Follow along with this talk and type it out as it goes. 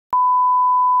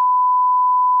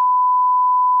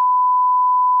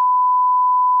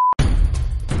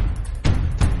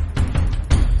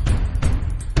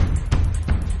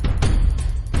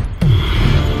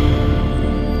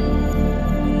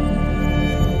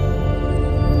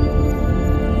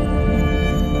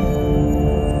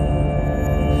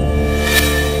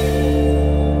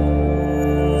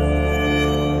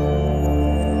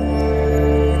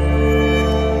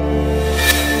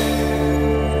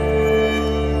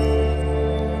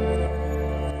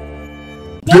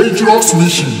Dangerous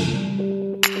mission.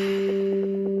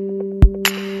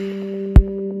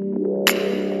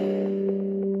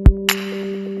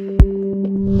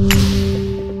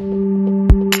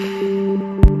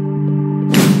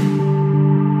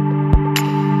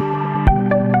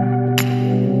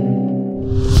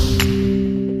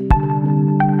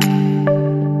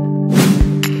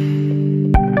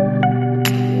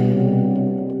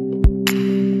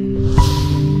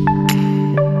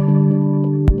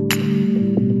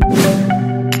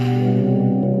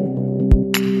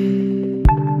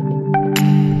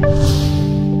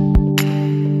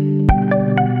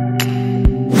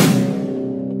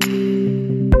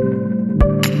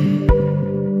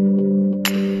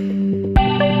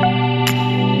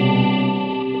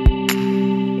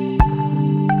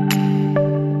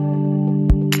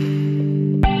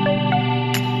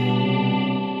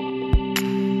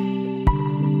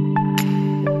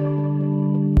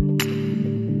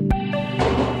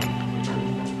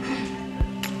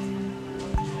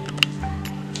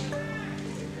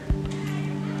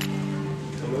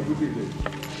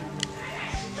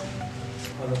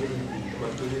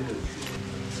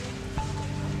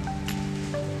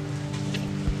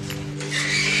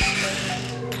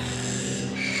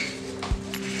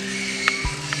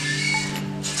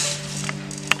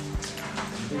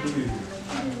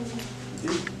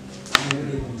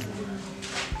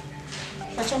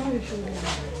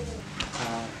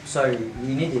 Sorry,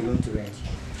 we need a room to rent.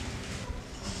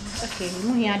 Okay,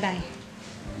 we here die.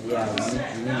 Yeah, we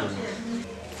need a room.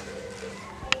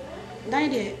 Die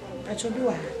there, I should do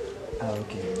it.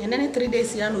 Okay. And then 3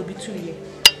 days here will be 2 years.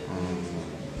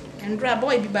 And draw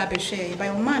boy be baby share by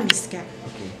your mom is scared.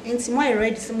 Okay. And see my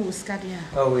ready some will scared here.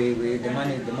 Oh wait, the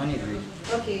money is ready.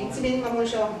 Okay, it's in my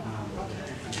show.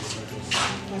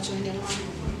 Watch on them.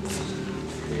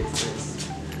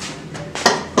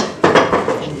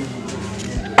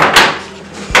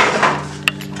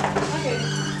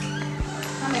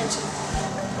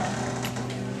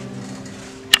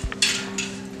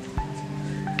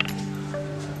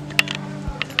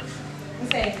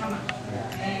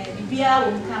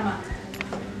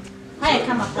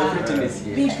 Everything is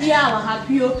here. Bibia will have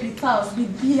POP house.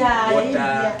 Bibia,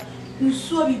 you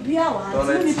saw Bibia,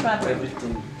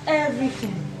 everything.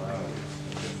 Everything.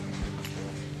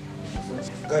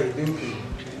 Guy,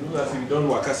 you as if you don't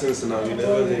work since now, you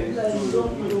never say.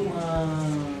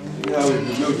 Yeah,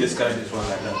 we just carry this one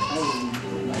like that.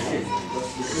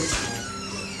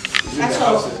 That's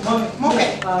all.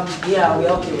 Okay. Yeah, we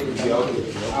okay with it. We are okay.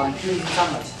 Please, how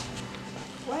much?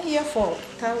 1 year for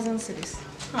 1,000 cities.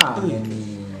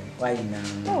 Why now?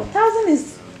 Oh, 1,000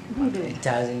 is good.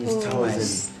 1,000 is too much.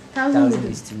 1,000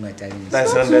 is too much.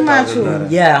 That's not too much. 100,000.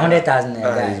 Yeah,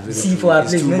 100,000. See, for a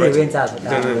place, when they rent out for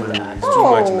that. It's too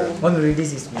much now. When we read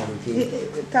this is small, okay?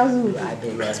 1,000. I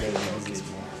beg, this is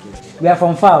small. We are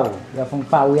from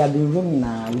far. We have been rooming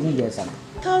now. We need get some.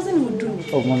 1,000 would do.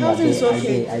 Oh, Mom, 1,000 is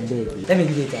okay. I beg. Let me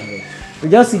give you 800. We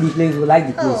just see the place. We like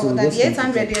the place. Oh, so that just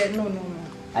 800 there. No.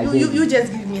 You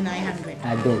just give me 900.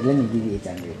 I beg. Let me give you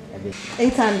 800. I beg.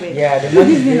 800. Yeah, the you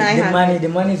money. Give me 900. The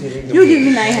money is already. You give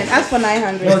me 900. Ask for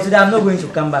 900. No, today I'm not going to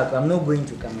come back. So let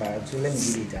me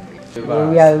give you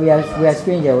 800. We are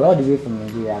strangers. We're all the way from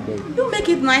Nigeria. I beg. You make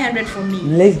it 900 for me.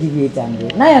 Let's give you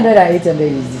 800. 900 and 800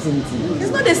 is the same thing.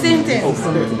 It's not the same thing. Oh,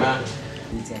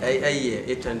 yeah,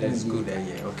 800 is good.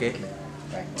 Okay.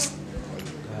 Right.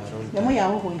 The more you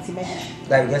are going to make.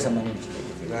 Like, get some money.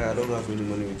 I don't have any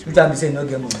money with you. You tell me say no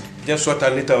get money. Just what a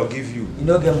little I'll give you. You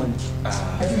no get money.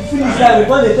 If you finish that,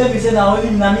 because they tell me say na only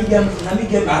na me get money.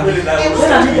 Really, Say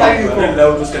na me carry you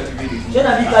come. Say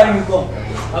na me carry you come.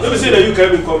 Let me say that you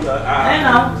carry me come now.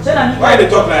 Now, say na me. Why they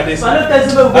talk like this? I don't tell you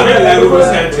I don't like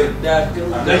representing.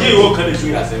 Now you won't come to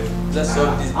yourself. Just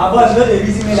stop this. Boss, no dey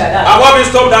reason me like that. I want me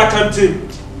stop that canteen.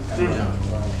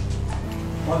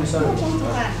 Mommy, sorry.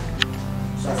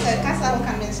 No,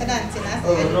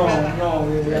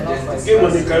 we are not. Give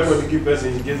money, carry money, give person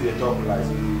in case they talk like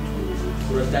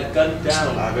Protect gun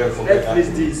down. I better forget that.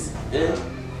 This.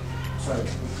 Sorry.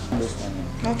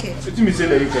 okay. So you me say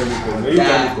that you carry me come. You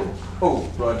carry me come. Oh,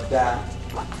 brother.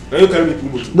 Now you carry me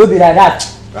come. Don't be like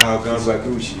that. Ah, can't back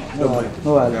you. No.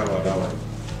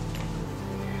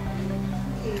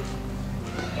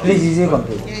 Please, is it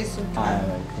complete? Yes, okay.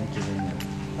 Alright, thank you very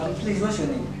much. Please, what's your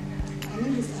name? My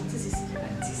name is Auntie.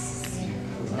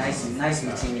 Nice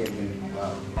meeting you again.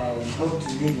 I hope to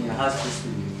live in your house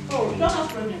peacefully. Oh, you don't have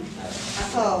problem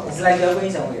at all. It's like you're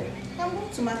going somewhere. I'm going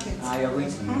to market. You're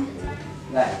going to market.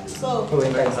 Right. So,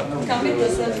 can make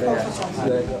yourself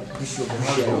comfortable.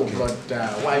 Oh, God,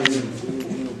 why you?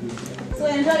 So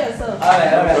enjoy yourself.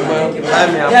 Alright. Thank you.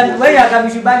 Yeah, when you are coming,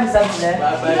 you should buy me something. No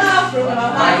problem.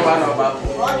 Buy one of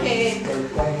apple. Okay.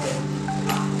 Good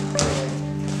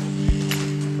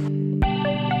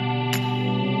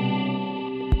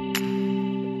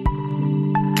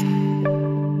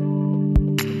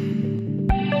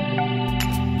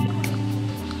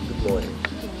morning.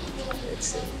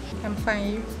 I'm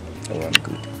fine. You? Oh, I'm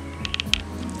good.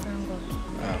 I'm good.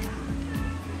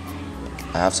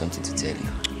 I have something to tell you.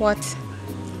 What?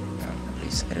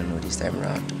 Please, I don't know this time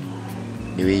around.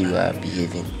 The way you are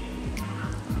behaving.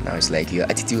 Now it's like your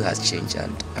attitude has changed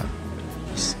and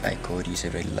I called you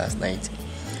several last night.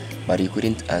 But you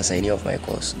couldn't answer any of my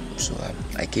calls. So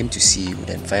I came to see you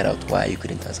and find out why you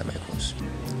couldn't answer my calls.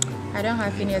 I don't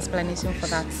have any explanation for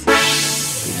that.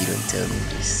 If you don't tell me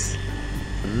this.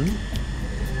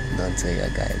 Don't tell your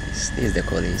guy this. This is the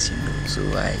callings you know. So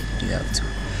why do you have to?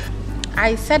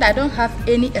 I said I don't have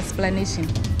any explanation.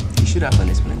 You should have an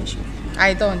explanation.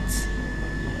 I don't.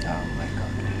 Oh my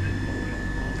God.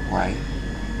 Why?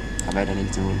 Have I done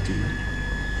anything wrong to you?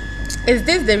 Is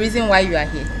this the reason why you are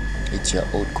here? It's your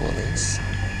old callings.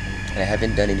 And I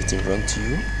haven't done anything wrong to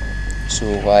you. So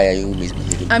why are you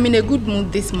misbehaving? I'm in a good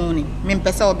mood this morning. I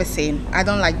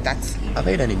don't like that. Have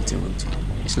I done anything wrong to you?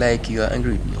 It's like you are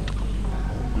angry with me.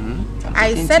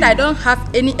 I said I don't have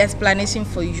any explanation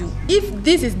for you. If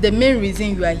this is the main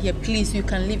reason you are here, please, you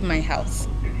can leave my house.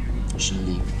 You should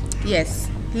leave. Yes,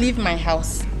 leave my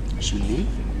house. You should leave?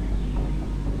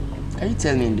 Are you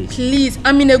telling me this? Please,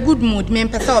 I'm in a good mood. You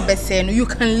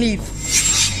can leave.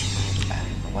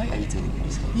 Why are you telling me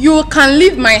this? You can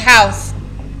leave my house.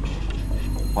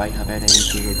 Why have I done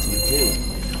anything wrong to you? Hey,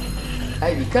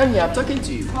 Ivy, come here. I'm talking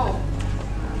to you. Oh.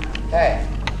 Hey,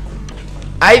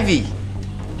 Ivy.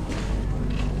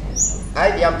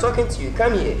 Ivy, I'm talking to you.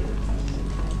 Come here.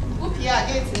 Is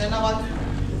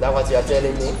that what you are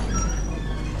telling me?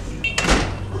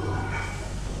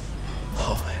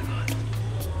 Oh my God.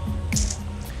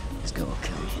 This girl will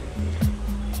kill me.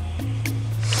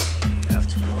 I have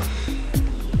to go.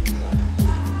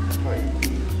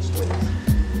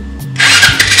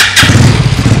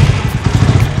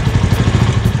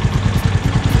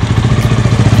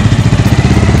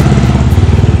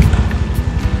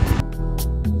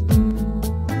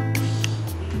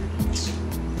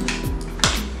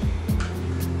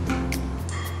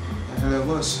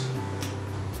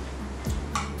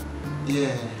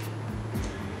 Yeah.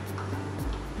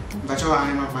 But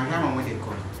I'm my grandma when they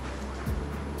call.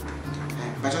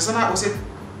 But just now I was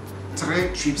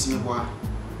 3 trips me boy.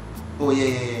 Oh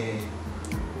yeah.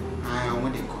 I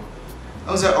when they call.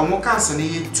 I was on more cancer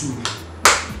near 2.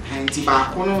 And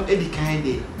Tibacono Eddie kind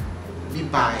be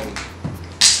by.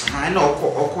 I know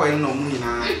or no money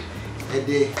now. A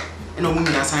day and no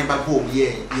woman assigned back home.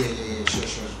 Yeah,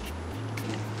 sure.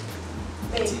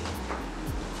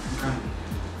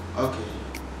 Okay.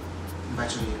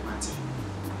 Mate.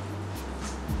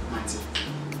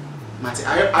 I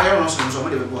don't know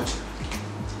somebody will watch.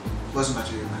 Wasn't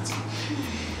battery, Mate.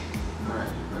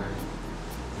 Alright.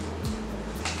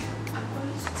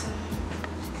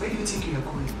 Where do you think you are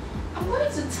going? I'm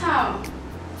going to town.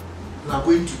 You are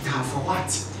going to town for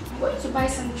what? I'm going to buy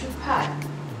some pad.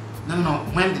 No.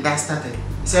 When did that start? He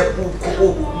said, you are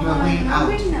going out.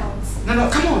 I'm going out. No,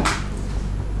 come on.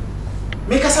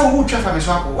 Make us a who traffic me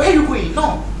swap. Where are you going?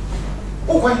 No.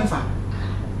 Going from?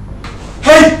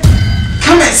 Hey!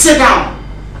 Come and sit down!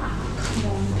 Come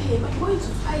on, babe. I'm going to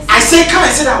buy some. I say come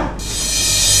and sit down!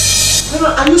 No,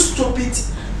 are you stupid?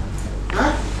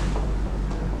 Huh?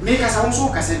 Make us a who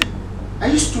cassette. Are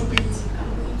you stupid? I'm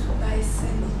going to buy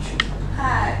sanitary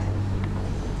pad.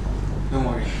 Don't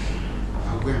worry.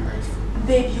 I'll go and buy it for you.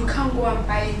 Babe, you can't go and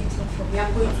buy anything from me.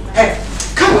 I'm going to buy Hey!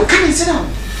 Come and sit down!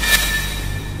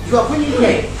 You are going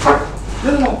where?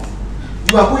 No.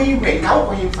 You are going where? Now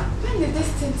going from? When did this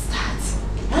thing start?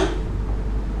 Huh?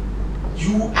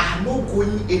 You are not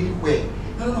going anywhere.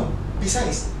 No.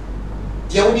 Besides,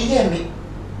 there will be here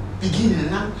beginning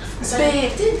now.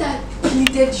 Babe, did that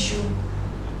pleaded you?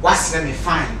 What's let me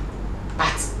fine?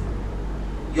 But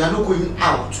you are not going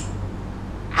out.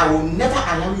 I will never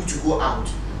allow you to go out.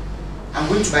 I'm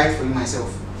going to buy it for you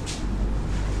myself.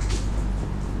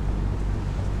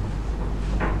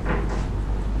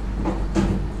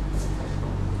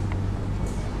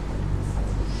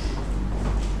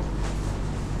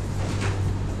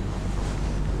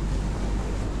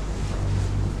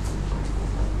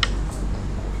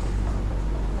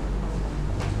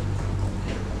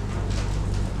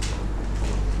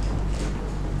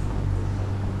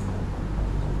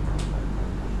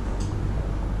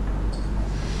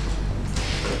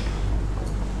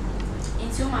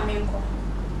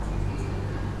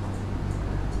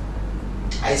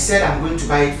 I said I'm going to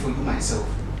buy it for you myself.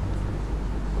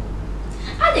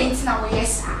 I didn't know,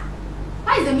 yes, sir.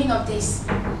 What is the meaning of this?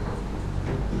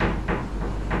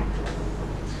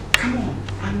 Come on,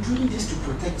 I'm doing this to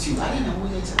protect you. I didn't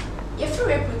know it. You're for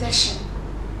protection.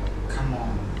 Come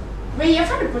on. Ray, you're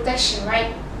for the protection,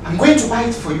 right? I'm going to buy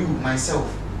it for you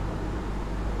myself.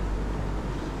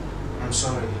 I'm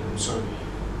sorry.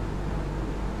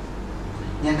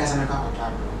 Nyangaza na kwa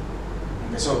tablo.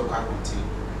 Mbeso kwa konti.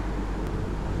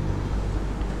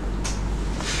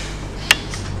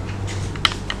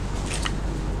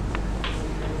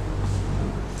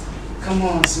 Come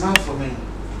on, smile for me.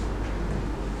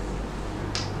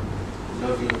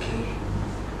 Love you, okay?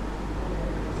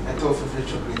 I thought for free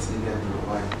chocolate in the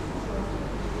why?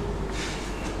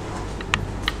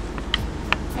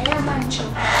 I am Mancho.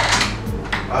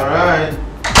 All right.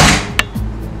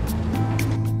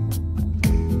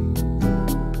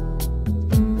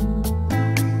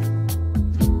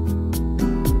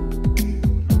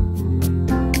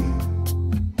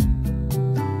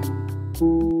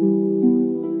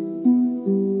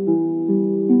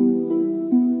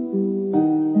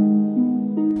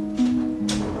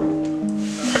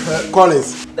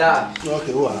 Collins. Da.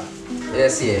 Okay, who are?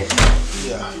 Yes, yeah.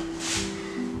 Yeah.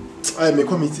 I am a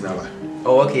committee now.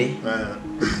 Oh, okay.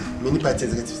 Many party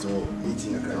executives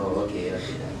meeting. Oh, okay.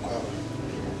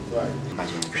 Right.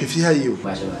 If you hear you.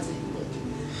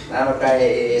 Now,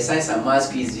 I sign some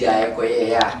mask is via a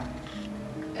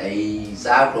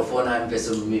Sarkodie and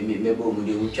person may go with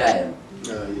the child.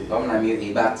 Come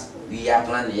on, but we are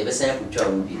planning the same for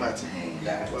child.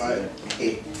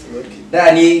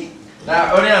 Danny,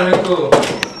 now only I'm going to go.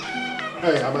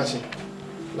 Hey, how much?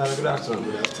 Good afternoon.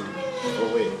 Good afternoon. Oh,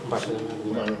 wait.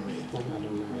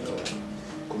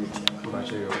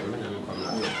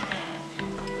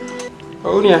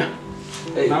 Oh, yeah.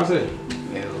 Now, say.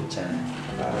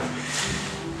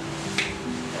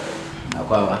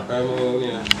 Aqua.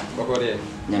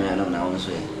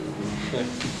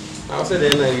 I'll say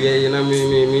then, you know,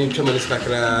 me, tremendous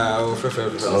cracker or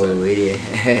prefer. Oh, yeah.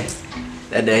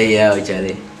 That day,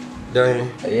 Charlie. Don't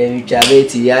you? Charlie,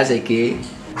 yes, okay.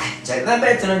 Check that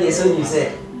better on the son, you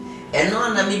say. And no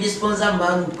one, I mean, the sponsor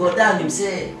man go down him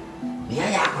say,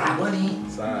 yeah, crabony.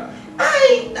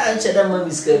 I don't shut them on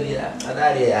this career. By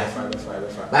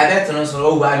that, no,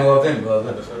 so one of them.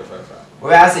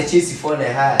 Where I say, chase for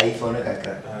the high for the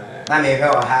cracker. I may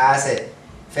have a said.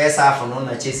 First half on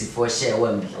a chase for share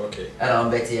one. Okay. I don't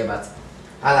bet you, but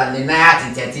I'll the night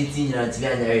in 13 to be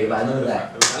an but no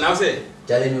that. And I'll say,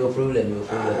 telling you a problem.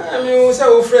 I mean,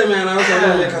 so friend, and I was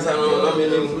because I don't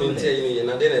mean,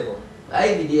 and I didn't.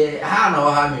 I be there,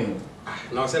 how you?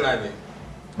 No, say like me.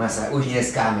 Massa, who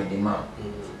hears coming the mouth.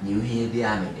 You hear the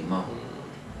army the mouth.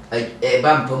 A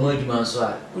bump for more man, so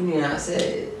when you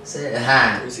say,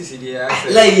 ha,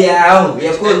 lay out,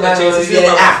 you're good,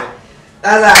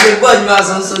 as I be born, you are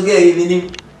so gay, even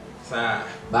sir.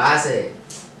 But I say,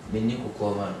 Benico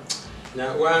Coman.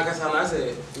 Now, one can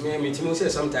say, me say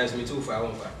sometimes me too far.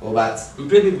 Oh, but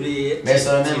probably, best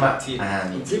on them, probably, I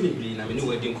mean,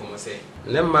 we didn't come say.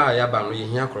 Nemma Yaban,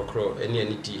 here crow,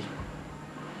 any tea.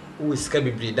 Who is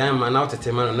scabby, diamond out at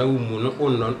a man, no moon,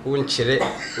 own chere,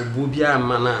 or bubia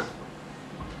mana.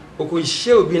 Oko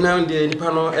shall be now the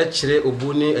Nipano, Echere, or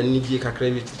Buni, and Nigi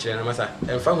Cacravit, Massa,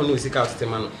 and found who sick out at the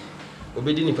man.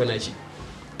 Obedi ni panachi.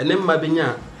 Enem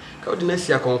mabenya ka odi na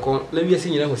sia konkon na wi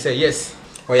asinyina ho say yes.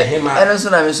 Oya hema. Eno so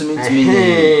na me so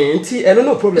mitimi. Nti eno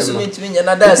no problem. So mitimi nya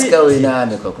na das ka we na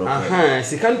me kokro. Aha,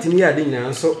 sikantimi ya de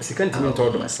nyina so sikantimi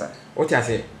ntodo. Oti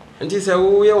ase. Nti se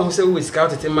wo ye ho se wo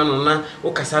scout tema no na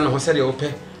wo kasa no ho se de wo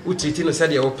pe. Wo triti no se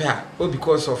de wo pe a. O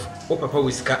because of wo papa wo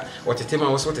sika. Otetema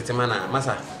wo so tetema na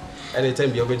masa.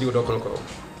 Anytime bi obedi wo dokonko.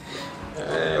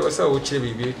 Wo se wo chire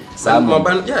bibi.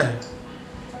 Moban yeah.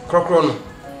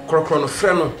 Crocrono,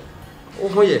 friend.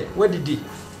 Oh, yeah, what did he?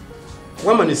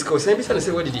 Woman is called Saint Vincent,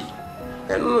 say, what did he?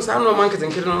 And no, I'm no market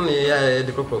and killing only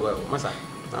the crocodile, Massa.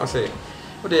 I'll say,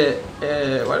 what the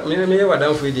may what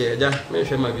down for the Jack, may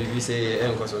my baby say,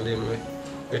 and cause on them,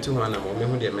 the 200 or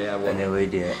maybe they may have one away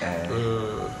there.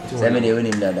 7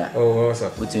 winning that. Oh, so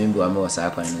put him to a more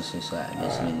Saikwa and so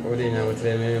I would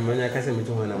say, when I can send me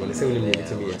 200, I will say,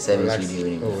 to me 7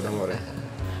 winning. Oh, don't worry.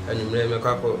 And you may make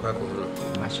up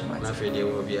much. Nothing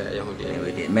will be a young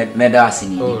day.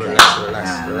 Medicine. Oh,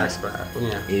 relax.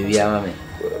 If you are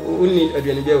only a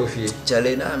bill with you.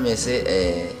 Chalena may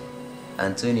say,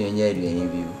 Antonio, and yet, any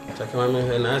view.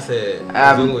 And I say,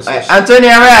 Antonio,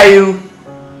 where are you?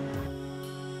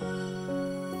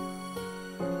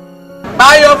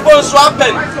 Buy your phone,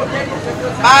 swapping.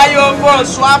 Buy your phone,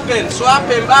 swapping.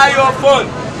 Buy your phone.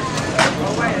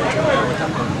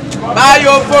 Buy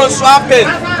your phone, swap it.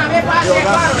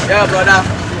 Yeah, brother.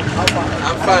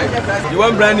 I'm fine. You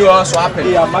want brand new or swap it?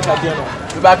 Yeah, I'm back again.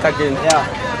 You back again? Yeah.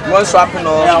 You want swapping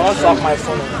or? Yeah, I want to swap my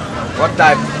phone. What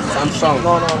type? Samsung?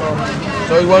 No.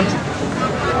 So you want to?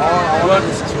 I want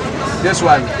this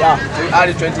one? Yeah. So you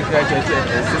add the 20 credit,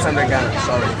 600 Ghana.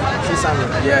 Sorry.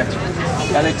 600. Yeah.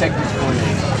 Can I check this phone?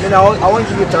 I want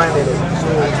to give you 300. So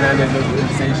 300,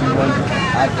 say you want to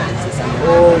add 600.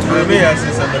 Oh, maybe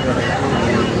 600.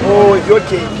 Oh,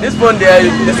 okay. This one there,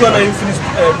 this one you finished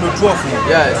no 12.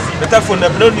 Yes. Better phone,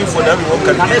 no new phone, everyone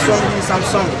can. And this one is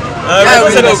Samsung. Yeah,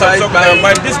 we know Samsung,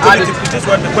 but this quality, this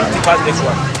one, the quality part, this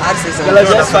one.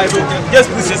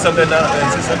 Just put 600 now,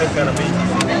 600 kind of thing.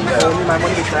 Only my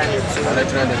money is 300.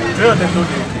 300.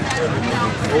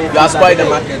 You are spoiling the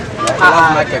market.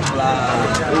 Market.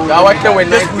 You are working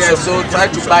with next year, so try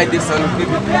to buy this and give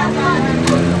it.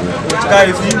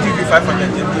 Guys, if you give me 500,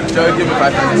 so give me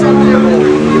 500.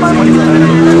 My money is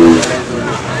 300.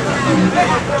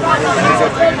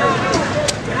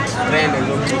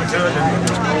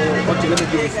 Okay, let me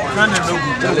give you 500.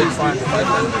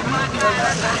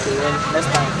 Next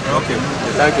time. Okay,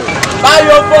 thank you. Buy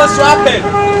your phone, swap it.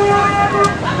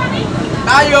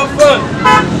 Buy your phone.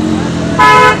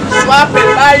 Swap it,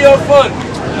 buy your phone.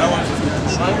 That one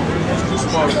is too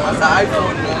small. That's the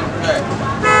iPhone.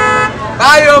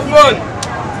 Buy your phone.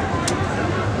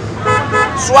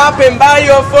 Swap and buy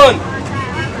your phone.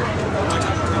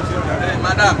 Hey,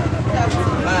 madam.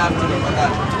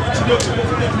 You're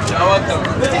welcome.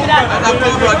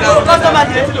 Customer.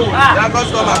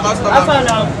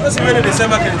 That's when the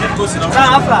December can get close enough.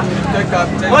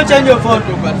 Don't change your phone.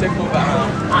 Take over.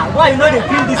 Why you know they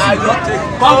pin this? I don't take.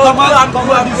 Come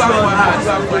on, this one.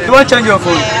 You want change your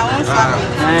phone? Yeah, I want something.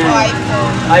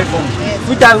 iPhone.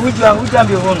 Which one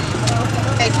be your phone?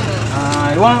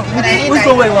 You want which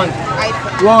one you want?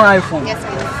 iPhone. You want iPhone? Yes,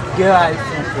 please. Get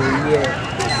iPhone for a year.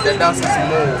 That's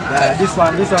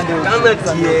small. This one they will.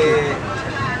 Yeah.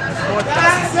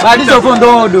 But this your phone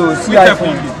don't do. See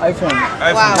iPhone. Wow.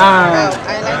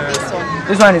 I like this one.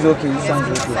 This one is okay. This one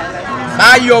is okay.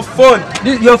 Buy your phone.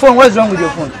 Your phone. What's wrong with your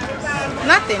phone?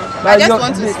 Nothing. I just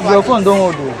want to swap. Your phone don't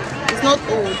hold. It's not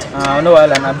old. No,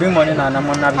 I bring money now. I'm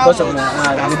on because of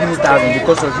I'm giving you 1,000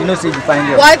 because of say you find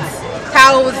it. What?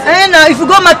 1,000? If you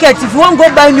go market, if you won't go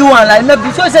buy new one, like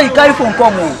maybe so say you carry phone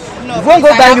come home. No, if you won't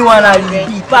go buy new one,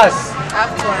 you pass.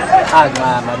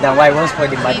 Madam, why once for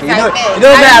the market? You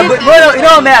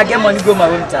know me, I get money go my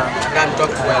hometown.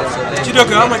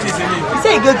 Chidoke, how much is it? You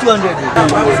say you get 200.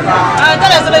 I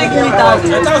thought somebody give me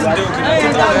 1,000. 1,000.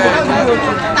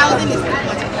 1,000 is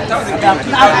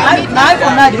My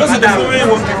iPhone now.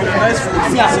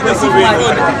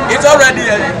 It's already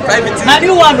private. Now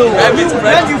you want to private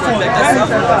phone.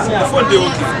 The phone they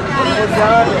okay.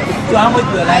 So how much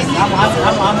do you like?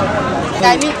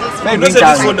 I need this.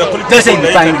 Don't say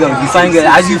you find girl.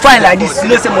 As you find like this, you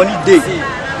know say money day.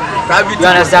 You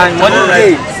understand? Money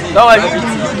day. Don't worry.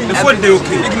 The phone they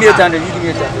okay. You give me 800.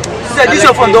 She said this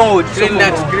your phone don't hold. Green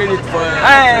it for.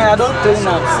 I don't tell you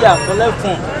now. See, I collect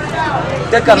phone.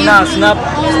 Take them now. Snap.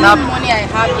 Money I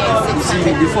have here is 600.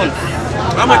 See the phone.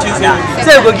 How much is it?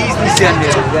 Say go give me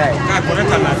 600. Can't collect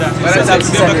another. The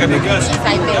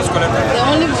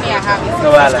only money I have is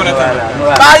No,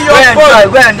 buy your phone.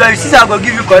 Go and enjoy. See, I go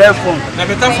give you correct phone. Now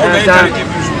better phone I can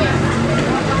give you.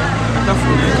 Better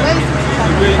phone.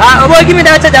 Give me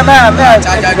that charger, man.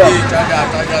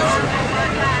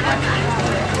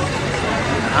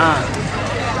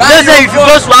 Don't say if you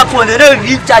go swap phone, they don't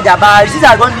give charger, but since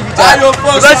I don't give you charger,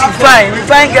 because you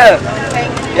fine girl.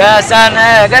 Yes, and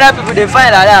Ghana people they find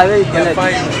like that. You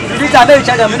need to make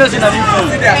charger, we don't see no new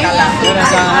phone.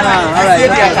 Alright.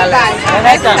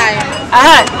 Next time.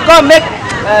 Come make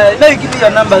you give me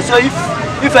your number. So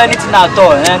if anything at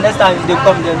all, next time they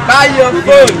come then. Buy your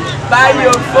phone. Buy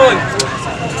your phone.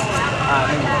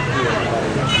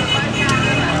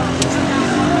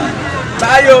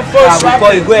 Buy your phone.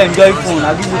 Before you go enjoy phone,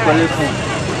 I'll give you collect phone.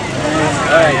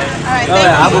 Alright.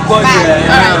 I will call you.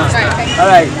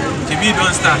 Alright. TV don't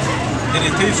start. Then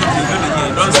they tell you something.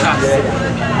 Don't start.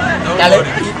 Don't worry.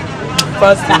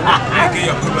 First thing.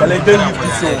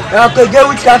 Okay, get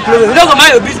which can't close. You don't go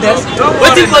mind your business.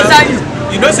 What is concern you?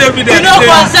 You don't say every day. You don't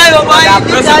concern your mind.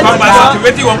 You don't say come back. You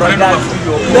waiting one for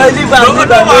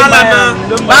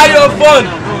buy your phone.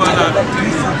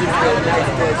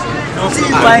 See,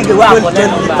 find the way for them.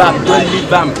 Don't leave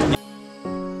them.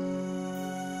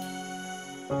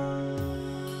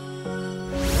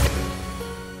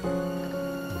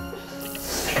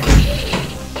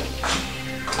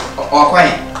 Or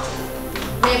quiet.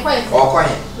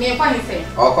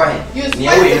 You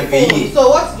spoil the phone. So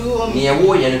what do you want me? You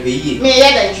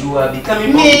are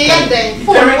becoming very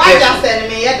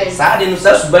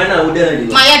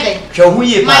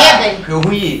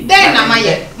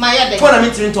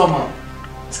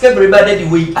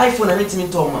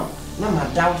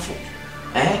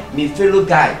me fellow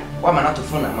guy. Why am I not to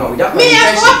phone now? You're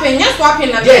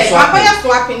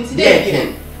swapping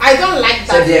today. I don't like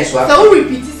that. So we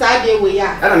repeat this idea we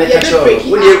are. And I'm sure.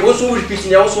 When you also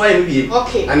repeating, you also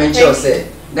okay. I'm sure say.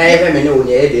 Now every minute when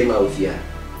you head my Afiah.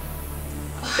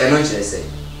 And not just say.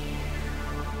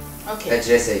 Okay. Let's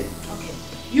just say. Okay.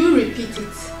 You repeat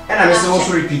it. And I'm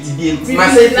also repeating it. My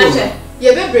phone.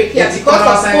 You better break here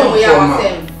because of phone we are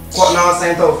saying. What now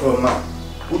sent out from ma?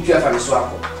 Who you have a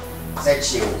swap? Say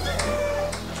chill.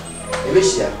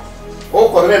 Elisha. Oh,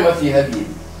 come on, Afiah heavy.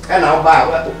 And I'll buy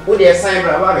what they assign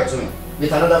Brava to me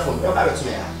with another phone. You'll have it to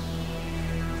me.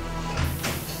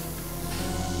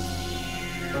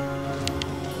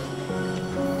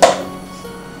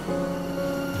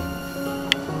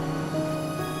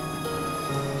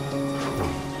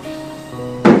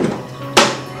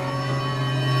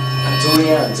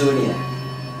 Antonia.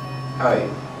 How are you?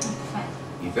 Fine.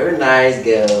 You're very nice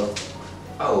girl.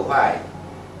 Oh, why?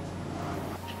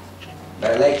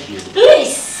 But I like you.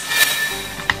 Please!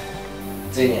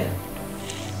 Antonia,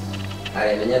 I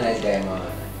am a nice guy, man.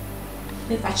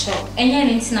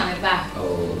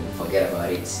 Oh, forget about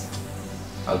it.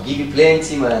 I'll give you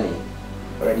plenty money.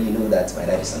 Already you know that my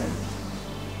dad is on him.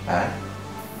 Huh?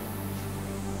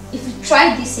 If you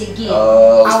try this again,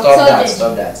 I'll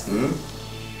stop that. Hmm?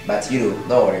 But you know,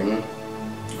 don't worry.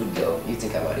 Good girl. You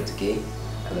think about it, okay?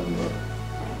 I love you.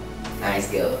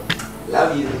 Nice girl.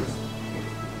 Love you.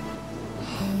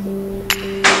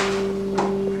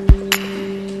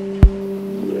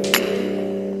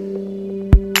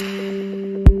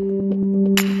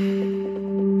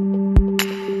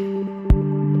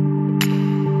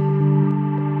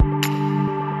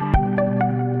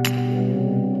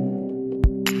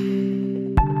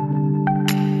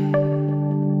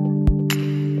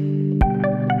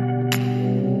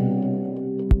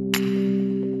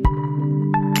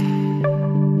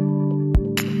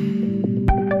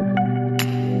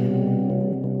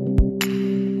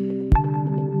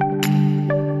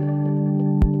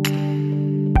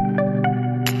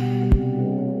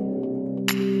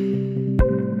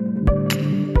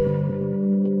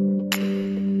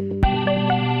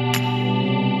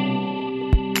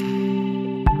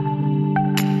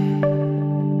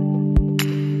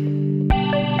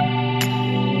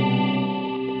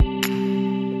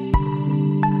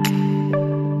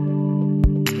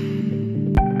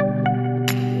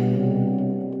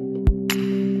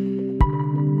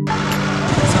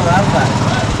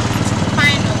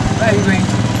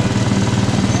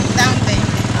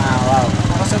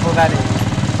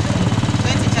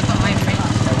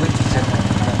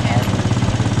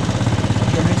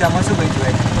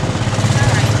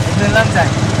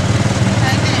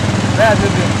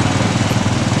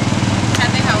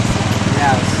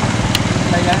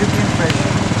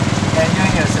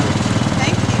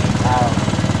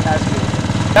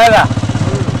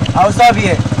 I'll stop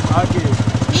here. Okay.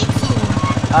 Me too.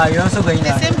 You're also going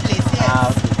the same place,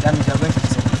 yes. Okay. That means you're going to the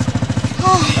same place.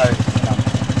 Sorry.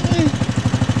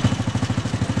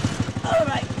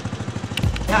 Alright.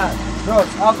 Yeah, bro,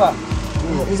 Alpha.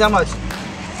 Is how much?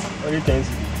 Only 10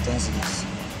 cedis. 10 cedis.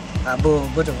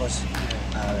 Both of us.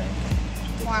 Alright.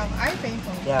 Wow, are you paying for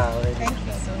me? Yeah, already. Thank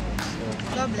you so much.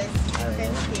 God bless you.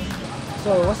 Thank you. So,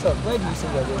 what's up? Where do you say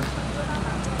you're going?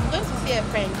 I'm going to see a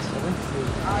friend. You're going to see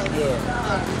yeah. Okay.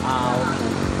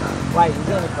 Why? Is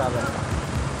there any problem?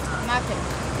 Nothing.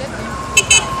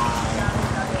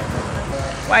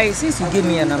 Why? Since you gave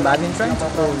me a number, I've been trying to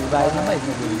call you, but the number is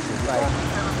not going through.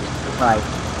 Why?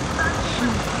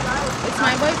 It's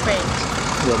my boyfriend.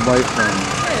 Your boyfriend?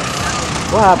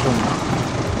 Yes. What happened?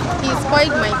 He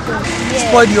spoiled my phone. Yes.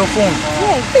 Spoiled your phone?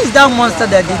 Yes. Who is that monster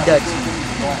that did that?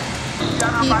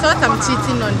 He thought I'm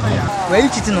cheating on him. Were you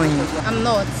cheating on him? I'm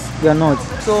not. You're not.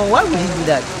 So why would he do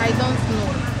that? I don't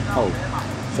know. Oh,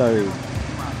 sorry.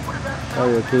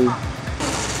 Sorry, okay.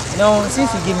 You know,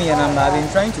 since you gave me your number, I've been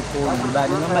trying to call you, but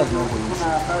the number is not going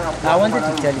through. I wanted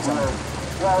to tell you something.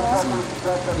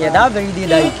 See, yeah, that very day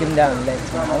that you came down and left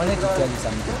me, I wanted to tell you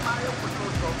something.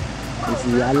 You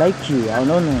see, I like you. I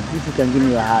don't know if you can give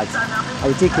me your heart. I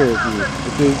will take care of you,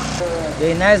 okay?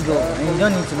 You're a nice girl, and you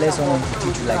don't need to let someone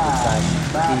treat you like a trash,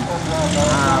 okay?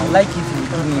 I would like if you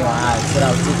give me your heart, so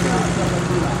I'll take care of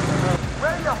you.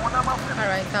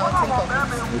 Alright, Alright, I'll think of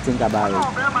it. You think about it.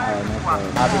 Alright, no problem.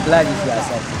 I'll be glad if you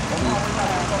accept it.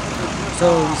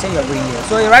 So you say you're going here.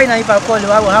 So right now, if I call you,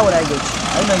 how would I get you?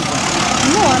 I know you can.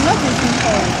 No, I'm not drinking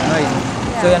coffee. I know you.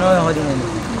 Yeah. So you're not holding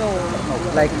anything? No.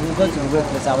 Like you go to the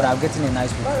workplace, I would have gotten a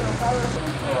nice food.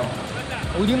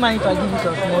 Would you mind if I give you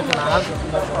some small phone? I have some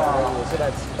small phone so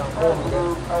that you can call me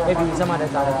then. Maybe some other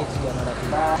time I'll get you another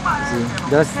thing. See,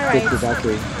 just take it that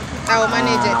way. I will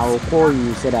manage it. I will call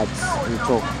you so that we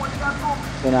talk.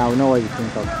 Then I will know what you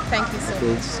think of. Thank you so much.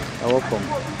 You're welcome.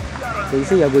 So you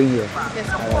say you're going here? Yes.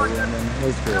 Alright, then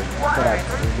let's go. So that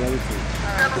we'll be able to.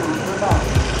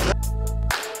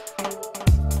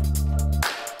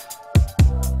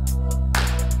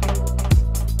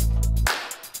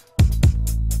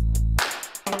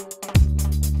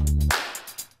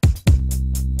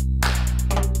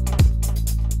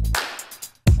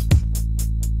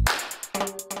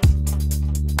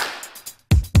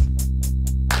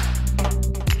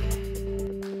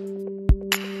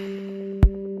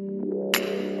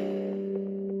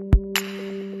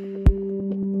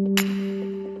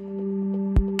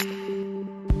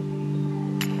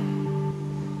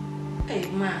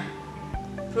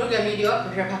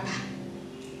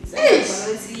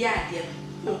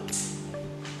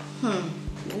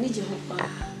 Papa.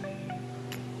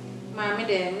 Maame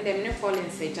dem ne calling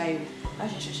say jayo.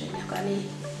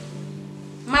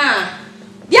 Ma,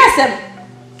 yes sir.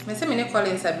 Me say me ne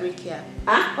calling say break here.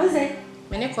 Ah, what say?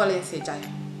 Me ne calling say jayo.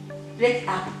 Break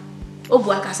up.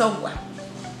 Obu akasa obu.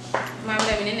 Maame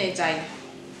dem ne jayo.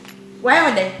 Why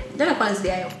are they? Don't pass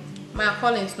there. Ma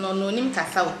Collins no nim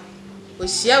kasa o.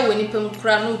 Oshia we nipem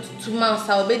kura no tutu ma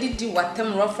sa obedidi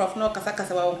watem rough no kasa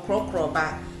kasa wa krokro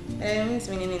ba. Means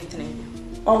me ne ntene.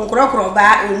 On krokro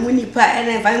ba o mu nipa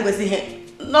ene fa ngosi he.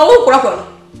 No wo krokro no.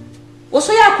 Wo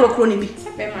so ya krokro ni bi.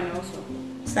 Be ma na wo so.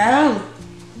 Sa.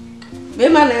 Be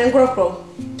ma na krokro.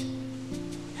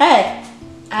 Hey,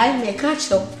 I me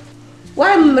catch up.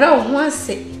 Wa mra wo ho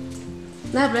ase.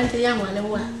 Na brante ya nwale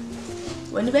wo a.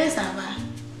 Woni be sa ba.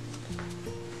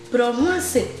 Bro mo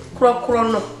ase krokro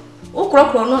no. O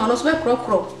krokro no no so be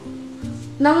krokro.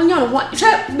 Na wo nya no ho.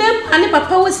 Hwe be ma ne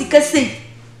papa wo sika sei.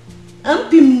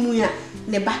 Ampi mu ya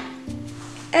ne ba.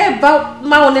 E ba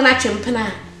ma wo ne na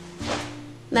twempena.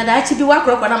 Na da chi bi wa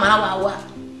krokro na ma wa.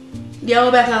 Dia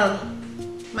wo be kan no.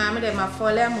 Maame de ma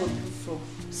fole am otufo.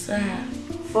 Sa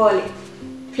fole.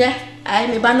 Hwe ai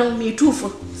me ba no me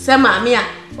tufo. Se maame a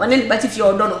wone ne bati fi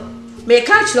odo no. Me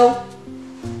ka chiro.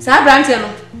 Sa brante no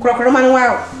krokro ma no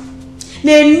wa.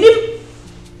 Na enim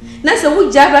na se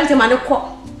wo ja brante ma ne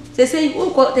ko. Se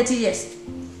wo ko 30 years.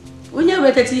 Unya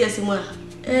we 30 years mu a.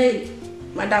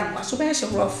 Madam, so be she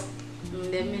rough.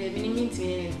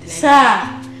 Sir,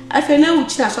 afa na wo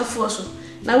china so fo so.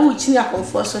 Na wo china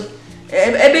akonfo so.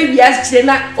 Ebe bia chire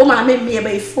na o ma me me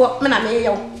be fo, me na me ye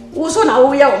wo. Wo so na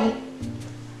wo ye wo.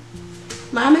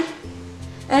 Maame.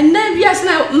 En na bia se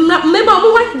na me ba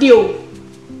mo wa de o.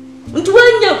 Ntu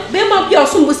wanya be ma bia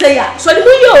so mbu se ya. So de mu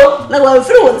yo na wa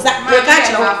firi wo nza. Me ka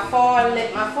chire wo.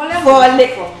 Fole.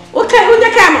 Okay, unya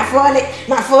ka ma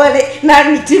fole na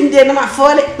mitim de na ma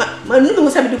fole ma nunu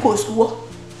musa bi ko skuwo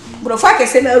bro fa ke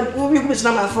se na ubi ku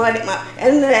na ma fole ma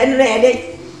en de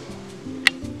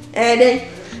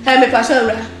ha me pa so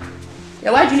ra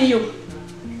ya wajuni yo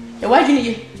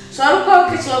so ko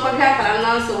ke so ko ka kala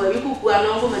na so wa ku ku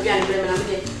ana ko ma bi an bre na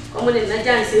me ko mo ne na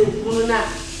jan se munu na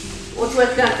o to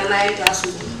ka kana e ta so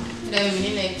na mi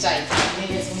ne chai ne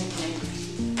yes ni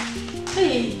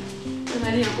hey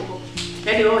na ni ko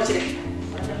Ready to watch it.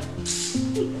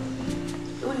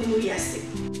 Only movie I see.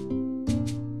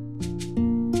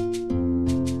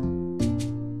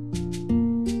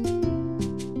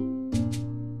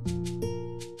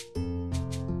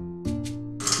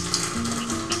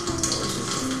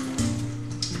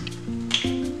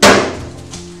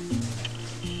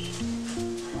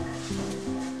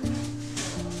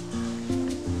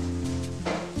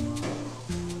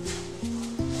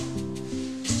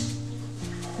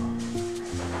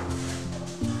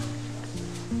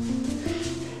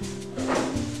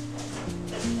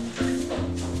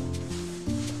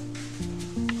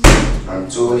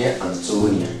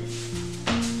 Antonia.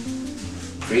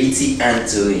 Pretty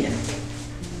Antonia.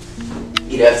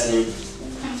 Good afternoon.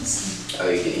 How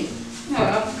are you doing?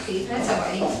 Oh, okay. That's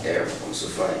about you. Yeah, I'm so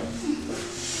fine.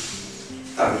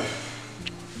 I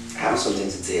have something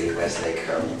to tell you guys, like,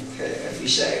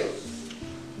 Afiah.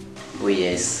 Oh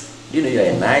yes. You know you're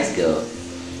a nice girl.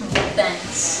 Oh,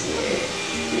 thanks.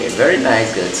 Yeah. You're a very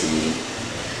nice girl to me.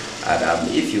 And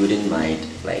if you wouldn't mind,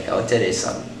 like, I'll tell you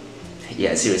some.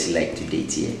 Yeah, seriously, like to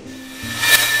date here.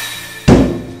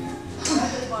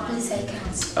 Please, I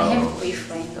can't. I have a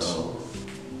boyfriend. Oh.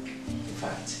 In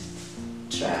fact,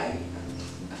 try.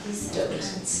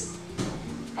 Please,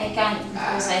 I can't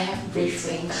because I have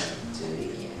boyfriend.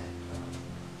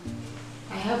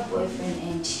 I have boyfriend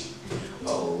and...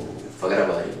 Oh, forget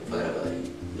about it.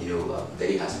 You know,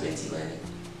 Daddy has plenty money.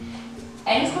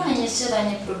 I don't know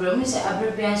any problem. It's a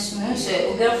abbreviation.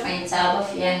 So, girlfriend,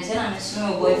 Afiah Ansu,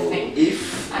 and a boyfriend.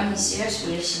 If I'm in a serious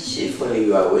relationship. If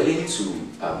you are willing to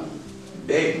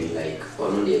beg me, like,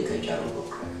 only a can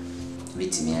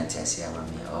with me and Tessia,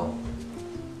 oh,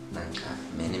 Nanka,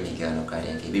 many make no cry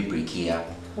and be break here.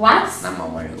 What?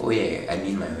 Oh, yeah, I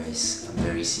mean my ways. I'm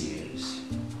very serious.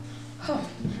 Oh,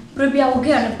 baby, I will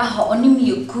get on the back only me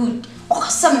you could. Or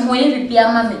some way will be a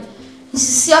mammy.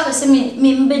 Mrs. Yoka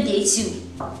me date you.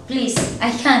 Please,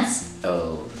 I can't.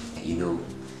 Oh, you know,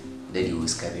 Daddy will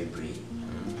scab a break.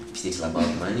 If it's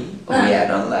about money, oh yeah, I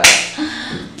don't lie.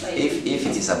 If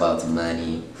it is about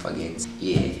money, forget.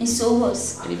 Yeah. And so what?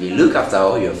 And if you look after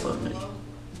all your family.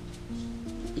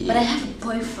 Yeah. But I have a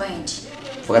boyfriend.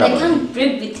 Forget I about can't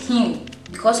break with him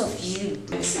because of you.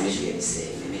 Let me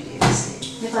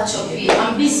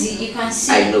I'm busy, you can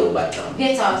see. I know, but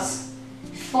get out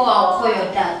before I'll call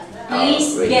your dad.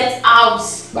 Please get out.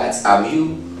 But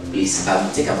you, please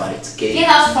think about it, okay? Get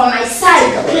out from my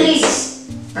side, please.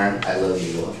 And I love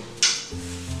you all.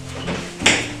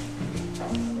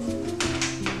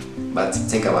 But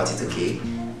think about it, okay?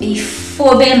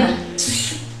 Before Bema.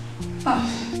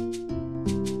 Oh.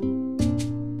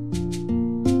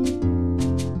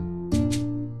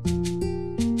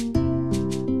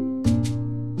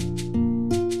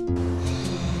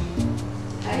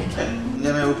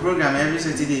 Program every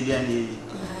Saturday and day.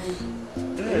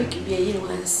 We could be a year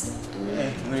once.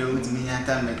 We would mean at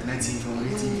time at nothing from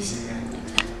waiting.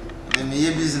 And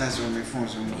my business on my phone.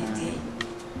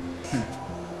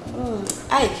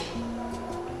 Ike.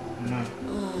 No.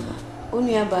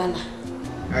 Only a banner.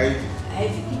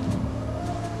 Ivy.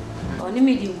 Only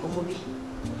medium Komobi.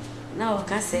 Now I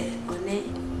can say on a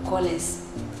Collins.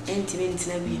 Intimate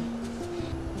Nabi.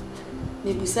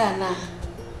 Maybe Sana.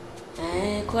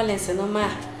 Collins no ma.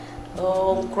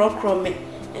 Oh, crop me,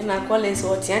 and I call it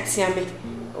what Yatiame,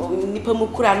 or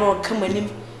Nipamukura no come in him,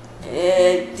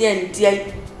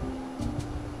 dear.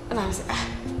 And I said, ah,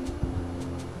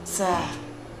 sir,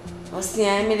 I see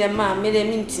I made a man, made a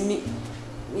mean to me,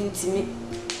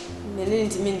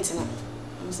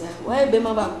 why be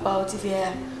my back about if you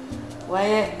are,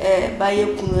 why buy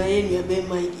a kuna in your bay,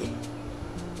 my dear.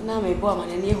 Now, my boy,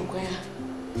 and you inquire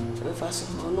if I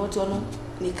saw not on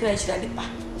the crash at the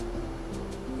back.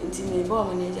 Me boy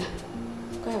manager.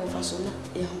 Quite a fashion,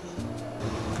 yeah.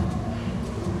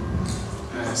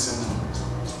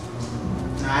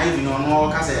 I even know more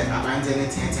because I abandoned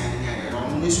it and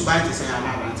only to buy to say I'm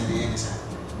abandoned the answer.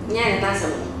 Yeah, that's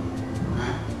all.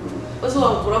 What's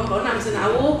all proper? I'm saying I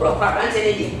will proper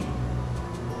abandon.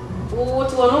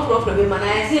 What will no problem? And I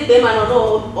say, Bema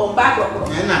no back or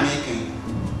and I'm making.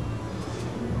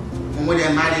 When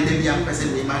they're married, they be a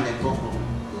person, they man and proper.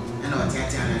 And I'll tell you.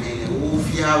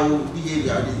 How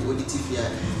behavior auditive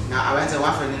now I went to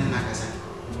Waffle in Nakasa.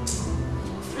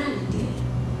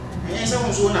 And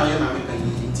someone so now,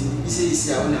 you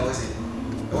see, I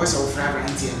was so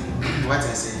fragrant. What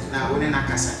I said now, when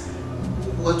Nakasa,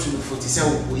 what to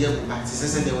 47 years back,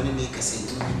 they only make a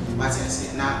say. What I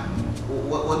said now,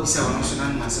 what is our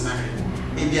national mass married?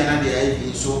 Maybe another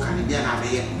idea so can be another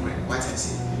what I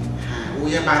said.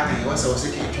 We are back, I was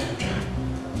also can't try.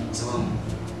 So.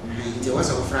 There was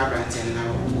a fragrant and now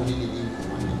only need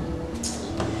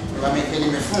if I make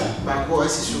any phone, but what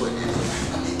is sure then?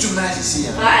 Too much to see.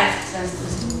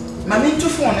 Mammy, to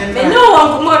phone and no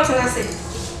one more to say.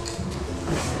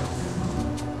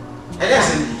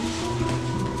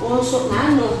 Also, I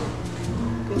know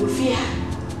we will fear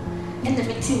and the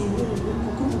meeting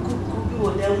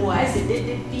room. I said,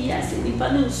 I said, if I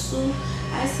know soon,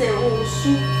 I said, oh,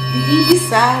 soon, the baby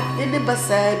sad, the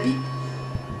basabi.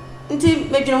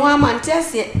 Maybe no man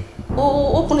tells it.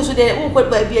 Oh, open so there, oh, what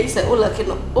baby, I said, oh, lucky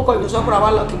no, oh, you so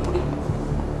proud, lucky putting.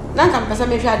 Now come pass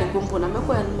me had a component, I'm a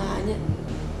coin man.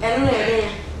 And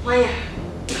why?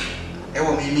 I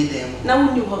will meet them.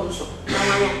 Now you want so.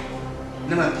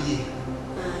 Never be.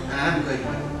 And I'm going.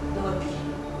 Never be.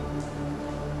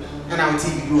 And I will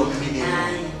take you up meeting.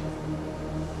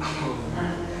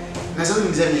 Now, so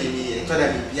you tell me, I thought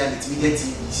I'd be able to get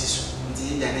TV.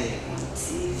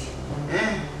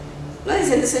 No, I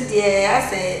said, dear, I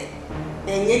say,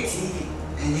 and yet TV.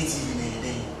 And yet TV.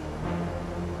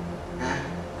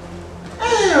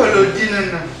 Oh, dinner.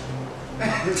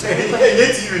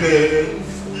 Yet TV.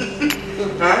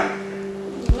 Huh?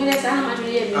 When I saw my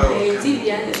TV, TV,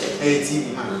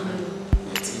 man.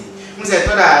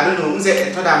 I don't know, I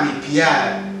thought I me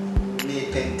Pierre, me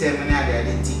pentem na ade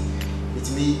ade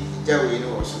me jawe no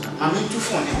also na me tu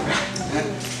phone e bra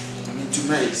me tu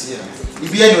my here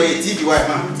ibi e no e TV wife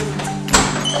ma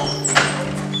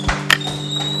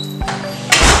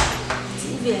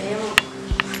TV e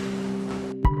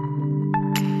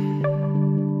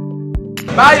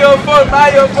Buy your phone,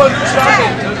 do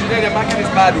something. So today the market is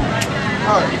bad.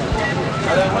 How?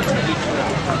 I don't want to do it.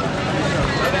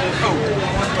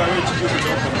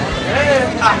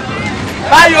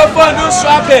 Buy your phone, do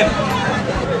swapping.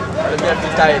 Let me have to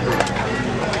tie it. 1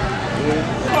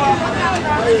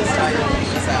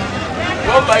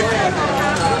 by 4.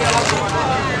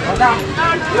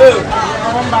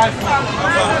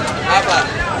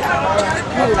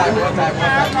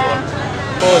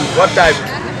 What type?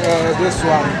 This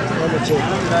one. Let me check.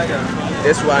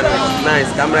 This one is nice.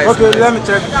 Camera is okay, nice. let me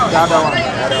check the other one. The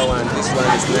other one. This one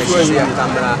is nice. You see a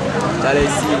camera.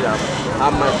 Let's see how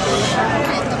much.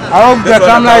 I hope the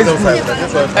camera is good.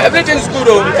 Everything is good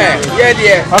over there. Yeah.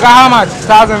 Okay, how much?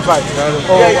 1,500.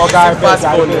 Oh, okay, I bet.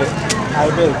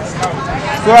 I bet.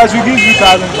 So I should give you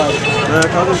 1,500.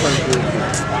 1,500.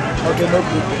 Okay, no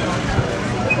problem.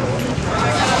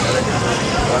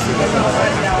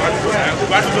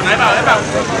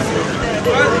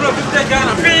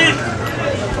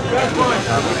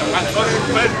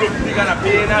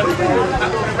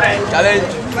 Challenge.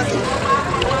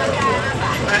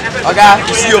 Okay,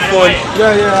 you see your phone?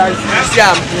 Yeah, I see. You see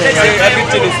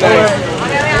everything is nice.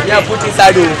 Yeah, put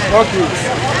inside you. Okay.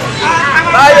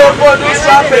 Buy your phone, do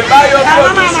swapping. Buy your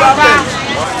phone, do swapping.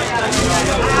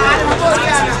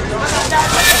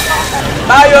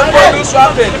 Buy your phone, do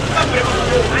swapping.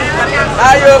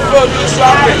 Buy your phone, do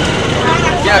swapping.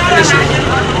 Yeah, finish it.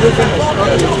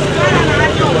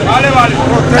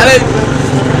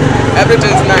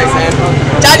 Everything is nice, and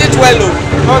charge it well, though.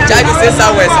 Charge it 6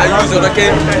 hours and use it,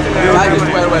 okay? Charge it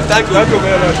well. Thank you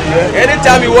very much.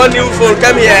 Anytime you want new phone,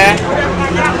 come here.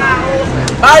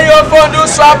 Buy your phone, do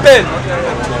swapping.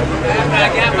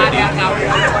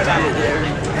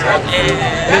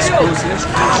 Let's close.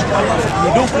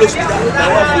 You don't close with that.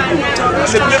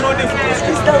 It's a plain only for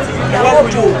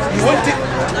you want it?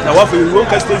 Now what for you won't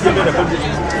stay here.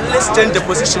 Let's change the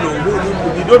position.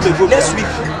 You don't go next week.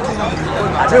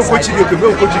 Don't coach you.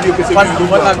 Don't coach you.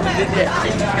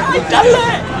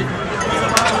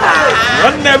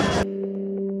 Run them.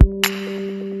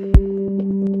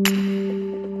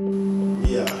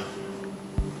 Yeah.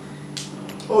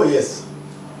 Oh yes.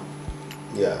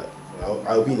 Yeah.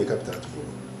 I'll be in the capital tomorrow.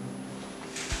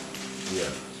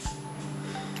 Yeah.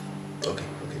 Okay,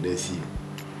 then see you.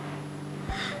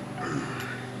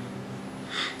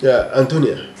 Yeah,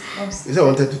 Antonia. Yes. You said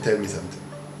wanted to tell me something.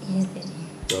 Yes, Daddy.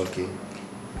 Okay.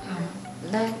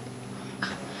 That.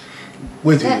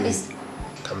 Wait.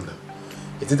 Calm down.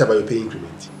 Is it about your pay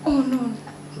increment? Oh no.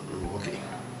 Okay.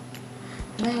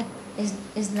 That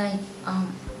is like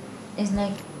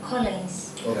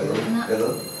Collins. Hello.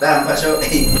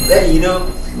 Then you know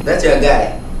that's your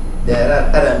guy. The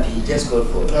RMP just called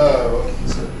for. Oh, okay.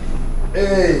 So,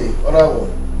 hey, what I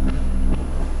want.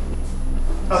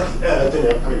 Okay,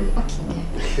 Antonia, I'm coming.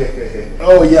 Okay.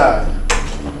 Oh yeah.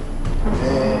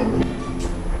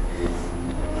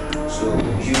 So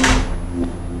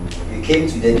you came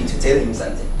to Daddy to tell him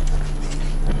something.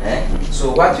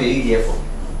 So what were you here for?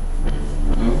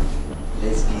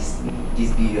 Let's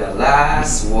this be your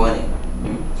last warning.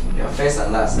 Your first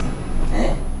and last.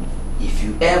 If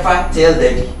you ever tell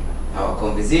Daddy our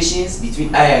conversations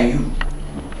between I and you,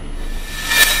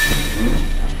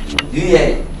 do you hear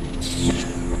it?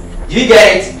 Do you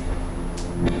get it?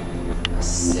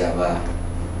 Siaba,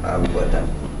 I've got them.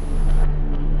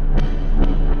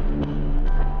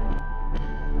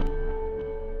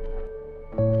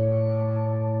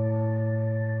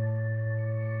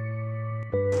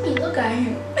 Look at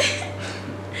him.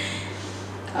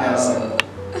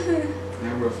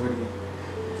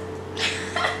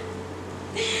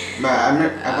 But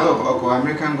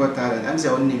American Got Talent. I'm the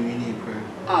only winning.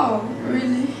 Oh,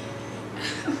 really?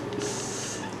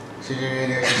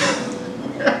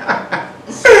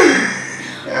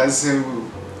 That's simple.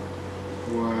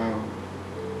 Wow.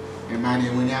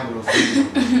 Emmanuel, when you have a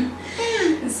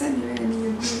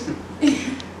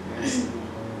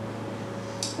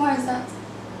What is that?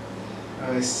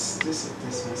 Oh, it's this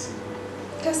message.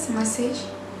 Just a message.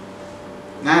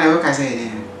 Now, what can I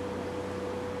say?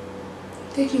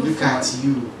 Take you look at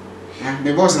you.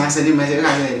 The boss and I said, "My dear."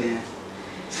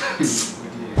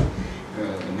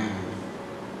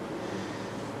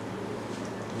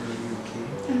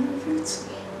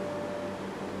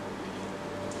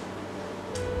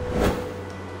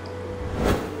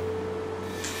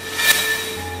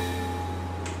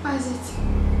 What is it?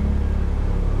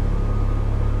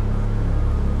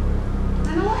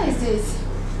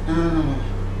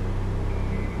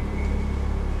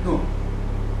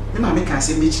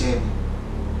 say me chair.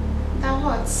 That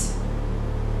what?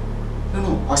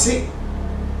 No, I say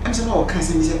I'm saying no can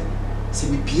say me say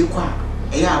me pie kwa.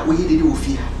 Yeah, we did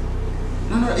Ophia.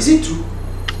 No, is it true?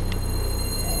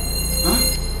 Huh?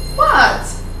 What?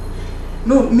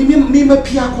 No, me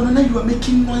pia kono na you are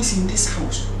making noise in this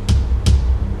house.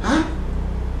 Huh?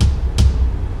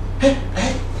 Hey,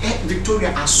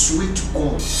 Victoria, I swear to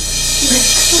God.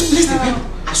 Listen,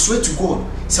 I swear to God.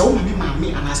 Say, oh,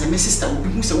 mommy, and as my sister will be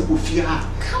who say, oh, fear her.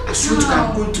 I swear to God,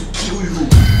 I'm going to kill you.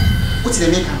 What's the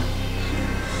maker?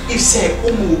 If say,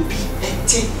 oh, will be a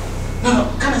thing. No,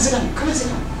 come and sit down.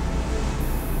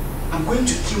 I'm going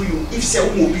to kill you. If say,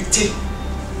 oh, will be tea.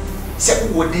 Say,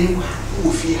 oh, what they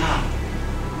will fear her.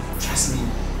 Trust me,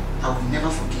 I will never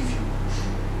forgive you.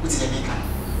 What's the maker?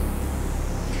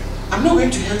 I'm not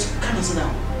going to hurt you. Come and sit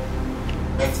down.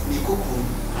 But Nikoko,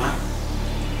 huh?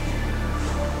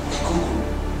 Nikoko,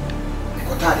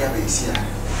 Nikotaria Besia.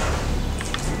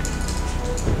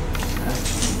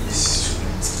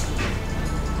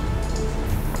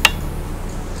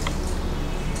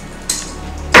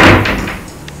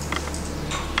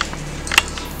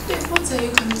 Babe, what are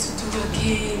you coming to do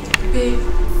again, babe?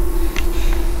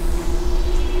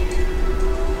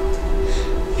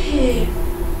 Babe.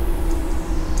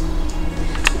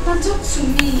 Talk to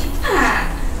me.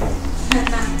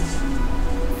 Nana.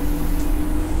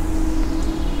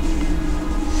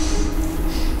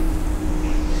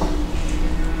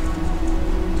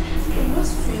 What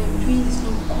you're doing is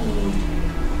not cool.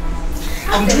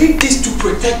 I'm doing this to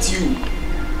protect you.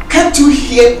 Can't you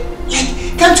hear? Like,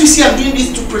 can't you see I'm doing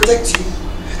this to protect you?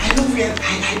 I love you and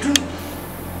I don't.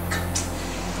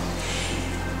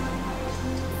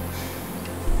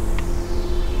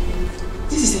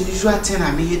 This is a usual thing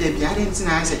I made there. I didn't think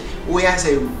I said, oh, I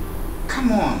said,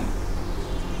 come on.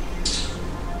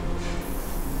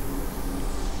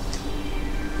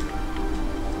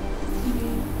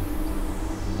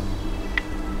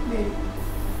 Babe.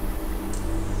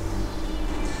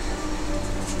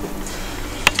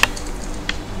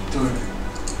 Dude.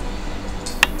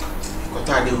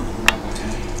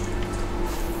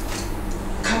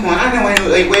 Come on, I don't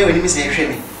know why you miss a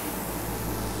shame.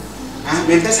 I'm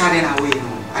just hiding away.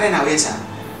 I don't know where, sir.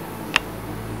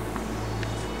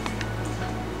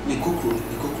 Nikuku,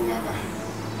 Mama.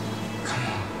 Come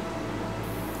on.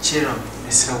 Cheer up,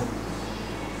 Miss Rowe.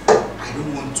 I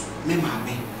don't want to. Me,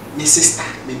 Mammy, my sister,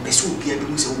 my best will be able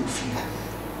to say,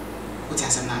 what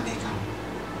has a man become?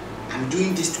 I'm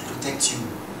doing this to protect you.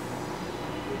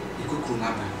 Nikuku,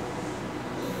 Mama.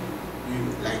 You,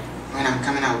 like, when I'm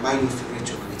coming, I'll buy you a favorite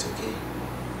chocolate, okay?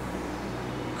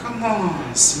 Come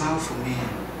on, smile for me.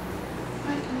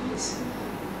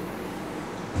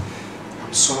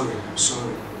 I'm sorry,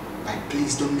 but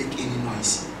please don't make any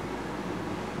noise.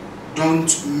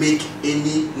 Don't make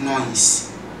any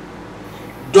noise.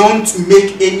 Don't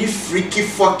make any freaky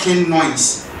fucking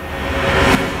noise.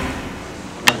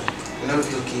 I love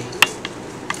you, okay?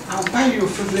 I'll buy you your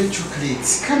favorite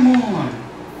chocolates. Come on,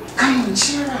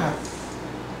 cheer up.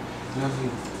 I love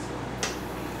you.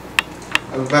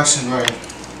 I'll be back soon, alright?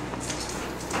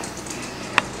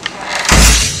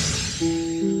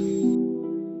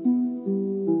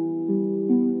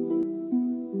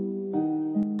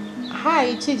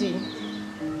 Hi, Chiji.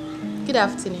 Good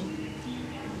afternoon.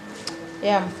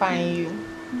 Yeah, I'm fine. You?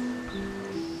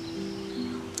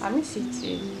 I miss you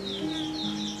too.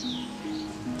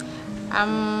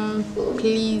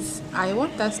 Please, I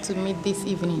want us to meet this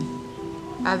evening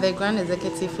at the Grand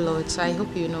Executive Lodge. I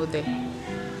hope you know there.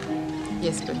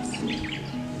 Yes, please.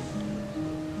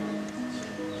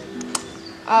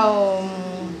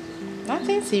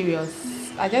 Nothing serious.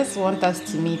 I just want us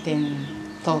to meet and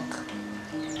talk.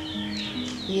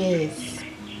 Yes.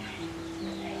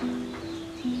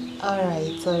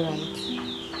 Alright.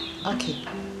 Okay.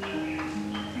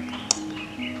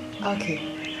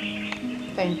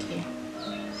 Thank you.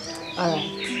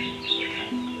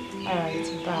 Alright,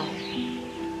 bye.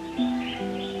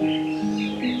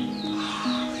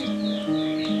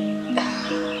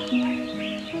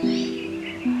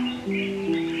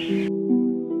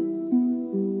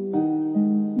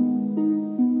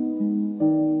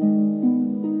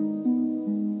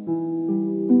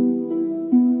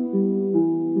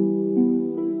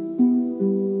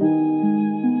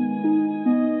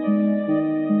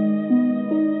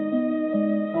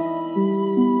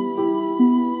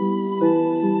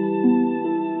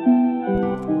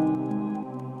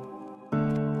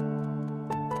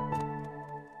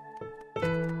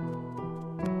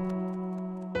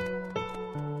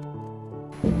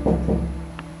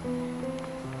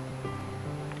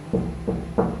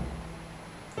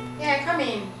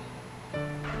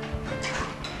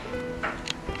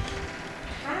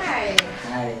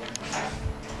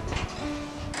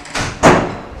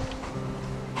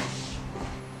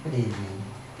 Good evening.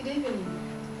 Good evening.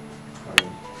 How are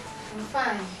you? I'm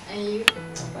fine. And you?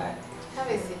 Not bad. Have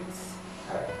a seat.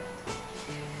 Alright.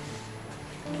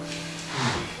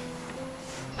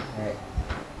 Alright.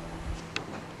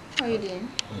 How are you doing?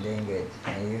 I'm doing good.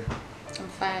 And you? I'm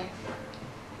fine.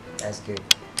 That's good.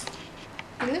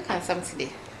 You look handsome today.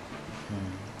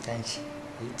 Thanks.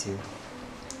 You too.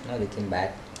 Not looking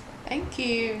bad. Thank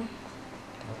you.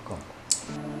 Welcome.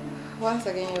 Once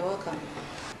again, you're welcome.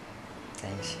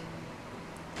 Thanks.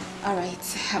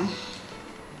 Alright.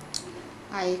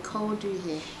 I called you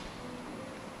here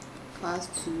for us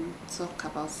to talk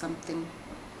about something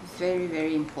very,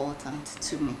 very important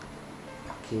to me.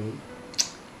 Okay.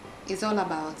 It's all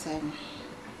about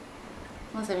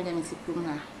once every time it's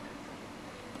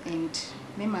and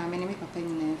me mama and me papa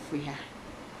in free her.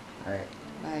 Alright.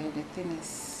 But the thing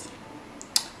is,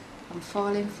 I'm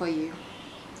falling for you.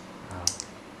 Wow.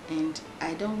 And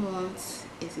I don't want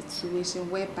a situation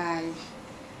whereby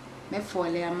me fall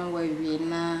am where we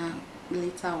na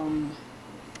later on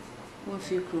won't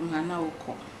feel crum na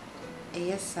oko.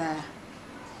 Yes sir.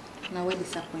 Now we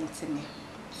disappointed me.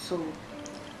 So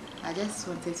I just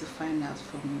wanted to find out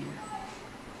from you.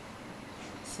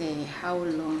 Say how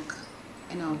long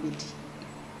and I'll be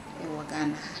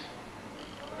Ghana.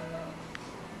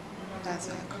 That's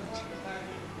what I called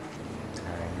you.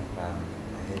 Alright, no problem.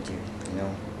 I heard you. You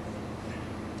know,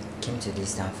 came to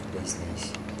this town for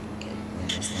business. You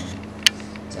understand?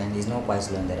 So, and it's not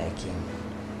quite long that I came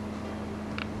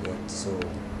yet. So,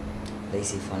 let's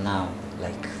say for now,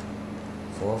 like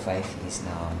 4 or 5 years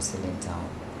now, I'm still in town.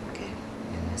 Okay.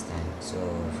 You understand? So,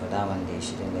 for that one day, you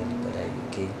shouldn't let it bother you,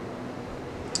 okay?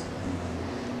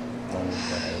 Don't let it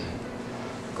bother you.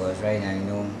 Because right now, you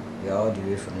know, we're all the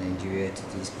way from Nigeria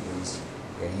to this place.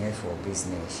 We're here for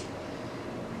business.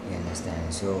 You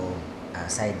understand? So,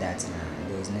 aside that,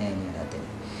 there's no any other thing.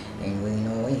 And when you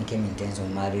know, when you came in terms of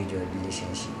marriage or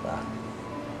relationship,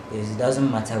 it doesn't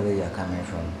matter where you are coming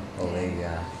from or where you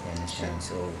are. You understand?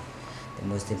 So, the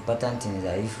most important thing is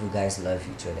that if you guys love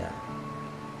each other,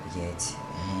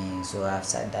 so I've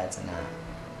said that now.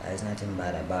 There's nothing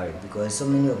bad about it because so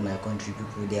many of my country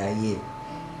people, they are here.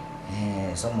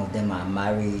 Some of them are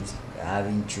married, they're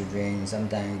having children.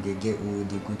 Sometimes they get old,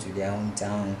 they go to their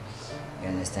hometown. You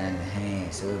understand?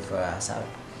 So for us,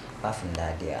 apart from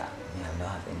that, I don't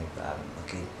have any problem.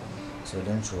 Okay, so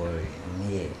don't worry. I'm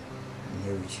here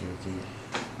with you. Okay.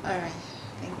 All right.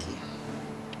 Thank you.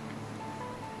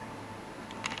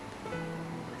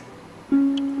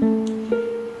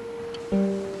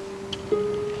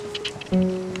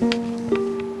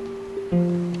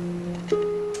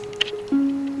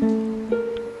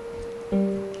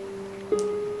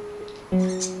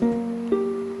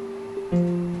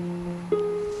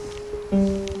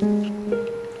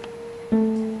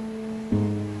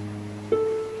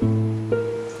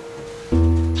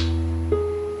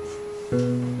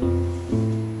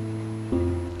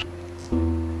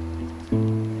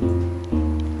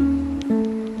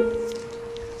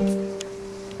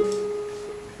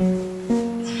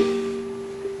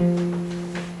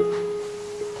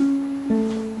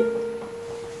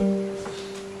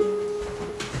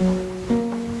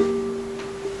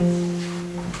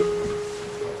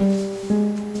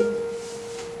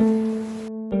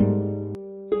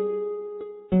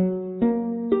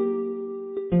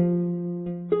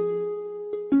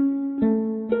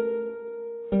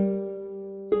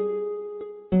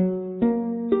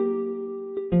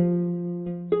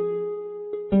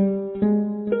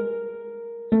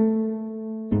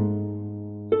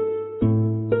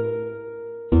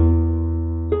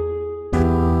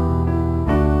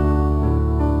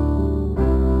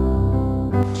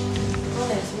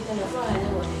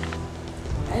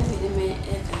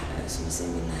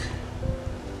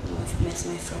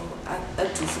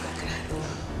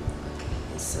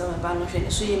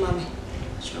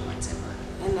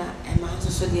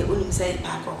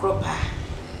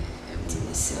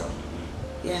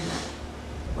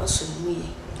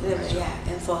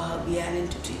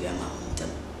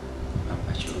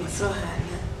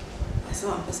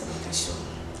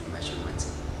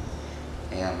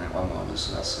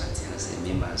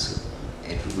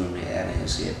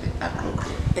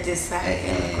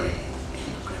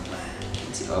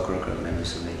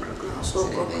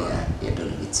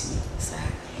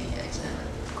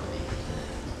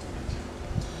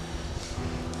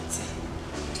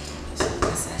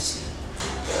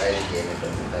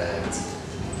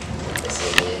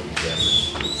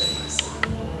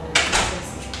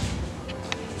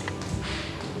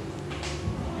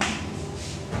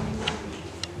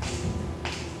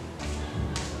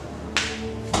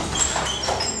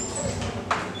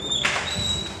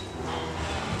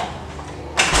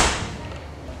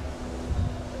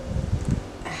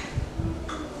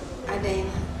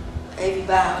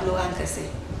 ba no ankase.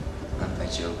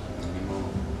 Pacho, minimo.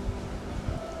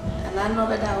 And I know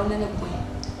that on any point.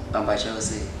 Pacho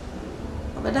say.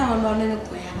 But I don't know any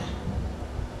point.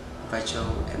 Pacho,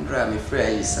 and Grammy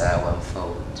Frey is one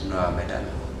foe to know a madam.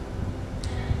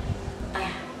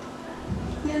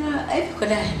 You know, I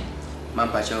could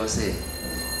have. Pacho say.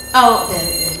 Oh, there,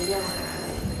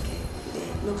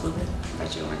 no problem.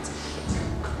 Pacho went.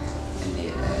 And the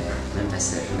members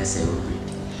will repeat.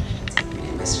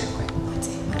 Miss Request.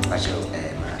 Pacho,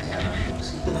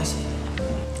 that's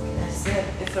it.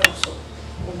 If also,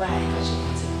 bye.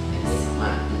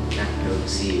 Man,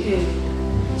 see you.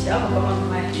 Shall come on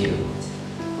my view.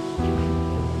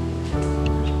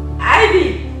 Ivy,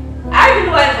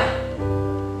 whatever.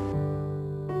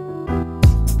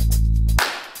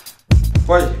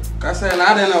 Boy, Cassa, and I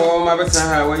don't know my best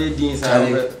how you deans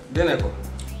are.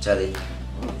 Charlie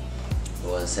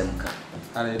was Semka.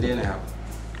 I didn't have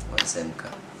one Semka.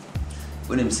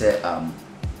 When him say,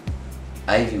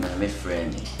 Ivy, my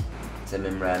friend, the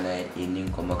membrana in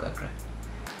Nkoranman.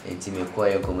 And to me,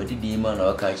 quiet comedy demon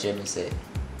or catch him say,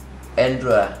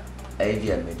 Andra,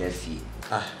 Ivy and Medefi.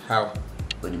 Ah, how?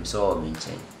 When him saw me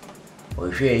chain. Or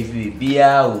if you be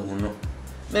out, no.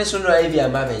 Messon Ivy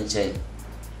and Mamma chain.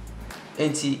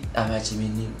 Ain't he a match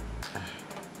me?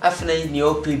 After you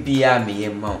open beer me a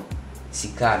mount,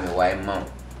 Sika me white mount,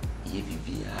 ye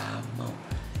be a mount.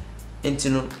 And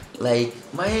you know, like,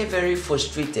 my very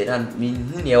frustrated and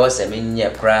mean, I was a mean,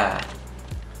 cry.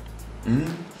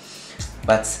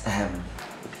 But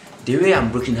the way I'm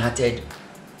broken hearted,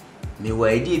 me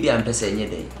why did be am person ye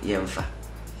day, yemfa.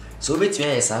 So between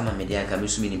a sama media can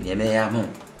miss me in the mea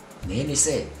Nanny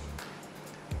said,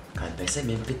 can person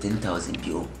me 10,000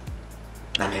 pure.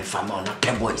 Na me fama on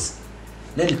a boys.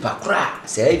 Nanny Pacra,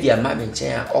 say if your mammy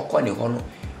chair or conny hono.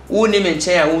 Who name and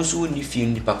chair won't soon if you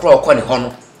nip a crow conny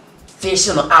hono.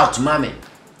 Fashion out, mammy.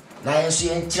 Now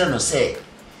you ain't children say,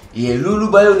 ye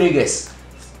lulu bio niggas.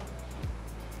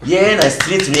 Yeah, na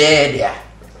street red there.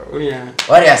 Oh yeah.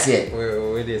 What do you say?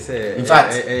 What they say? In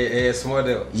fact, a small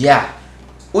deal. Yeah.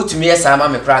 What me as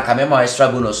I'm a crack, I'm a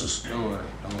extra bonuses. Don't worry.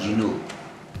 You know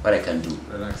what I can do.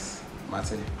 Relax,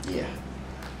 Martin. Yeah.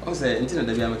 I say, until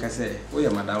the Biamica say, we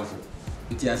are madam.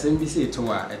 It is NBC to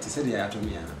her at the city to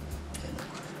me.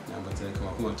 But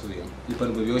come on to you. People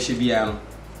will be Oshibiano.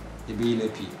 You be in a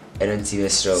pea. I don't see a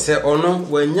stroke. Say, oh no,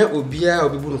 when you will be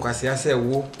out of Bunquasi, I say,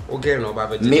 woo, okay, no,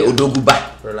 Baba. Me Odoguba.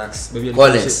 Relax, baby.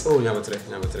 Collins. Oh, number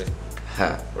three.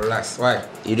 Ha. Relax. Why?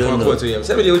 You don't know. To him.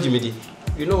 70 Jimmy.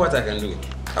 You know what I can do.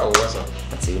 How was it?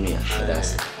 That's it.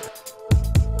 That's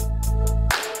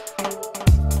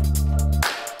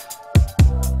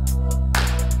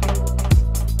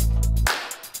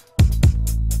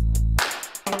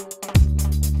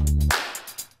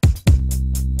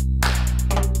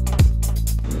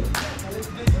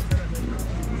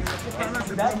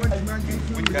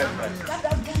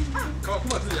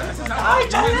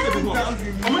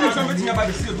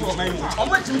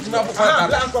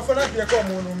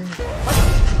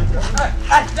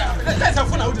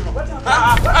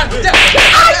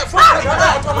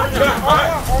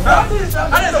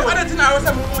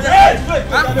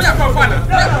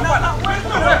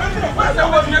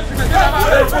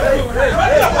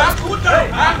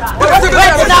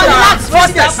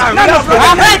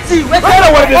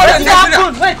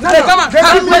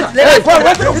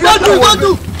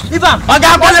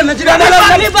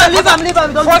Leave him. Leave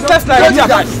him. Don't first test like this.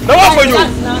 No one for you.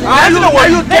 I don't know why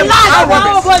you came. Come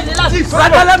on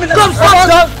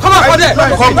for there.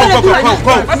 Come.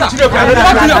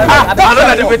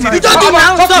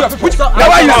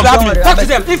 Why you slap me? Talk to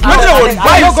them. If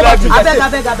why you slap me?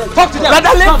 Talk to them.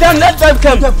 Let them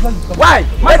come. Why?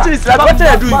 What is that? What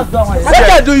are you doing? What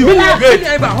are you doing? You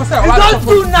don't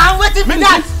do now. What is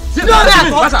that? You don't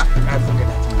have.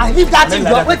 I leave that in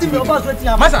your waiting your boss waiting.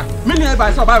 Master, me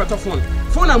nearby saw buy a phone.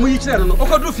 Phone am we children no.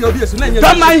 Okodo fi obi esu na nya.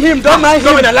 Don't mind him. Go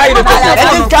with the lie. This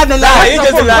guy the lie. He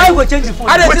just lie. Why we change the phone?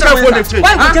 Why we change the phone?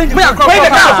 Why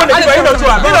the phone? You don't do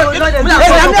am.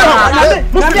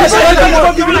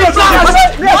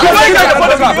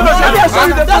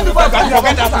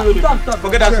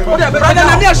 Forget that. Brother,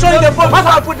 let me show you the phone. What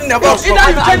I put in the box. Either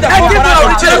you change the phone or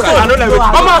you change the phone.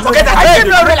 Mama, forget that.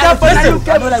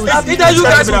 Either you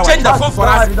guys will change the phone for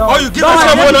us or you give us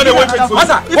someone on the one for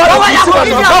us.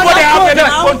 Nobody have any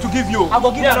phone to give you. I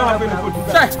will give you another phone.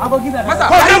 I will give you another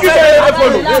phone.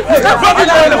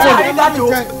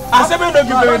 I said, don't give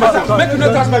you another phone. Make you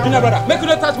not touch my dinner, brother. Make you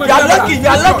not touch my dinner. You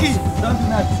are lucky. Don't do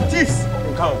that. Thieves.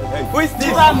 come. Who is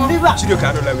this? Chido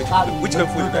cannot lie with you. Which can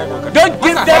fool you? Don't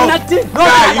give them nothing. No,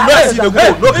 you not see the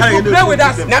goal. No, can you play with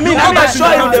us? Nami, I'm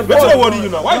showing the phone. What's worry you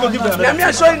now? Why you don't give them? Nami,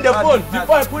 I'm showing the phone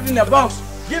before I put in the box.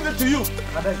 Give it to you.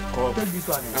 Take this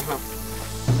one.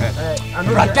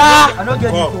 Brother, I don't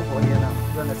get this phone for here now.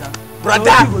 You understand?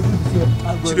 Brother,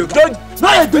 don't. No,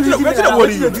 I do this. What's the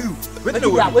worry you?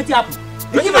 What happened?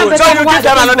 You give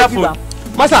another phone.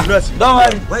 Master, don't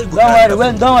worry.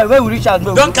 Don't worry. When we reach out,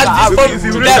 don't catch this phone. If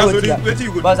you reach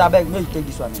out, boss, I beg, make you take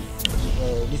this one.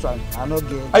 This one, I not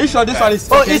get. Are you sure this one is?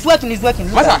 Oh, it's working.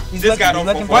 Master, this guy don't.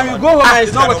 When you go home,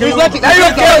 it's not working. It's working. Are you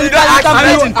okay?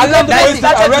 I love the way you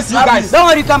arrest you guys. Don't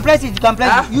worry, you can press it.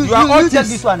 You take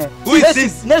this one. Who is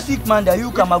this? Next week, Monday,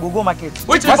 you come. I go market.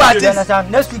 Which people are this?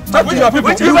 Next week, Monday.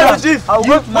 Which people are this? I'll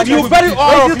go to market. You very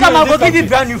all. You come, I go give you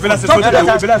brand new.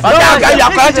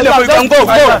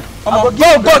 Go,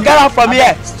 get out from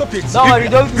here. Stop it. Don't worry,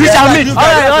 don't. We shall meet.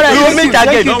 Alright. You will meet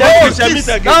again. Don't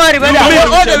worry, brother.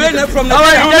 All the way from the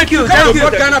Thank you.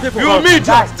 You will meet.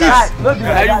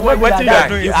 What you are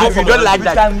doing? If you don't like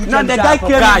that. No, the guy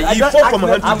came. He fought from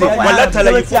hand today. Well, let's tell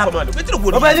you fought from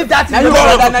hand.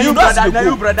 You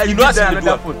brother. You don't see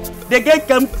another phone. The guy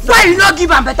came. Why you not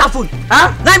give him better phone? Huh?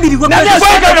 Now be the go. You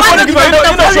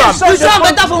show him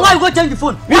better phone. Why you go change the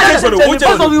phone? Who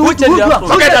change the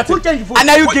phone? And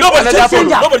now you give another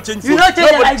phone. Nobody change You don't change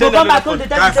it. I go back home.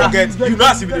 I forget. You know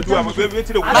as if they do. I'm going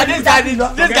to do.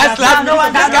 This guy slapped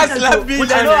me.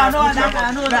 I know.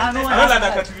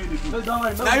 Don't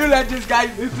worry. Now you let this guy.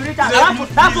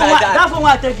 That phone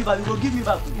I take you back. You go give me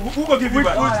back. Who go give you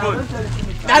back? Which phone?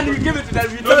 Now you give it to them.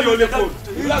 You Not the only phone.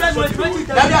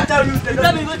 I tell you.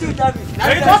 Tell me what you tell me.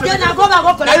 Okay, now go back.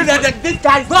 Now you let this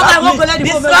guy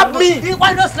slap me.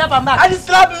 Why not slap him back? I just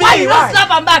slap me. Why you not slap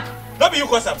him back? Not be you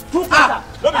cause him. Who cause him?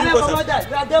 Not be you cause him.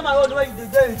 You are there my own way. You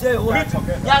do jail.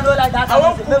 Yeah, no like that. I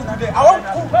won't cook today. I won't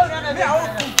cook. I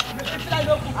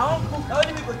won't cook.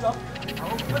 Only me go chop.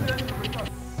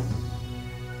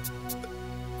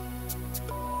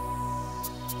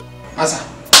 Asa.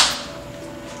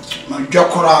 Ma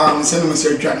dwakora nsene mo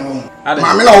se dwane wo.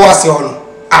 Maame na wo ase ho no.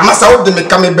 Amasa wo de me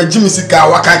ka me baji misika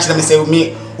wa ka kire me se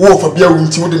me wo fa bia wo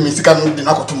nti wo de misika no de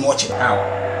na koto mo chi.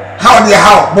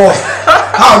 How boy?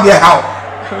 How?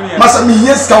 Masa me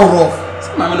yes ka wo.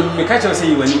 Maame no me ka kire say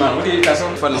you wani man. Wo de ka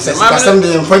so fa no say maame no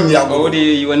de mfa nya go. Wo de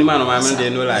you wani man no maame de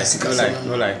no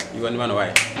like. You wani man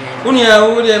why? Unia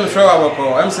wo de me fra wa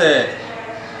boko. Am say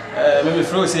me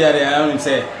fra say ya de am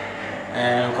say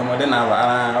commode na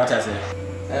what I say.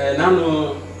 Now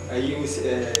no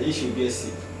issue be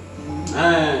see.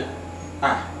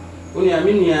 Unia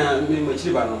minia me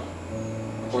machiriba no.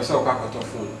 Ko se Akoto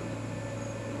phone.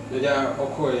 No ja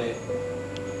okoye.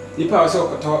 Nipa se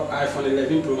Akoto iPhone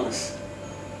 11 Pro Max.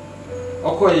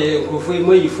 Okoye Kofi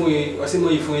moyi phone, o se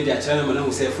moyi phone de achana na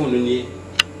hu se phone no nie.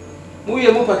 Mu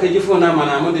ye mu package phone na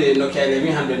mana mo de Nokia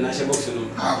 1100 na she box no.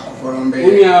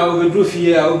 Unia obedru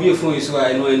fie a obi phone so a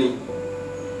eno ani.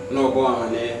 No go on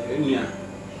unia.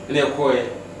 Na koye.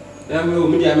 Na me o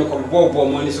me dia me ko bobo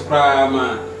mo ni so kra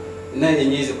ma na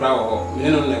enye zi kra wo. Me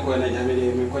no na koye na ja me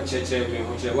de me ko cheche me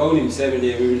ho che. Wa uni me se me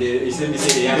de ise me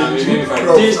se de ya na me fa.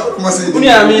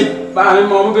 Unia me ba me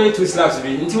mo be two slaps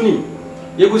bi. Nti uni.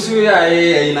 Ye gusu ya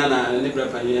na ne bra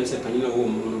pani em se pani na wo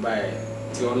mu no ba e.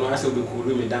 Ti ono ase obi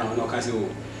kuru me down no ka se o.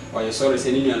 Oh, you sorry,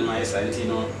 say you and my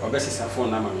no, or best is a phone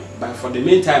number. But for the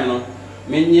meantime, no,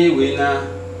 many we na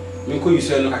me ko use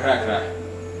no kakra.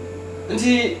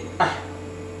 Nti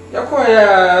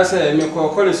yakoya say me ko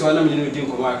college wana me no din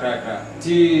ko ma kakra.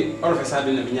 Ti all of a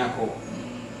sudden na binya ko.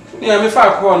 Ni me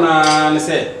fa ko na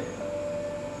say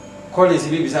college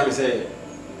bi bisa me say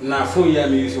na phone ya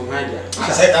me use hwan dia.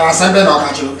 Say asambe na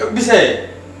ka chiro. Bi say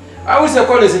I will say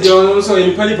college dey so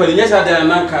in pali nyesa dey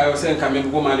na ka say ka me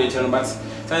go manage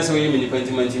but so you mean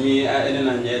appointment me and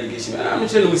an allegation. I'm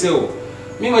telling you, say,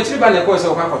 me, my children, of course,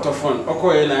 Akoto phone,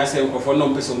 or and I say, for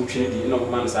no person, no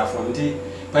man's phone.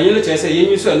 But you say,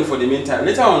 you saw for the meantime.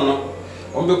 Later on,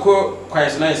 on the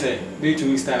quiet nice, be 2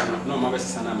 weeks time, no, my best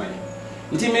son.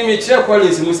 Until me check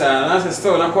Collins, Musa, and answer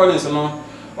store, and Collins,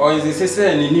 or is the sister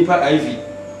and Nipa Ivy.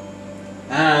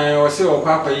 I was so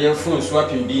papa, your phone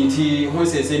swapping BT, one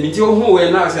says, who were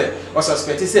now say, or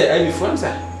suspect, say, Ivy phone,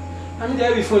 sir. I'm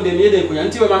there before the meeting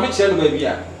until my child baby.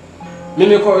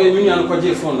 Mimi call me and call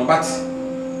phone, but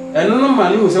no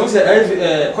man who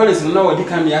says, Collins no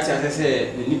become yet as I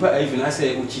say, Nipa even I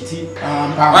say, Uchiti.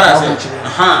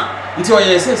 Until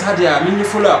I says, had ya mini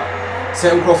full up.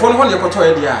 Say, microphone on your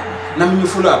cotoy, dear, na mini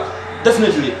full up.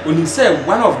 Definitely, when you say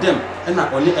one of them, and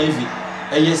not only Ivy,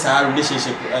 a yes, our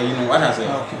relationship, you know what I say.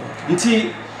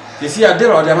 Until you see a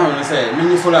deal or the man say,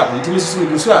 mini full up, until Mrs.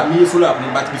 Musua, mini full up,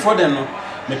 but before then, no.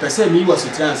 me pese me was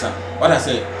to answer what I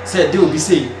say they will be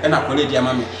say and I call it dear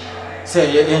mammy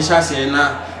say ye en chase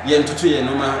na ye ntoto ye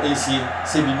no ma ensie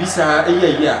say bibisa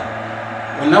eya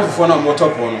na fofo na mo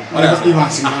top on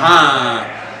aha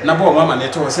na bo mama na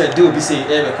to say they will be say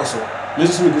e be koso me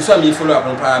so me go so me follow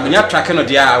up pa me nya track no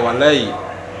dia wallahi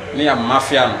me ya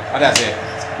mafia no what I say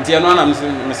nti no na me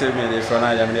say me dey for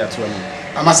na ya me dey ato no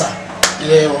amasa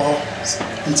ye o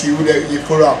nti you dey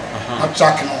follow up na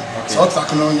track no so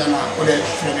track no nya na o dey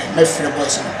me free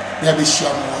boys no ya be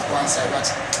share mo one side but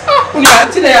unia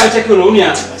tile ya check no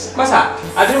unia masa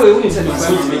adewe uni se do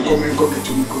kwa me ko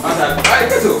masa ai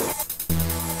keto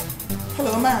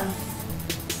hello man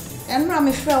and now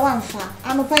me free one fa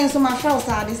anu pay so my friends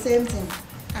are the same thing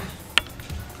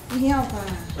here pa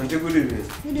auntie good evening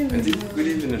good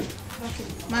evening okay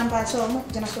man ba so mo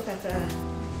jana so ka tra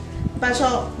ba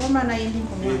so mo ma na yindi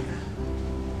ko mo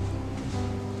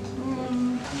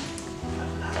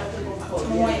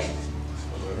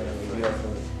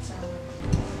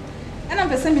ana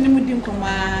pese mi ni mudi nkomo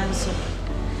anso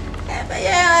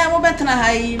ya mo betena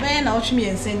hai be na otwemi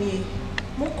ensani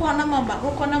mo ko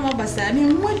na maba sa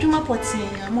mi mo adwuma potin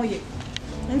amoye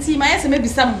nti ma yese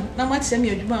mebisa mo na mo akyem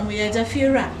adwuma mo ya ja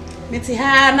fiera meti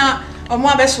ha na omo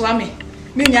abesoa me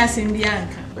nya asem bia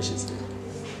anka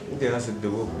they has the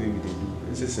work we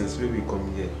do since we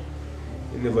come here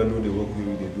you never know the work we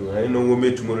do I know we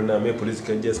meet tomorrow now me police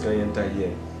can just can enter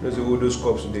here no so all those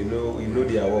cops they know you know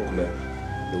their work now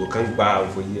they will come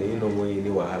back for here you know when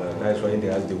you wahala that's why they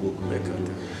has the work we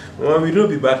do we don't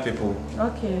be bad people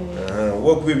okay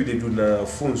work we do now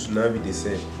phones now be the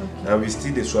same now we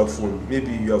still the swap phone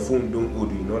maybe your phone don't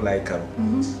hold you not like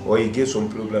them or you get some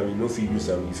problem you know if you use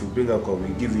them if you bring a call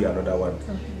we give you another one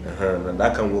and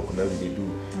that can work now we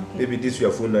do maybe this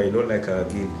your phone now you not like her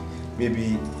again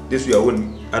maybe this your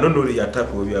own I don't know your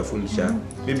type of your phone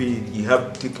maybe you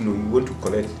have Techno you want to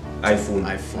collect iPhone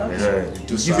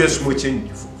to give you a small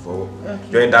change for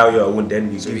join down your own then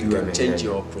we so give you a change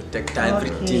your protector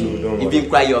everything even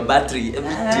cry your battery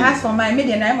everything as for my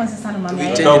media I want to stand on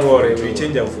my don't worry we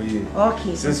change them for you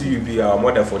okay since you be our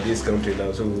mother for this country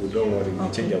now so don't worry we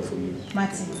change them for you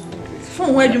Martin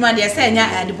phone where adwuma dey say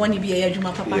nya the money be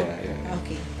adwuma papa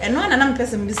okay and no na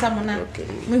person be some na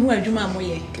me hu adwuma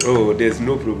moye oh there's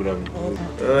no problem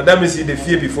that means you the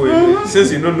fear before you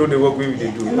since you don't know the work we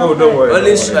do no don't worry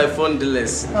only iPhone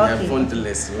dealers iPhone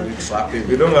dealers swap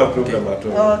we don't have problem at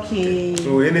all okay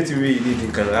so anything we need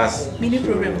you can ask mini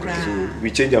problem so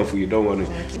we change them for you don't worry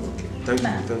thank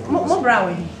you mo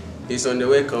bra he's on the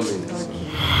way coming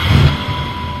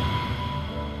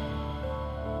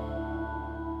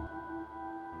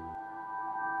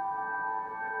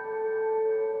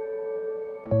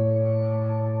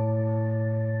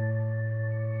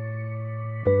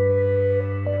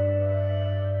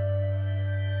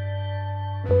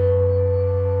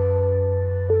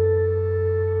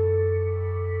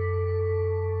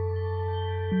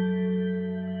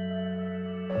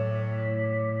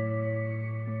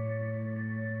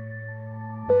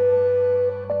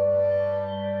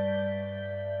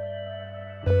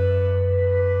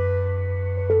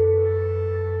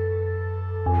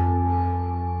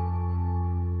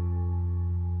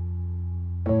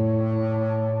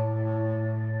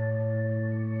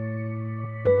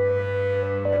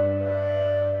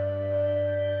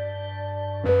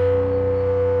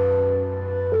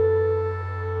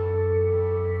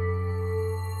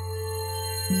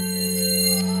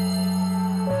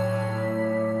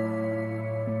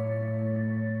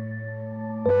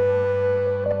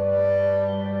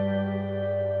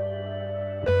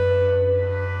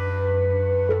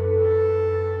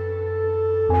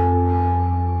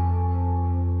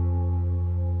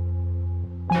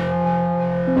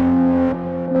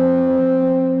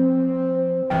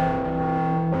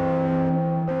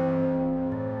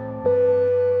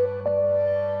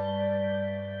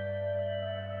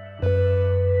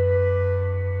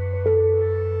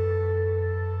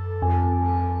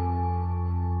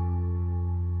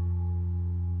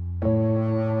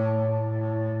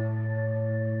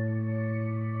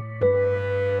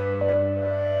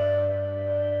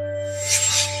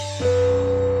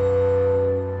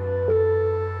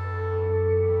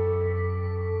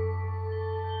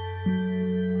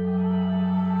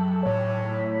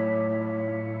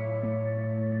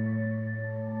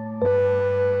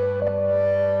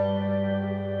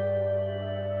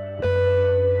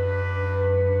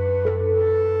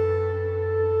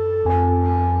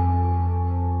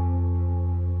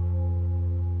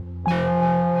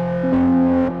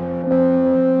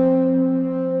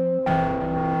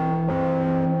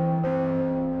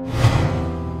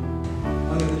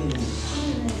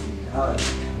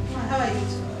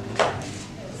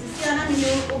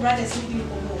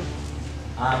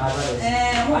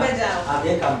Who better?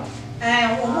 They come.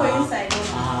 Who inside?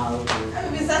 Okay.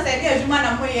 Because I said, man,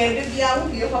 I'm here. The Bia will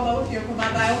be a papa with your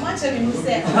command. I want you to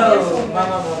say,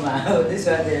 Mama, this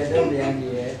one there, don't be angry.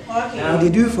 Okay. Now they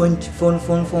do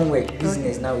phone work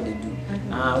business. Now they do.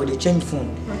 When they change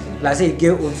phone, like say you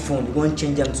get old phone, they won't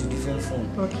change them to different phone.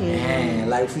 Okay.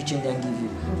 Like if we change and give you,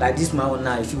 like this my own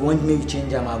now. If you want me to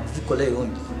change them, I'll collect your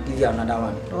own, give you another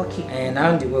one. Okay. And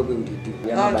now the work we do.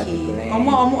 Okay. I'm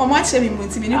watching me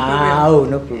no problem. Oh,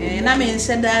 no problem. And I mean,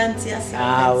 said that.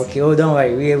 Okay. Oh, don't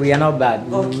worry. We are not bad.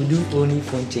 We do only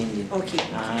phone changing. Okay.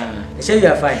 You sure you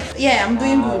are fine? Yeah, I'm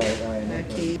doing good.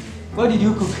 Okay. What did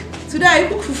you cook? Today I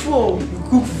cook fufu. You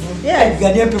cook fufu? Yeah.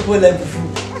 Ghanaian people like fufu.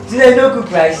 Today no cook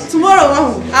rice.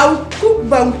 Tomorrow I will cook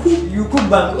banku. You cook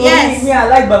banku? Yes. Oh, me, I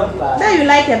like banku. Then you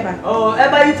like eba? Oh,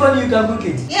 eba, you told me you can cook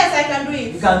it. Yes, I can do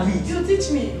it. You can do it. You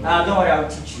teach me. Don't worry, I'll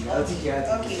teach you. I'll teach you.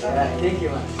 Okay. Thank you,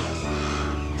 man.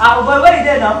 But what is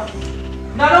there now?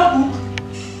 No, don't cook.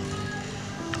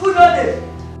 Who know there?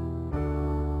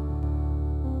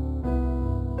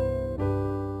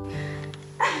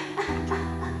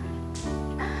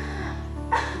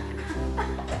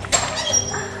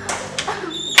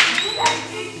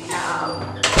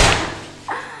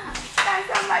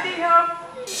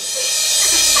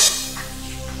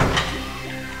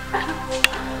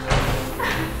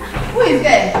 Who is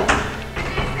there?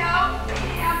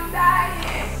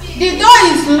 The door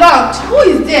is locked. Who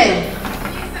is there?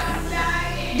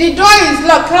 The door is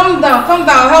locked. Calm down,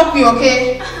 I'll help you,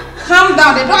 okay? Calm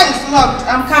down, the door is locked.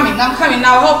 I'm coming,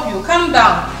 I'll help you. Calm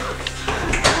down.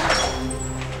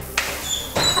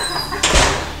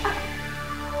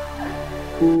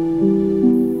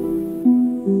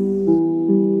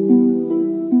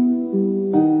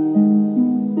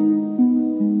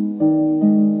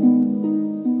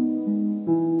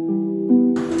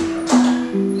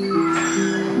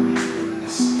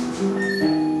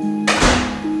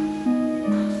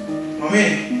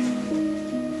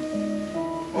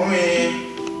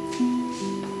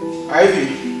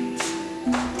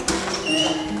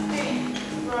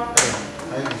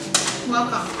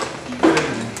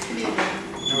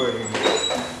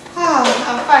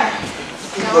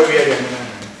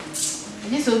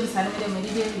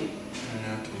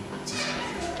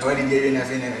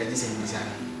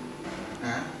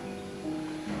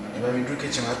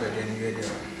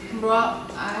 Bro, I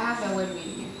have a word with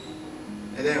you.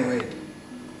 And then wait.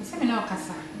 Say me now,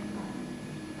 Kasa.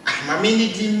 Mami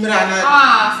ni dimrana.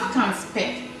 Second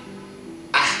spec.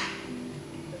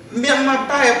 Me ma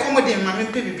ba e komo de mami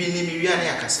pe bibi ni mi wi ani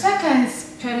akasa. Second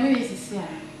spec me is here.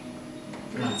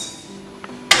 Right.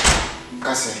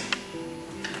 Kasa.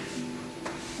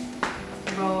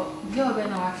 Bro, girl be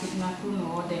na wa kidnap no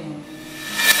order no.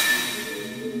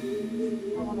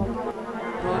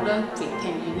 Bro, don't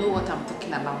pretend you know what I'm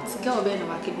talking about. Girl be na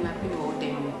wa kidnap no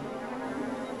order no.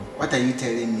 What are you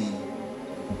telling me?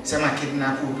 Some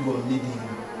kidnap will be on needing.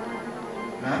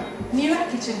 Huh? Near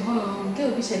kitchen home,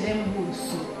 girl be them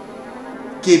boots.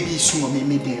 KB sumo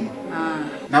me dem.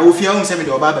 Now if you own some of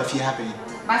the Baba if you happy.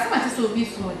 But some artists will be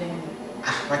sumo them.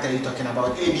 What are you talking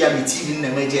about? Maybe I'm in the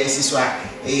emergency so I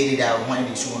did our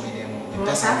mind is sumo me dem.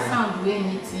 That sound way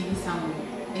in TV sound.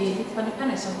 It's for the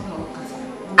kind of something or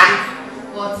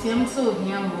or Tim so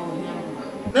young.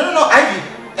 No, Ivy.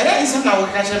 And that is something I will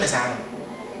catch them as I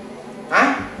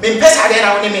huh? Me pesa de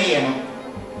na woni me ye no.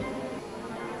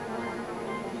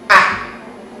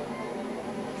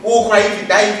 Oh, cry if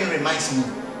that even reminds me.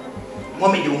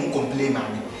 Mommy, you won't complain,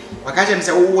 mommy. Wakaje me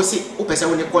say, oh, see, o pesa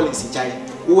woni Collins chai.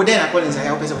 O den na Collins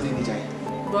ya o pesa woni chai.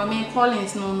 Bro, me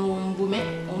Collins no mbu me.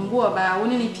 Mbu oba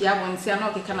woni ni pia bonse na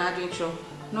okeka na adwencho.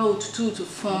 No tutu to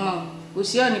form. O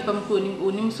share ni pam ko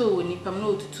onim so woni pam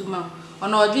no tutu ma.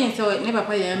 Ona odwen se ne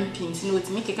papa ya mpinti no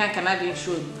otimi keka kana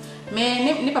adwencho.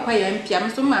 Me ne papa ya mpia me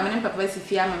so ma me ne papa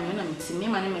sifia ma me na mtimi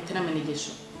ma ne metena manage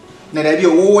so. Na da bi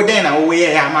o den na o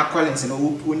ye ya ma Collins no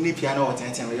o ni pia na o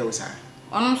tenten o ye o sa.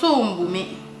 Onum so mbu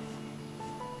me.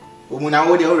 O mu na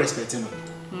o de o respect no.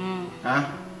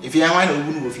 If you want to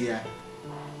go for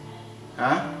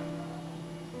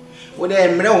o de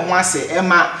mre o ho ase e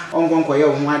ma ongonko ye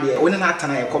o ho ade o ne na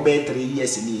atana e ko be 3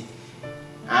 years ni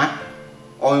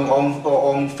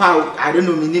on foul. I don't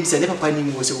know me name say ne papa ni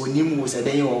mo say onim wo say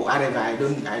then or whatever. I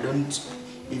don't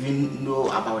even know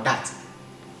about that.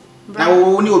 Now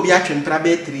only obi atwempra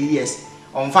be 3 years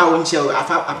on foul nche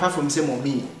apart from say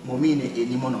mommy ne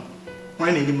enimo no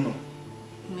wan enimo no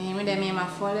me de me ma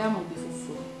fole am obi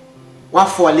fufu wa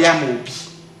fole am obi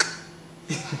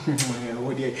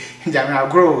o de jamra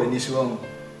grow ni so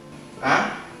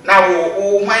now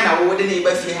o why na wo de ne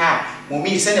ba fi ha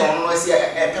mommy send on no see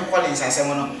a Collins and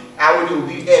someone I will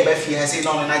be able to has said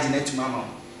on an agent to mamma.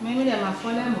 Maybe they are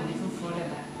for them for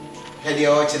them. Had the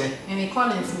orchard and they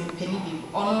Collins mean penny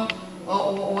or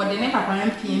the name Papa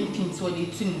and Pin so they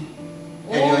tune.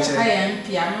 Oh, I am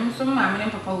piano, so Mamma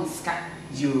and Papa will scat.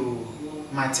 You,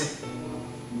 Matte.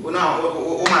 Well, now,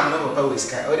 oh, Mamma and Papa will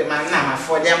scat. Oh, the man now,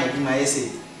 for them will be my essay.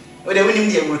 Oh, they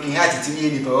wouldn't be working hard to me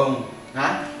any poem.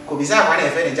 Huh? Could be some kind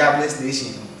of a jobless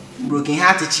nation. Broken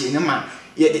hearted chinema,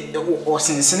 yet or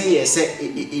since a set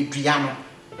a piano.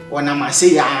 Or now I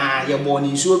say, ah, you're born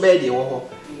in so bad,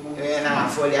 and I'm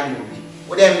for the movie.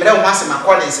 Well, then, but once my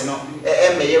colleagues,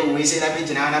 we say that bitch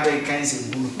and I'm very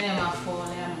cancer.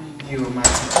 You, Matty.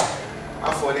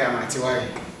 I fall there, Matty. Why?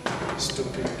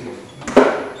 Stupid girl.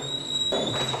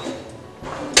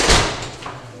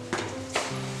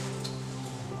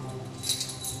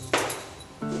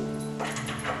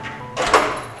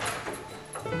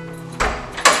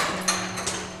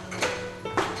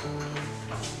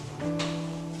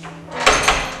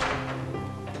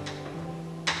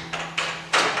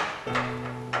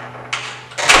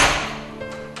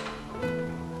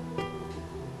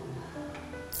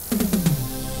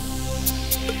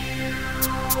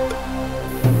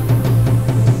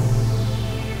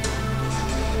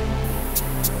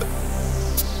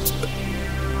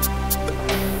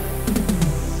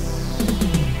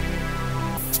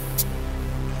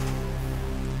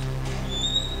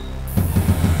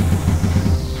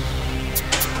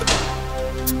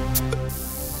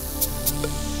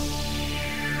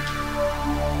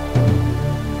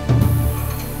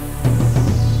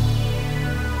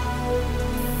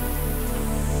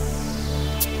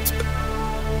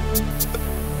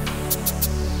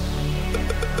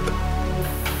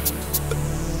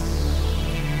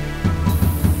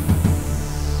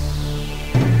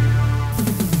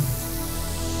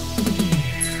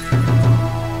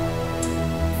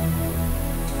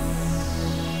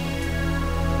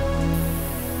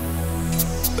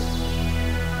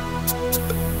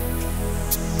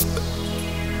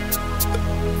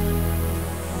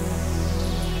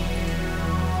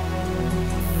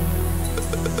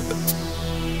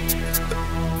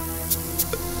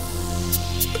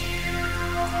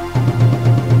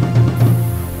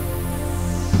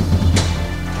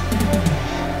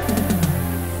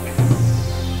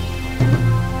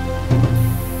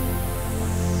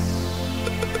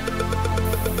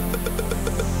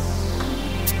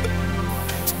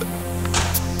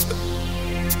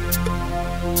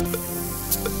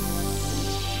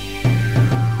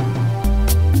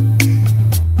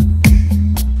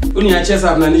 Unia chess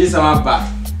up na nije sama ba.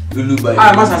 Luluba.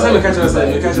 Ah, masa say me catch us.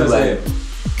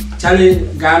 Charlie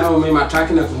Gano me ma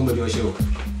tracking na kumba di show.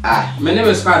 Ah, my name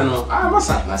is Fano. Ah,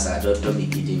 masa don't be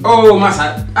kidding. Oh,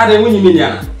 masa, ade wunyi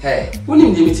miliana. Hey, wunyi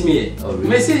ndi mitimi ye.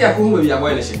 Me say ya kumba bi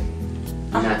aboy na she.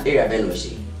 Na area be no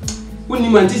she. Wunyi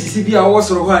manti sisi bi a wo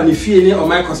soro ho a ne fie ne o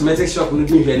my cosmetic shop no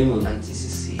din hwe ni mu.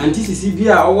 Anti sisi bi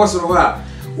a wo soro ho a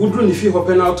udru ne fie ho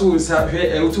pe na auto sa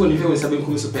hwe auto ne fie wo sa be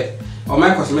nkum so pe. O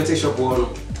my cosmetic shop wo no.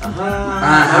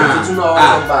 Aha.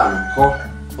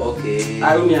 Okay.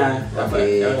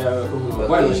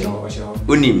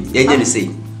 Unim, yenye say.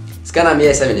 Skana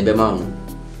me 7 de bema no.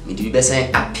 Me di be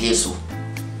say appeal so.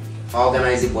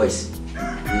 Organize the boys.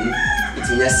 It's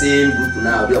in the same group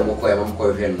now. Be omoko ya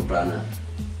mamko hwe no plan na.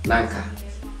 Nanka.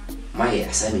 My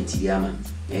assignment bi ama.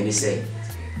 Yenye say.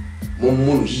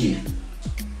 Momo here.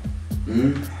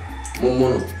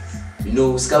 Momo. You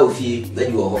know, Scoufy,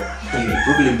 then you are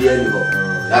problem behind you.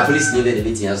 The police needed the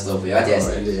meeting and stuff. What I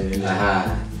said,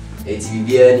 aha, it's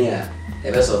beer near.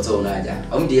 Ever so told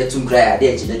Naja. Dear to cry, I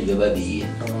dare you ever be here.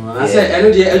 I said, I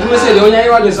do say the only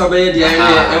one is obey the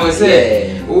idea. I was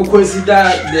say, who consider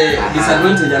the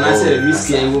disadvantage and I said,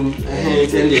 risky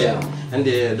and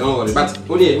don't worry, but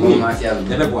only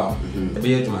never go out.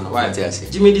 Why,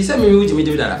 Jimmy, the same you, Jimmy,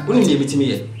 that. Only meet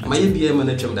me. I might be a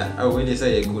manager that I already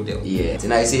say a good deal. Yeah,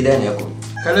 and I say then,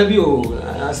 Calabio,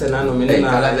 I said, I know,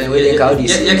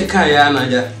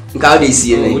 Kayana, Gaudi,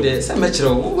 see, some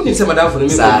metro, who needs some down for me?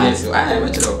 I am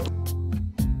metro.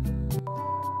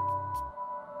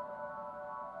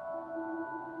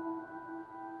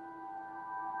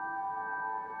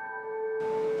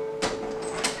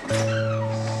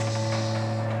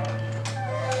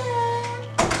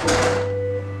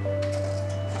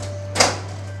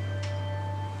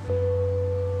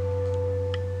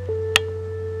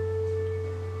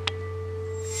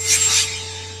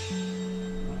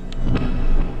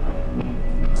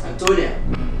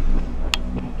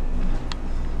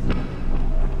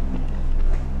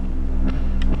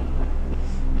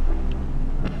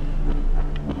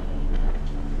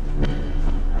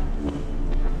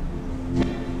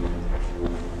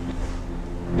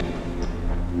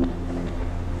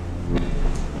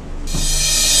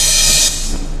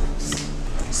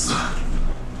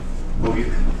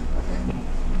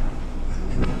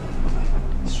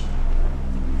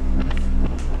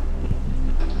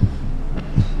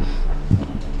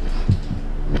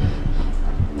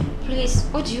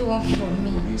 What do you want from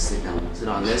me? You sit down. Sit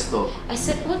down. Let's talk. I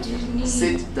said, what do you need?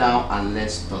 Sit down and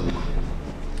let's talk.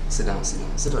 Sit down. Sit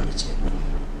down. Sit on the chair.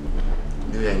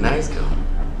 You're a nice girl.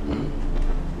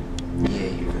 Yeah,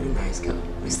 you're a very nice girl.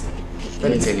 Listen,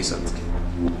 let me tell you something.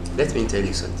 Let me tell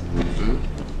you something.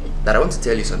 That I want to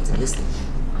tell you something. Listen.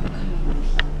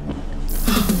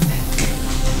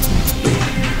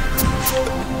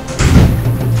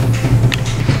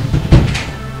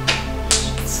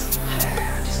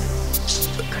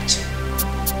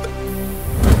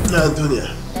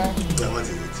 Antonia. Dad. What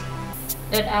is it?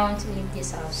 Dad, I want to leave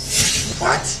this house.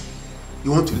 What?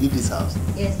 You want to leave this house?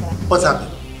 Yes, Dad. What's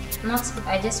happening? Not,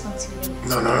 I just want to leave.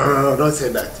 No, don't say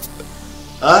that.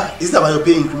 Huh? Is that why you're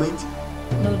paying increment?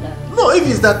 No, Dad. No, if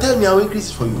it's that, tell me, I'll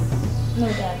increase it for you. No,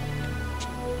 Dad.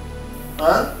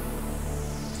 Huh?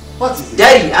 What is it?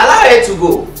 Daddy, allow her to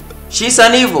go. She's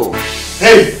an evil.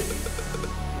 Hey!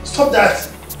 Stop that!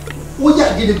 Oh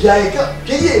yeah, get the guy.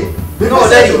 No,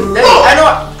 Daddy, I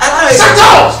know. Allow her. Shut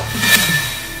up!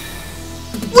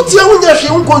 What you want to say?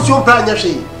 Who consume plan? You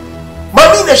say,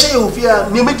 "Mami, na say you fear.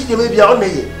 Me make it maybe on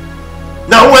there."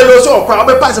 Now when you so crowd,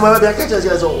 me pass my baby. I catch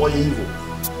you as oh evil.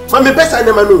 Mami, best I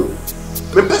never know.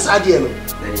 Me best idea no.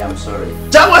 Daddy, I'm sorry.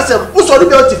 Jawasem, who saw the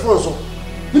beautiful so?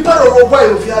 You better go buy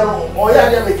you fear no. Oh yeah,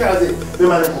 they make us say, "Me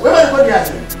man, go there."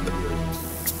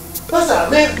 Pastor,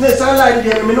 me salary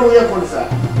there. Me know you come sir.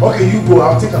 Okay, you go.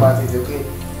 I'll think about it. Okay,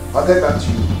 I'll get back to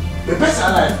you. The best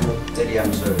salary. Daddy,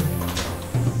 I'm sorry.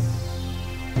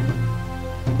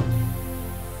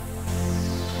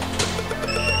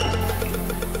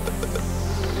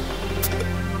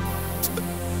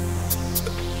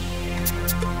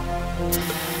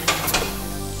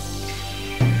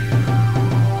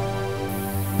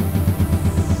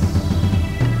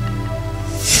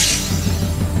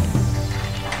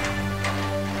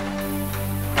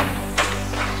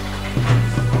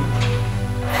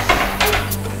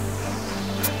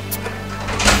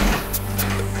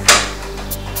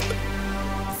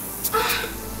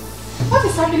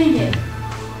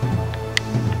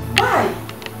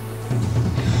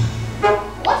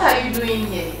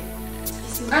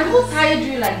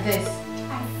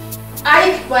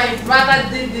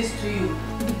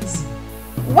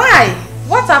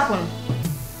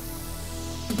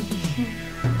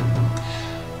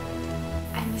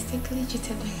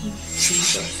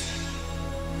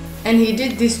 And he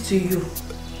did this to you?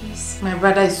 Yes. My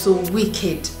brother is so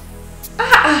wicked.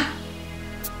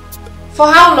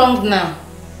 For how long now?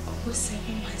 Oh,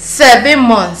 7 months. 7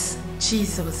 months.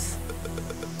 Jesus.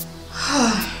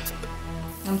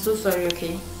 I'm so sorry,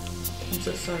 okay? I'm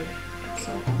so sorry. I'm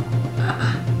sorry.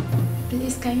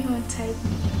 Please, can you untie me?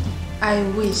 I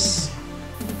wish.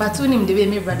 But when him the way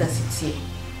my brother sits here.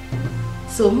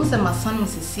 So most of my son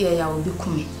is here, I will be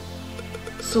coming.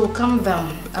 So calm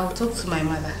down. I will talk to my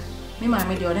mother. Me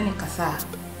mama de ore ne kasa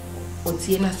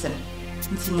otie na sem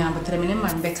nti nya betre me ne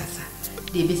man be kasa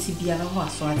de be si bia na ho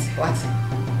aso ate what.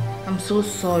 I'm so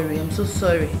sorry.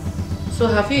 So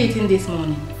have you eaten this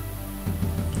morning?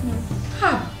 No.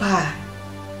 Haba.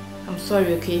 I'm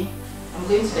sorry, okay? I'm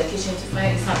going to the kitchen to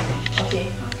find something,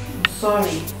 okay? I'm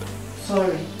sorry.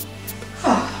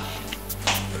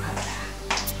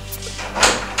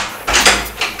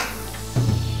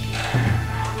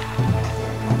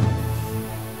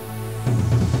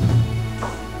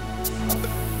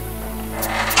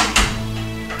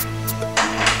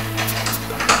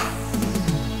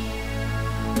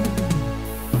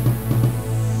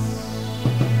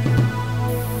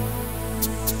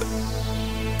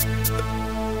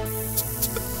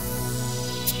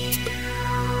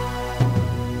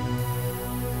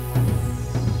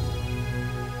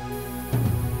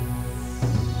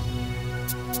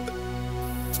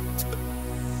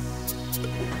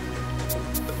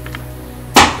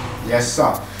 Yes,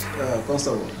 sir.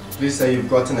 Constable. Please say you've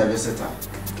gotten a visitor.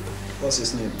 What's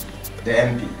his name? The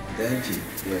MP. The MP?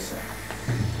 Yes, sir.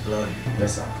 Hello.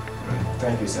 Yes, sir.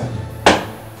 Thank you, sir.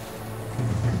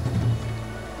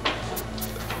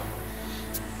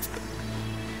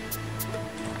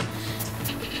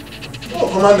 Oh,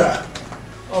 Commander.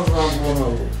 Oh,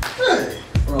 bravo. Hey.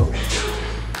 Bravo.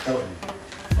 How are you?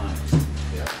 Fine.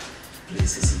 Yeah.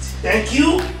 Please sit. Thank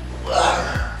you.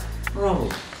 Bravo.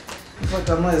 In fact,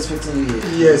 I'm not expecting you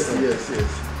here. Yes.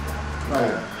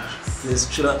 Please,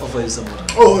 should I offer you some water?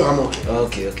 Oh, I'm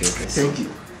okay. Okay. Thank you.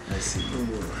 Let's see.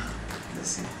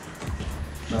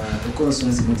 Okono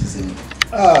is going to say me.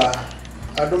 I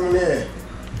don't know.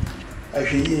 I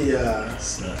should hear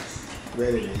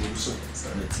very so.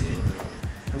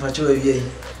 In fact, you are here.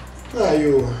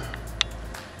 You.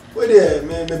 Where the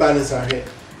me balance are here?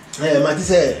 Mati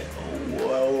say,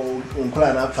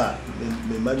 unkora na fa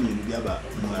me mami ni bi aba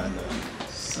mwana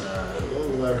sa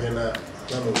o wa rena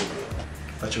na mo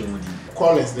pacho mo di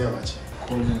Collins ne amachi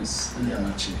Collins ne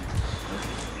amachi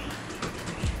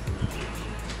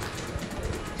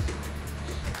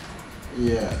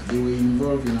yeah, they were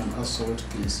involved in an assault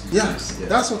case. Yes, yeah.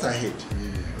 That's what I hate.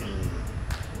 Yeah.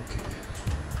 Okay.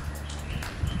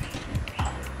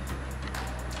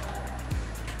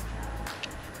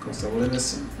 Constable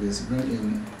Emerson, please bring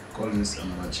in Collins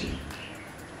and Amachi.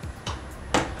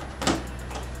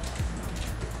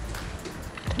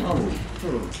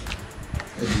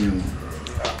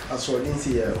 As for this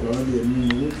year,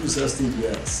 we do sustain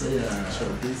here. Say,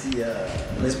 this year,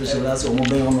 especially as a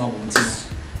mobile on our team.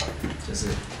 Just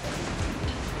say,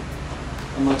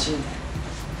 Amachi,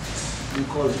 you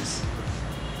Collins.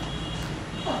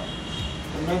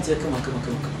 I'm not here. Come on.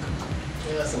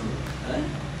 Yes, eh?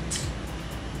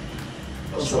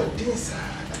 As for this,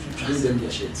 give them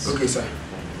their shades. Okay, sir.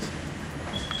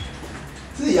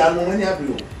 See, I'm on your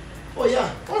blue. Oh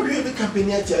yeah, oh you be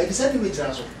company at you. Decided we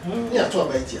transfer. Yeah, to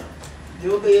about here.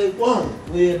 You be one.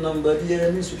 We number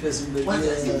here, Miss Person. What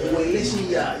is it? Relation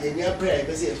here. You need prayer. I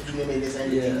guess to do me this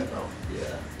and yeah.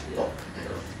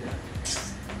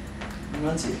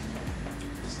 Nanti.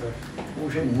 Sir. Où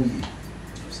je mouille.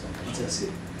 C'est assez.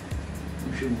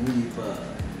 Où je mouille pas.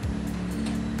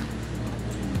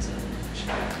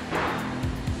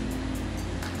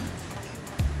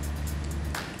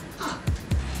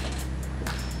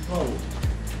 Oh,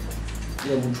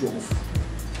 yeah, muito off.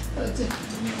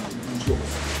 Muito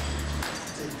off.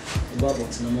 O babo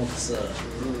tinha uma coisa,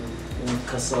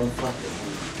 casal fato.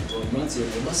 O manti,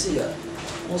 mas ia,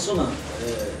 não na,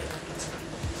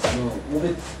 no,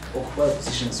 move occupy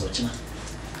position so china.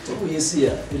 So we see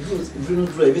ya, if you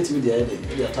don't drive it with the idea,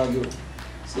 they are target.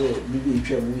 So maybe if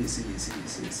you are moving, see,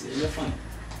 you're fine.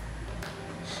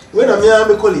 When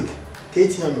I'm a colleague,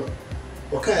 Katie Hammer.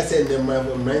 Okay, I said them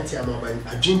 90 amount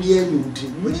a junior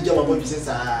we did about you says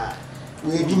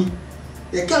we be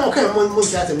they can't okay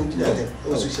most at a movie at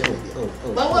social media.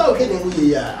 But why okay then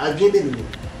we are dreaming.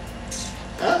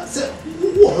 So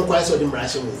who quite saw the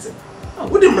ration with them?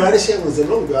 What the ration was a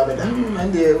long go over there.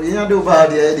 And we had over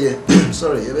the idea.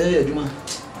 Sorry,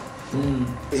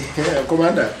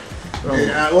 Commander.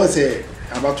 I was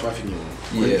about to have you.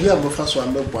 You have a first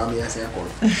one, but Bami as I call.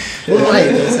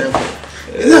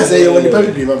 Ina say you want the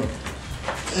public remember.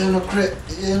 No correct.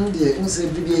 You say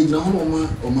be na home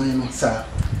o man no. Sir.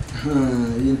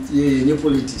 You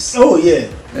politics. Oh yeah.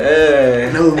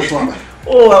 Na mo to aba.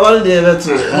 Oh, about the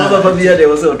better. My papa be there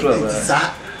was to aba.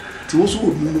 Sir. Ti wo so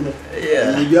wo no.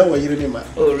 Yeah. You be a wire ni ma.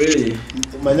 Oh really?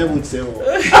 Manya would say oh.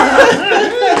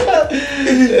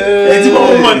 Eti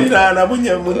mo money na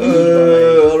bunya mo.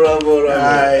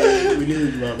 Alright. We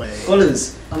need mama.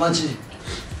 Collins, Amachi.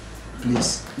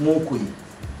 Please,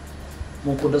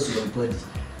 Moko does not body.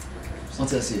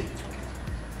 What I say.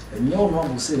 And your mom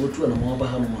will say what you and more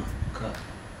Bahama.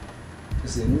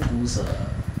 Say, Mukusa.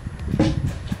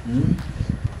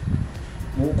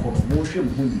 Moko, motion,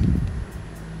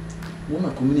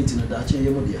 Mona community in the Dutch and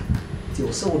Yamodia.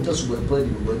 Till so just were body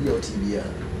body or TV.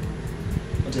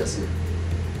 What I say.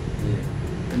 Yeah.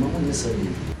 And Mamma is a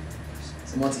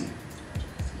Samati.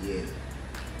 Yeah.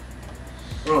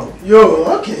 Oh, yo,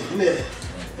 okay.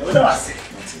 What do I say?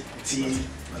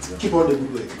 Keep on the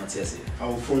good way. I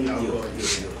will phone you.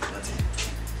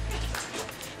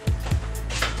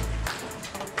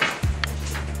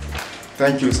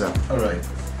 Thank you, sir. All right.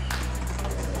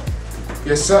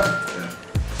 Yes, sir.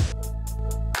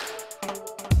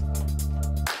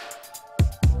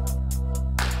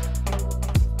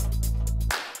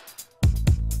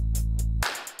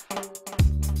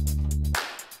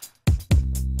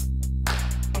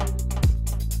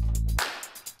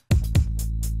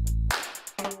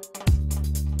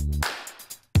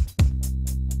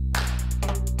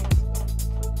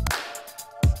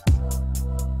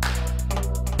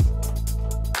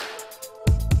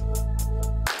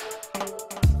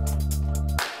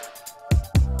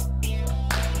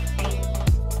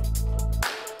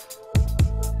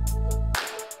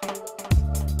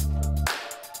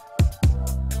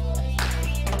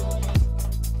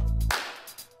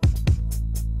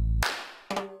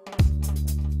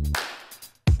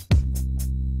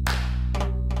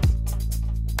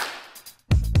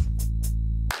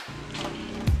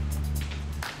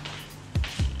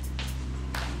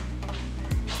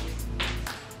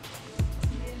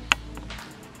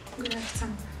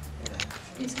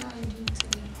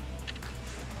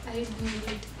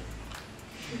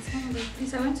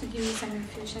 Please, I want to give you some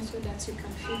infusion so that you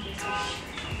can feel better.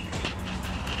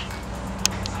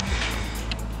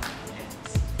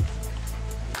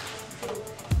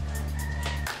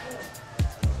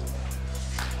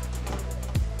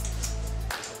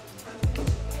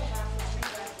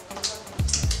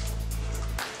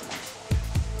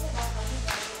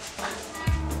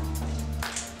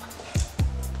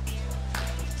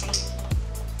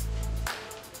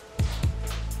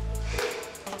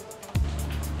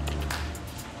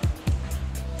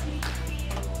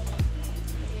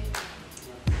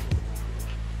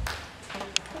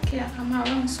 Okay, I'm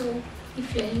around, so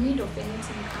if you're in need of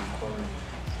anything, you can call me.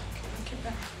 Okay,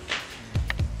 bye.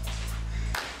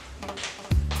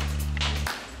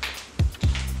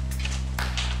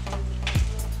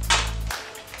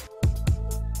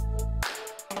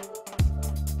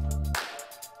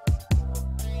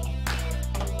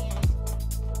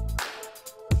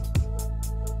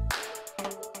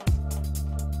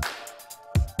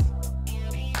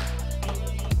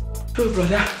 Oh,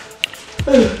 brother.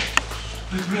 Oh,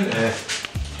 my brother.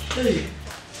 Hey.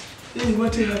 Hey,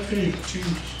 what happened to you?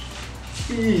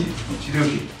 Hey.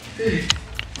 Chidoki. Hey.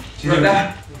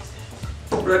 Brother.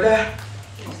 Brother.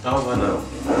 How about now?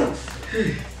 Hey.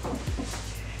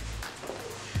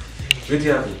 What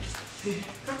happened?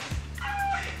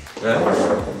 Huh?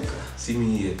 See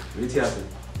me here. What happened?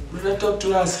 Brother, talk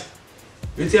to us.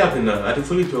 What happened now? I don't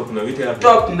fully talk now. What happened?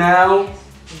 Talk now.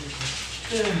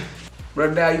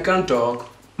 Brother, you can't talk.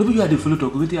 No, but you are the fully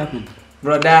talk. What happened?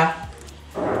 Brother.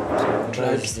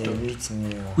 Try to beat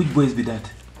me. Which boys be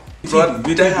that? Brother, what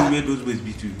did you make those boys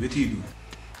beat you? What do you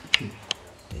do?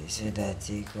 They said I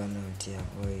take one of their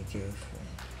boy girlfriend.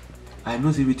 I know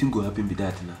everything go happen be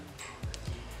that now.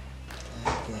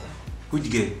 Okay. Which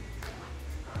girl?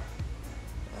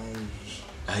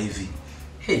 Ivy.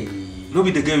 Hey. No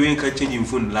be the girl we can change him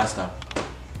phone last time.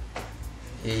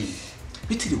 Hey.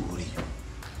 What did they worry you?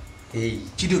 Hey.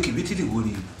 Chidoki, what did they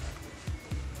worry you?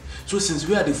 So since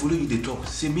we are the follow you they talk,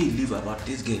 say me live about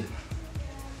this girl.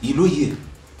 You know here.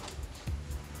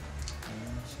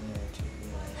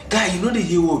 Guy, you know the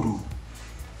hear what do?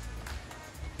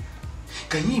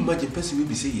 Can you imagine person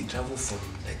maybe say you travel from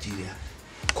Nigeria,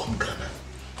 come Ghana,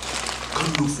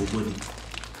 come look for money.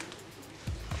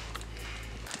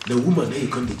 The woman that you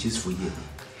can't chase for you.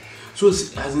 So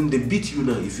as in they beat you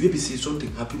now, if you ever see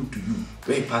something happen to you,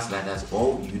 where you pass like that,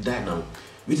 or you die now,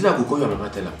 we did not go call your mama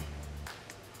tell her.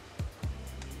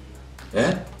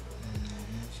 Eh?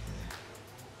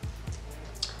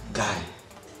 Guy.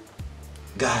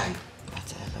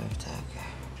 But I love that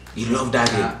guy. You love that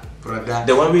guy? Brother.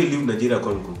 The one we live in Nigeria,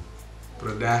 Congo.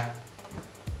 Brother.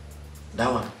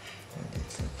 That one.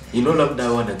 You don't love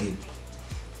that one again.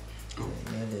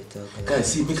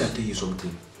 Guys, see, make I tell you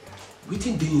something. We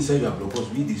think they inside your block,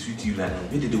 we they sweet you like that.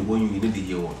 We did the one you know the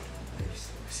year one.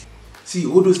 See,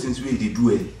 all those things where they do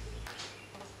it.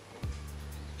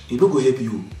 It don't go help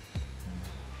you.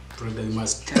 Brother, you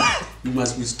must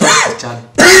be stopped, child.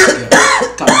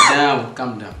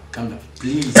 Calm down.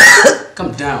 Please,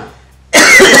 calm down.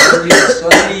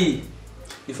 Sorry.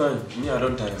 If I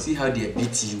don't tire. See how they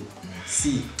beat you.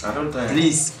 See, I don't tire.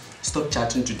 Please stop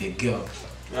chatting to the girl.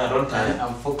 I don't tire.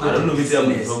 I'm focused. I don't know if I'm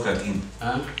they will talk again.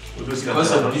 Huh?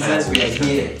 Because of business we are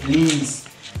here. Please,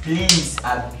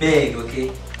 I beg,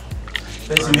 okay?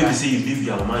 Person maybe say you leave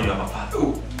your mama, your papa.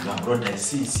 Oh. Your brother.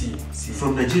 See.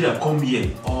 From Nigeria, come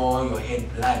here. Oh, your head,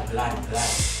 blood.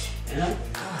 Yeah?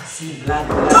 See, blood.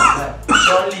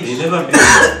 Sorry. They never been.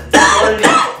 Sorry.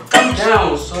 Calm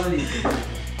down, sorry.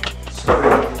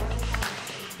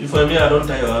 If I I don't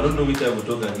tire, I don't know which I will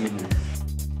talk again.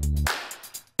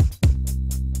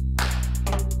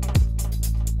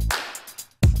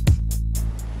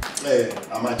 Hey,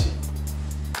 Amachi.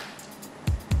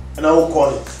 And I will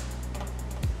call it.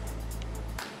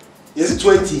 Is it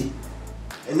 20?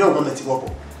 And no one to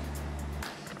walk.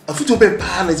 A foot of a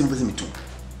partners in me too.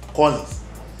 Call it.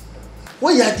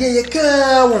 Why are you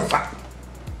can't fact?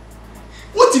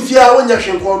 What if you are when you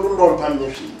should call them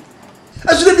Pammy?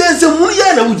 I should have been some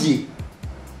money, would ye?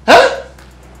 Huh?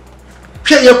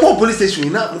 Share your poor police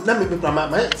station, not me, not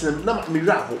me,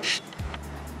 raffle.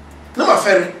 No, my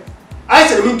friend. I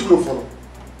said, I mean to move on.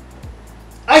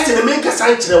 I said, I make a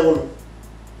sign to the woman.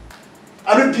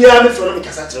 I will be able to make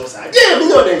a sign to the side. Yeah, me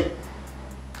know them.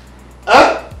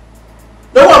 Huh?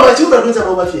 No one, my children don't have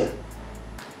over here.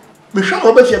 Me show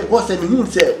over here because I mean,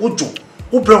 say, what do?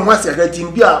 Who bring once a great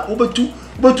team beer over two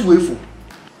way for.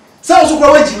 So, I was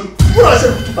going to what I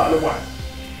said to Papa.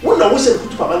 What I was saying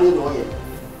to Papa in the way.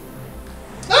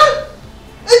 Huh?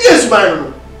 And yes,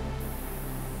 man.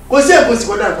 What's that? What's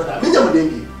going on for that? Me never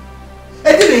did. I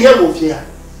didn't hear of here.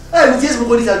 And just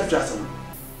because I trust him.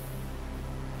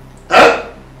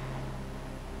 Huh?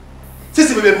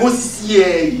 Sister, Moses,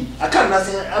 yea, I can't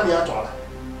say I'm here at all.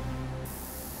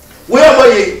 Where am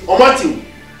I? Omati.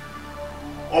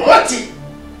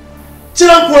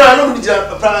 Children, I don't need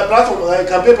a platform,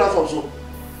 campaign platform. So,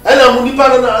 and I'm only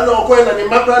part of the coin and the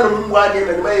macro and the guardian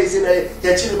and the way is in a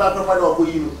chilling microphone or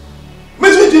you.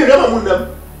 Miss with you,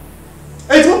 Ramamundam.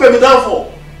 It's open me down for.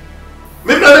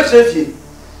 Maybe I let you.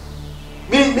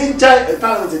 Mean child and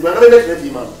parents, but I let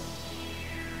you, ma'am.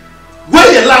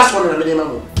 Where your last one,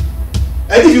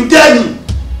 and if you dare me,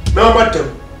 no matter.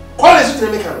 Call us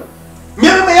to make her. Me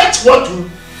yet what to.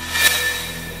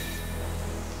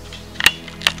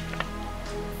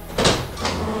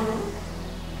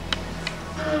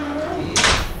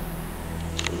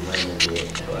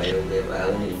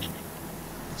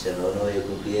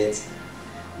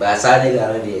 But I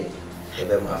guarantee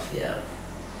ebe mafia.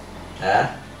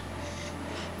 Ah?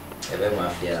 Ebe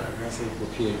mafia.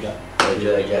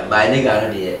 Ojo. Ba ni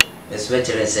guarantee.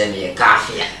 Especially say me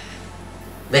kafia.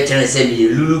 Better say me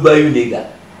lulu ba you nigga.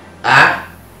 Ah?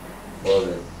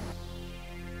 Bobe.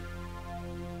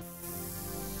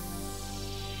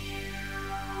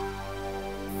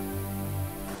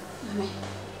 Mami,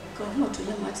 come on to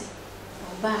your mati.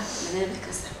 Oba na nebe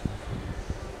kasa.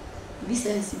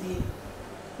 Business bi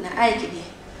na aiki bi.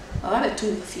 Oba betu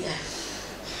mi fia.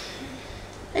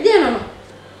 E dia no.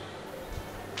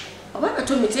 Oba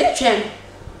betu mi te twen.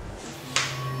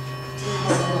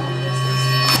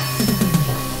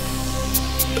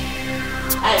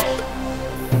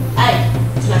 Ai,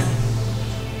 classe.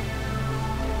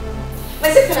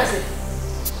 Mas é classe.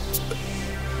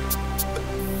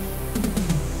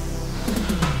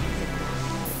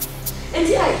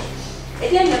 Enti ai. E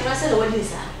dia na classe na wadi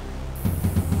sa.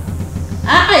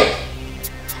 Ai.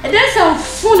 E dia sa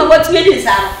fu na wadi yedi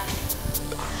sa.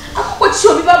 Akoko chi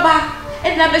obi baba.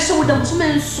 E na be so wo dam so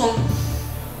men so.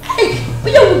 Ai, wo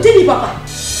ye wo dini papa.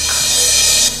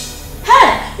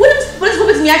 Hey, what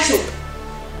is me action?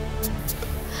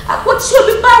 I put you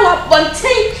be power, one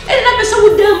thing, and I be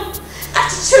with them. I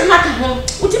should not home.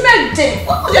 What you meant?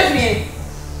 What could you mean?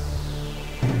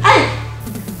 Aye,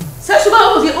 such a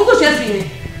over the Uncle Jeffrey.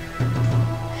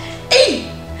 Hey,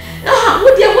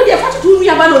 what dear, what to do me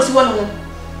about us one of them?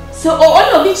 So,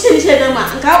 all of me said,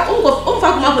 and can't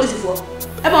unfuck my police for.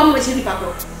 I'm on my city papa.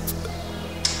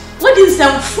 What is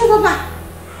some fool?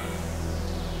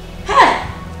 Hey.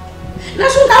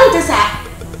 Let's go down to that.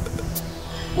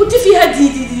 What if you had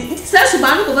the such a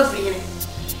man over free?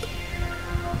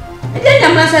 And then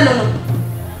I'm not saying no.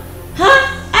 Huh?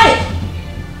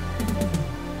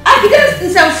 I didn't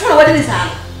some fun. What is that?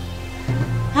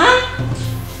 Huh?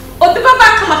 Or the papa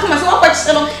come as well,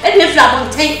 salon and you flap on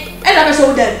tank and I was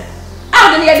so dead.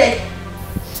 Out of the day.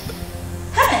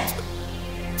 Hey,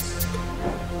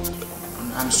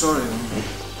 I'm sorry.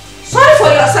 Sorry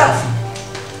for yourself.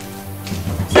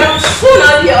 Full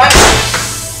of you.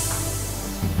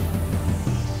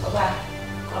 Oba,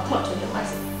 come on to the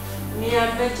matter. Me,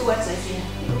 I'm meant to what's I feel.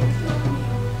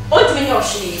 What mean your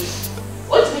she?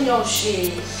 What mean your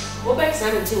she? Go back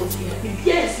and tell you.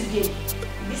 Yes, again.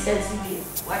 Be sensitive.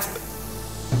 What?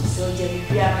 So, Jenny,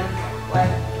 be a man. Why?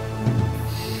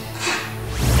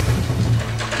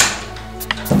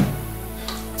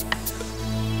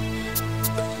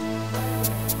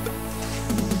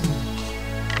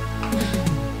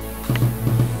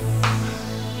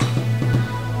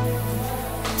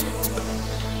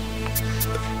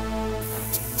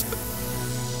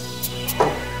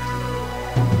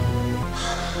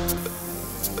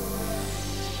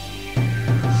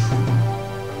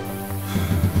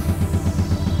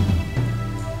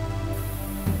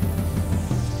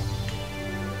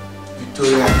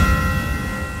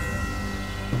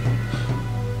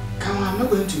 Come on, I'm not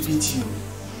going to beat you.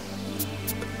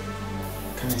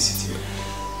 Come and sit here.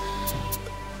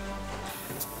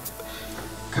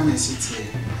 Come and sit here.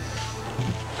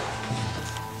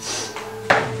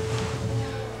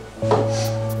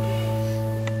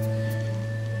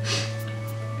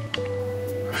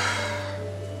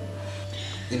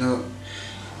 You know,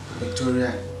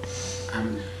 Victoria,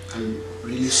 I'm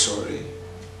really sorry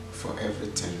for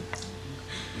everything.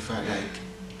 If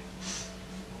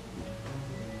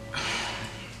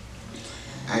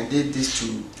I did this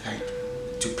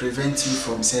to prevent you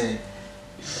from saying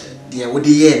the would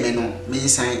me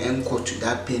sign Nko to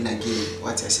that pain again.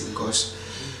 What I say, because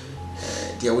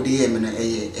the would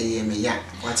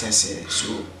what I say.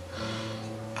 So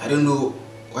I don't know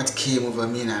what came over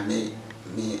me and me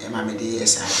Maame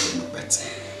yes I don't know, but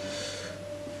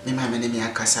me Maame me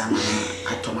akasa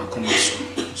atoma komaso.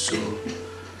 So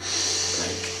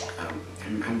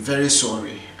I'm very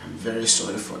sorry. I'm very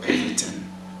sorry for everything.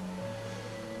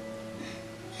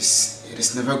 It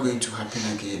is never going to happen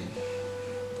again.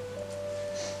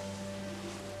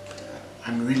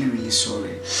 I'm really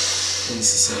sorry.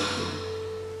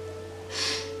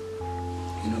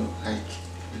 You know, like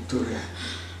Victoria,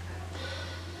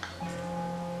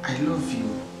 I love you.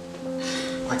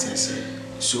 What I said.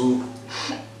 So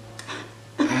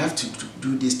I have to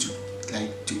do this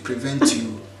to prevent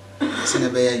you.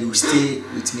 Senabaya, you stay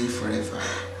with me forever.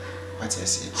 What I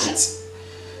said. But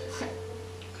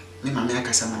me Maame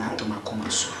akasa mana to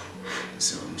makoma so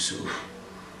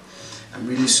I'm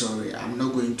really sorry. I'm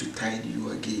not going to tide you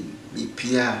again. Be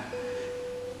Pia,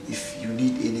 if you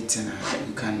need anything,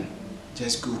 you can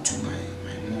just go to my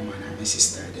mom and my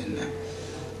sister. Then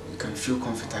you can feel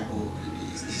comfortable.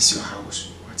 It's your house.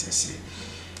 What I say,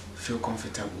 feel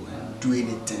comfortable and do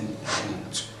anything you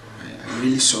want. I'm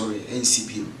really sorry.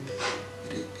 NCP,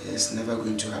 it's never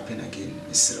going to happen again.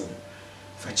 Mr.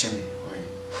 Fachemi,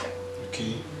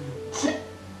 okay?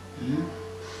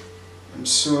 I'm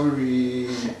sorry.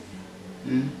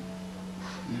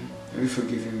 Are you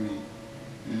forgiving me?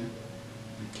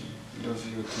 Okay, love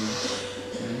you, okay?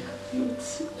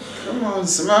 Come on,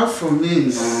 smile for me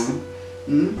now.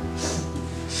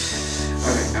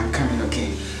 Alright, I'm coming,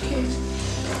 okay? Okay.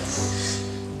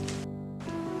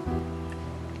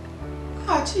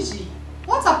 Ah, Chichi,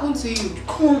 what happened to you?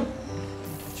 Come.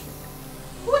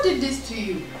 Who did this to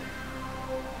you?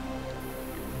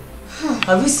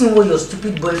 Have you seen what your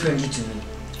stupid boyfriend did to me?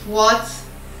 What?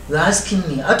 You're asking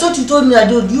me. I thought you told me that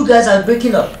you guys are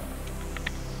breaking up.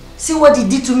 See what he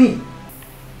did to me.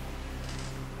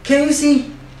 Can you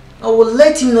see? I will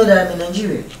let him know that I'm in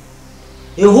Nigeria.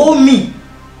 A whole me,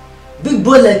 big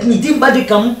boy like me, didn't bother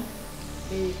come.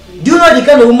 Do you know the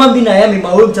kind of woman being I am in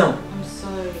my hometown? I'm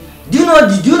sorry. Do you know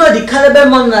the caliber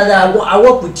man that I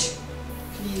work with?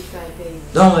 Please, I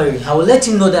beg. Don't worry, I will let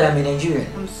him know that I'm a Nigerian.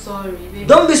 I'm sorry, baby.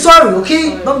 Don't be sorry,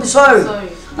 okay? Sorry. Don't be sorry.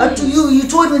 You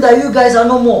told me that you guys are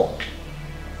no more.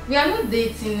 We are not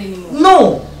dating anymore.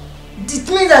 No. It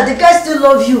means that the guy still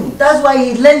loves you. That's why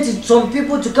he lent some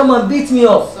people to come and beat me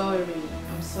up. Sorry.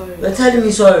 I'm sorry. You're telling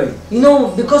me sorry. You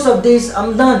know, because of this,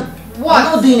 I'm done. What? I'm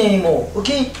not doing anymore,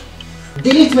 okay?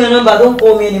 Delete my number, don't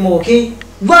call me anymore, okay?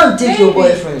 Go and take your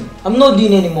boyfriend. I'm not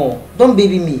doing anymore. Don't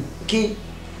baby me, okay?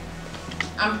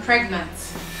 I'm pregnant.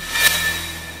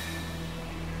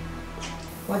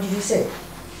 What did you say?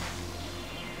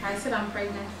 I said I'm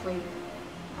pregnant for you.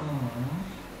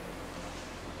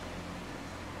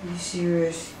 Are you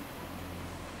serious?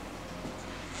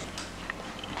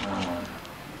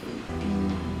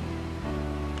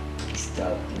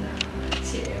 Stop now,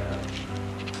 chill.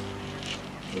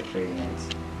 You're pregnant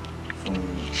for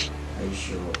me. Are you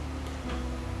sure?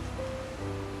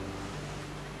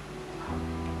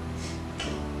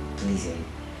 Please, I'm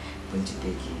going to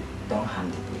take you. Don't harm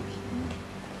the baby.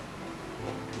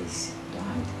 Please, don't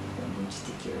harm the baby. I'm going to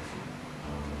take care of you.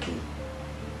 Okay?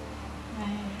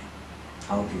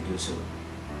 I hope you do so.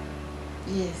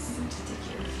 Yes. I'm going to take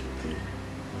care of you, okay?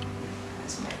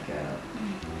 That's my girl.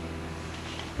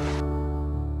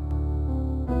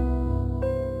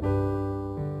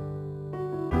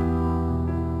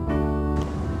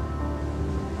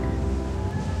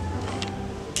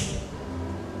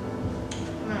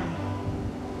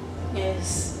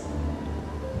 Yes.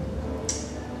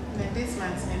 Like this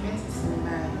month, I meant to see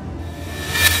my.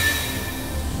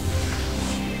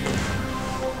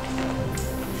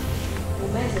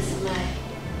 Where's the smile?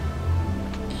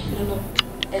 No.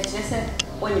 It's just a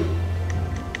only.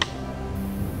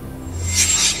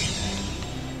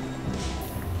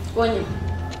 Only.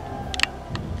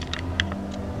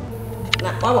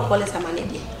 Now, what will call us a man?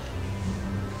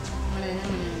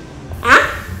 Huh?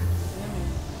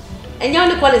 And you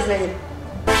only call his name?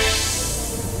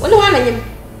 What do you want him?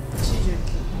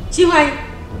 Chihuahua.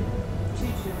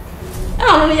 I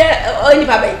don't know only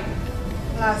baby.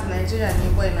 Last Nigeria,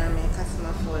 you boy na me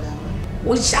customer for them.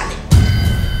 Which shall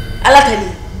Alatani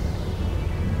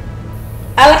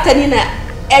na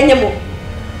enyemo.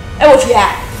 E wo fia.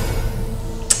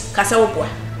 Kasa wo boa.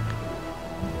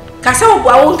 Kasa wo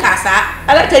boa won kasa.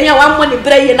 Alatani a wan mo ne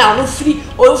braye na no free.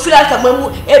 O free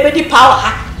atamamu e be di power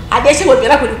ha. Ade se wo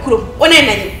bia ko di kurom. Won na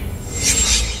nyem.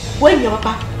 Won nyem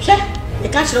papa. Hwe. E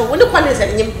ka kire won ko na se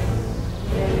nyem.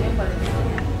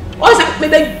 O sa me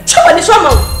be chawa ni so ma.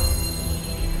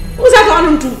 O sa ka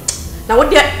onu ntu. Na wo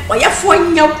de oyafo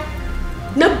nyaw.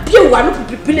 Na bia wa no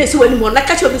pipipile se wani mo na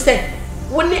ka kire bi se.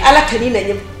 Woni Alatani na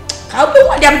nyem. Ka wo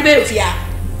wa dem be ofia.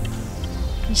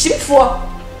 Jimfo.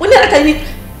 Woni Alatani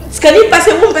skani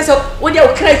passe won pese wo de o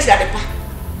kra kira de pa.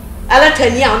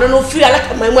 Alatani a no free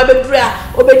Alatamamu abedura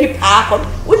obedi pa akon.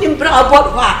 Woni mbra abod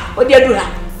ho a o de adura.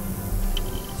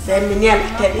 Se mini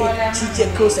Alatani chiche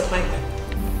ko se kwan.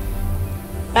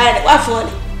 Ai wa fo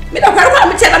ni. Me da kwara ma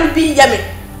me chela me bi ya me.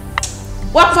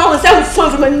 Wa fa won se wo fon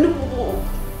from ni.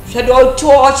 She do to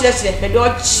o chire he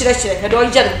do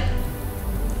jana.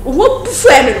 Wo bu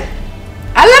fe me no.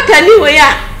 Alatani we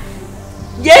ya.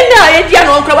 Yena ye dia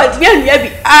no nkra ba dia nua bi.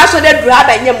 A so de dura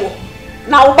ba nyemo.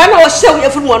 Na wo ba na wo hye wo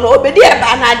yefuru mo no obedi e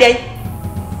ba na den.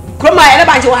 Kroma ye le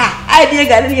ba je wa ha. Ai de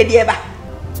ga ne ye de ba.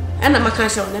 Ana maka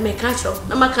hye wo na me ka hye wo.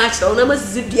 Na maka hye wo na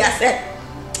masisi bia se.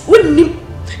 Wonnim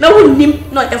na wonnim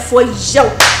na efo yew.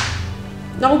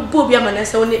 na obobi amana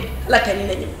se woni latani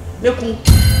na nyem meku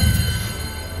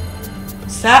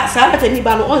sa latani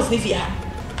ba no on se via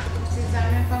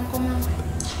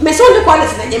me so le kwale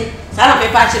se na nyem sa na me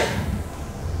pa chire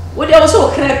wo de wo so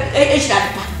kra e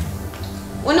shira pa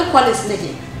woni kwale se na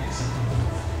nyem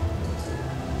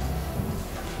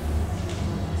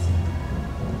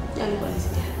yani kwale se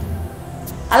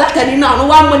latani na no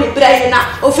wa mo ne brai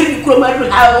na ofiri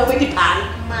kromaru ha o be di pa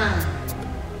ma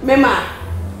mema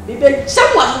bibe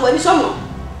someone when someone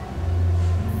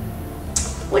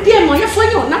what dear mo ya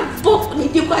fonyo na bo ni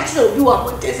di kwa tire obi wa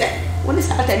ko tese woni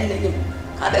sa latani na nyem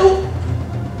ka be hu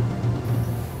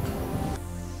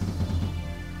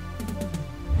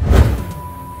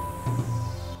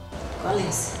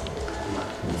Collins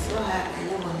before her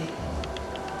anyone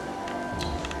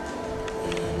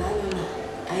na no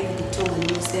I be the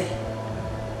told you say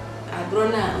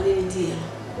Agbeero na only di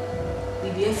we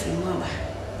be free mama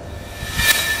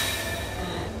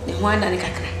the one that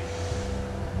kakra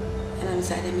and I'm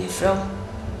sad me from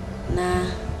na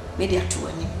media to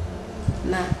ani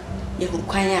na ye hu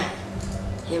kwanya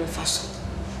ye be faso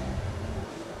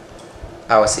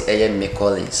I was say me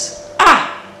Collins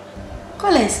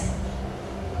Collins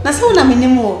na se wona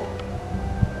menimo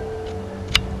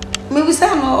me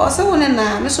bisa no se wona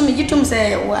na me so me gitum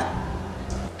se wa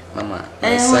mama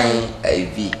sign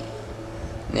IV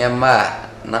nema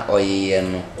na oyeye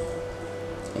no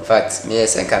in fact me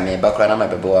yes enka me bakra na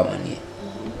mabebo wa mani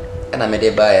na me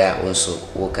de ba ya onso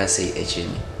wo kan say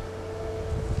echemi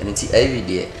enti IV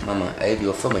de mama IV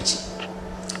ofamachi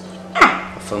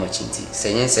ofamachi nti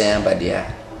senyen senyan ba de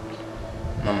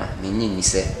mama me nyinyi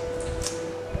se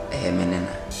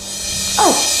menena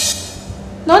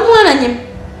no wana nyim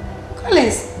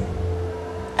Collins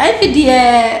IV de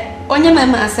onye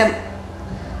mama asem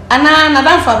ana na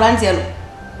dan fa brantielo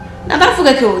na dan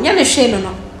fuga ke o nya ne hwe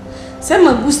no se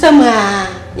ma busta ma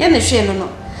nya ne hwe no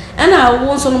ana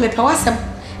wo so no me pa wasem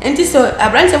enti so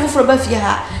abrantia foforo ba fie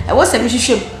ha e wo se me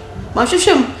hwehwem ma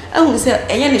hwehwem ahun se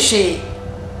enya ne hwe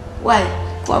why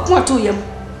ko to yam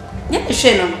nya ne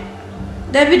hwe no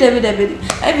David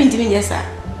I been doing yes sir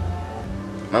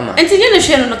mama enti nya ne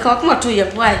hwe no ko to yam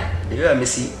why you are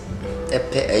missy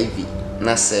epe IV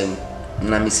na sem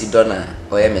na misi dona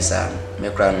oye mesa me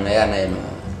kra no ya na ye no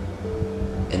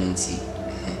enti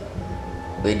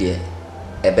we de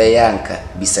ebe ya nka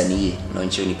bisaniye no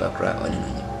nche ni pakra oni no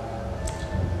nyim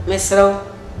mesro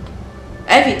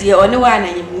every day oni wa na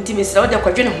nyim nti mesro de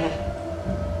kwadwe ne ho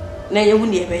na ye hu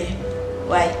ne ebe ye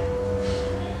why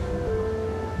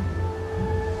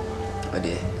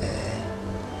ode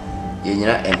ye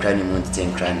nyina enkra ni monti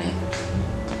enkra ne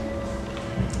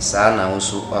sa na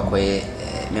woso akoye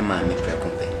me ma me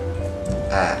prekompe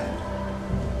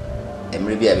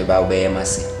emre bia be ba obeye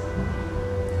mase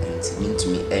enti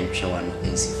mintumi entwe wano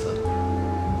ensifa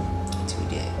enti we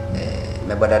de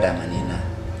me bodada mane na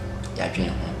ya dwen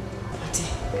ho ati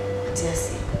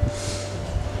asi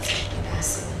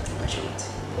bachot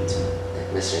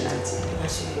mesre nanti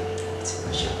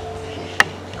bachot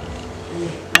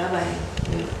bye bye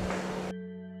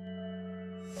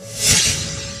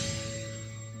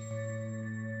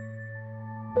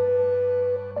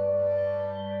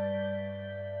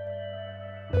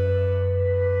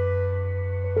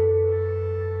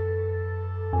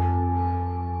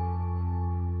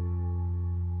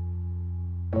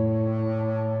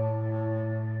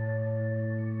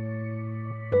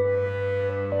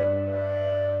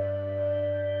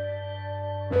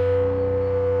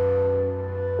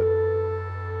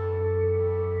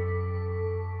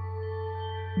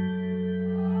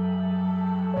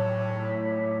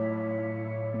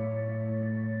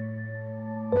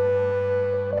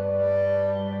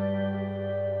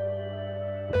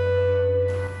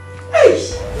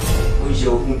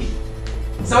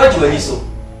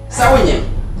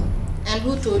And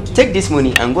who told you? Take this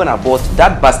money and go and abort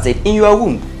that bastard in your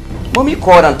womb. Mommy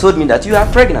called and told me that you are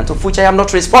pregnant, of which I am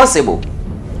not responsible.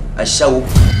 I shall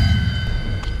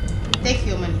take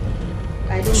your money.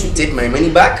 I don't need take my money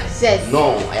back? Yes.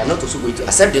 No, I am not also going to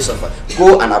accept this offer.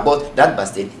 Go and abort that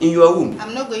bastard in your womb.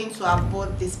 I'm not going to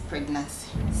abort this pregnancy.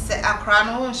 Say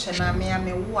akrano shana me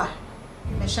amewa.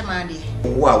 Me shamadi.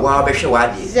 Wa be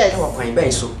shewadi. Yes.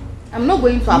 I'm not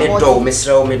going to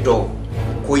abort. Me do.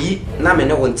 Koyi na me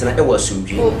ne wontena e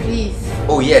wasumbi. Oh please.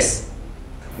 Oh yes.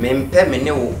 Me mpe me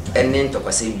ne wo ene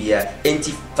ntokwasen bia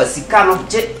enti fasika no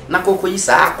je na kokoyi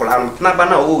sa akola no na ba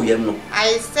na wo yam no.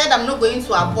 I said I'm not going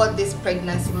to abort this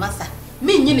pregnancy masa.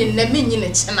 Me nyine na me nyine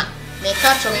chena. Me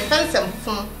ka cho me pensem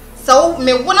fun. So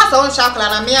me wona sa won shakola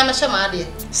na me am hye ma ade.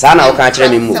 Sa na wo ka kire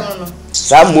me mu.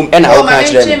 Sa mum e na wo ka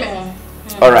kire me.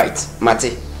 All right,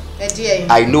 Mate.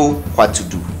 I know what to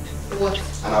do. what?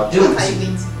 And I'll deal with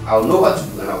you. I'll know what to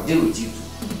do and I'll deal with you too.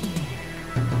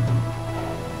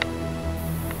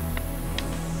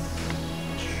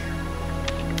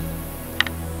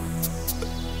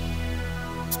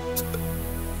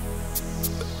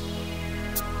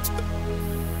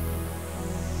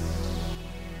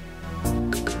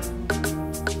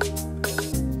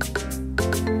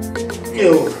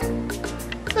 Yo,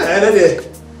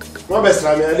 my best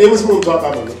time, I was moved to a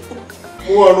family.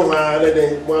 More no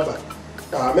than Maba.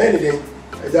 Ah, many days.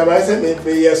 As I said,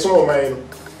 maybe a small mine.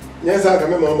 Yes, I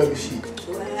can remember my sheep.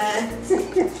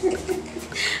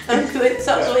 I'm good,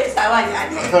 so it's how I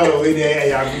am. Oh, wait,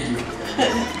 I am with you.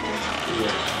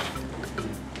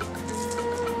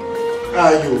 Ah,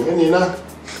 you, and you know,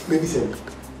 maybe some.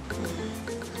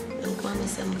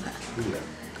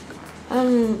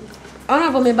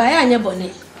 Honorable me buy anya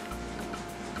bonnet.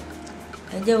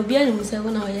 I will be able to say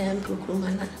when I am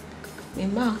Kumanin. Me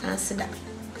ma can sit down.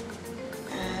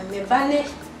 Me bane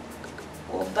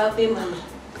or baby mama.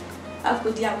 I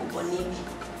could have bonnet.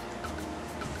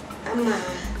 Ama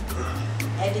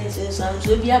I didn't say some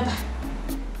Zubiaba.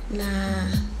 Na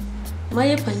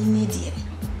my panini dear.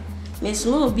 Me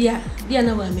small beer, beer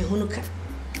no one me hunuka.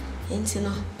 Ain't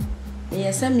no.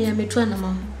 Yes, I'm me to an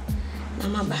amount.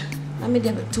 Namaba. I made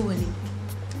a two winning.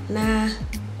 Na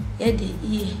yede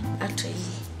ye atwa yi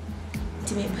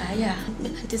nti me ba ya me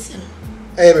nante se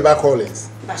no me ba Collins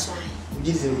ba so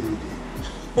gidi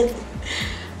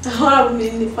ahora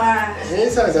me ni pa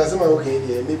sa ma okay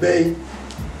dey me bay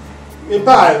me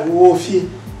ba wo fi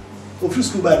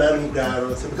school ba na mi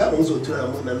graro se ka mo so tura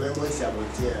mo na mo si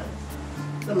abotia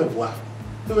na me boa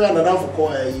no ya na dan for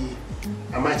call yi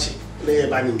amachi na ye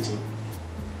ba ni nti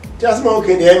ti asema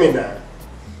okay dey me na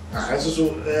ah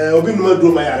so obi no ma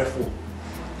do ma yare fo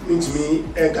me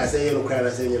enka say yellow cry na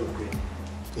say yellow cry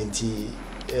enti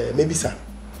maybe sir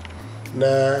na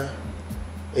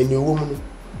eni wo mu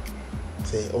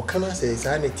say o kana say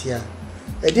sa na tia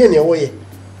e de ne wo ye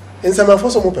ensama fo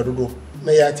so mo pedodo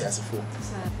na ya ati asefo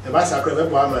e ba sa kra be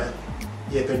bo ama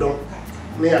ye pedon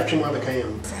na ya twem abeka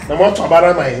yam na mo to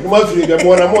bara mai na mo firi be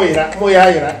mo na mo ya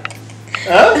yira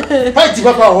ah party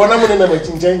papa ho na mo na ma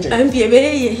chinchenche am be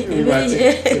ye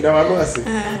na wa no ase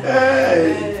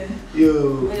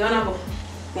yo me honorable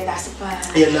me that's pa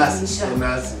yes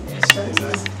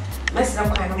mas não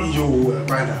cai no yo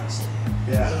brother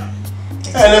yeah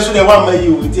and so the one my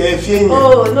you it e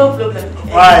oh no problem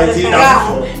why is it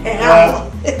now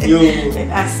you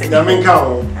na me ka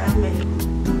o amen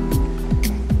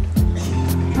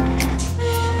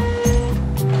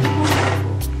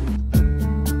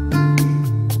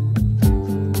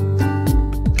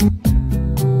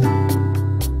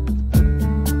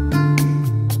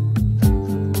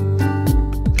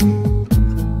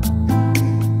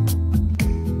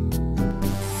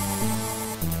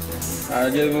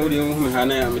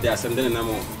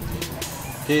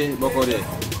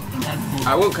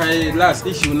I won't carry last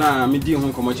issue now. Me deal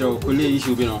home commercial college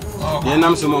issue. Be no. The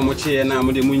name some more chair now.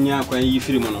 Me the munya kwa yi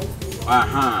free mono.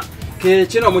 Aha. Ke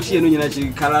chino mo chair no nyina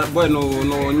chi kala boy no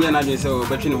nya na de se o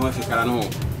betwe ne ho afi kala no.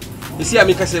 Isi a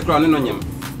me kase kra no nyem.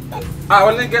 Ah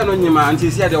won ge no nyem anti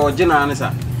isi a de original ne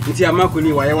sa. Nti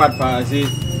amakoli wa ye wad pa se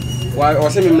wa o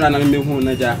se me mra na me hu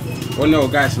na ja. One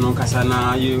of guys no kasa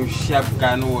na you sharp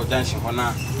guy no dance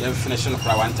hona you finish no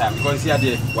for one time because here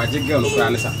the waje girl no kra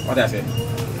ne sa what I say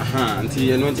aha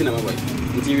nti no nti na maboy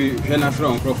nti hwe na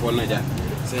from microphone na ja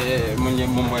say monye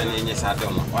mombo na nye sa de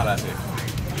no what I say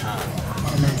aha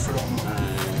I'm from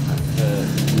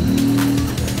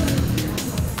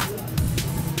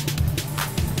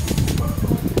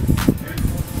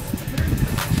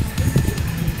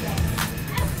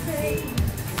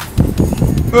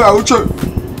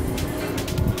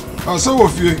So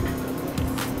Wofi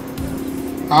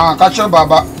catch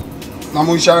baba na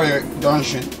mo share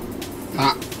junction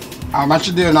na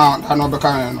amachi dey na no be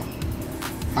kan no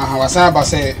wasan ba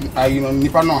say ayi no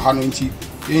nipa no ha no nti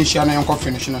yen share na yenko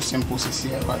finish no simple sisi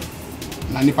e ba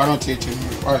na nipa no tete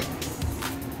no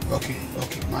okay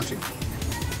mate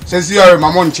sisi yare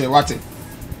mama nche wate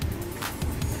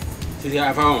sisi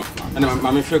afa na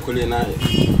mama fe kole na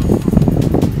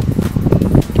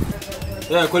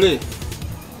kole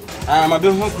ma be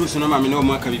ho cruise no ma me no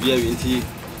ma ka bibia wi nti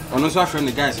ono so afre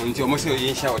ne guys nti o mo say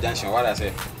yin sha o junction what I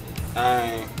say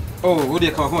oh wo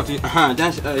dey ka ho to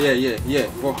junction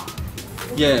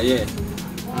yeah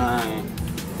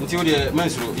nti wo dey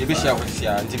mansuro ye be sha ho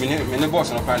sia nti me ne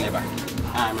boss no pa ne ba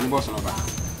me ne boss no ba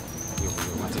yo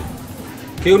mate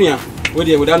ke unia wo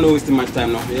dey without no wasting much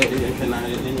time no na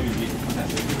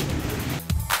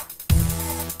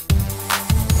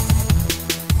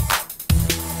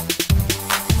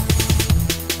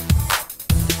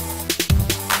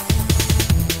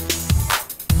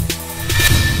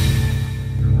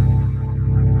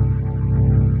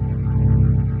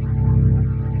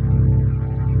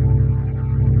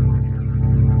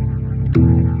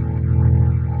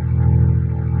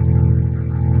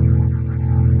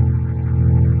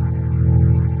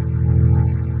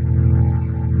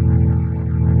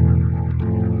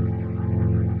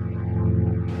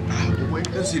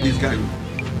don't see this guy.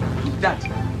 That.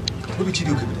 Who be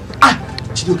Chidoke? Ah,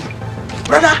 Chidoke.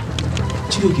 Brother.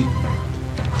 Chidoke.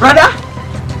 Brother.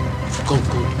 Come,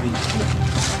 please.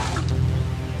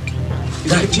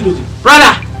 Guy, Chidoke.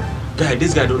 Brother. Guy,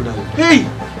 this guy don't die. Hey.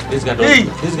 This guy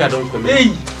don't come.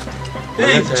 Hey.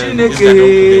 Hey,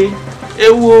 Chineke.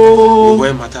 Ewo.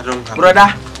 Boy, matter don't come.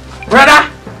 Brother.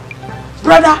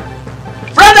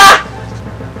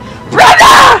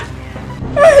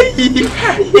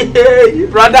 Hey,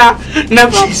 brother,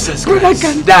 never. Jesus brother Christ.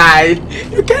 can die.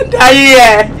 You can die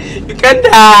here. You can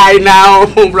die now,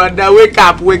 brother. Wake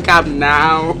up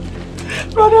now,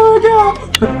 brother. Wake up.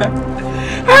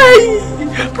 Hey,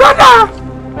 brother.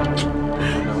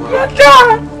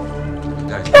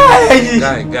 Hey.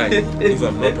 Guy. If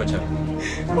I'm not touching.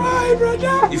 Why,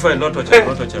 brother? If I'm not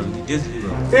touching, just leave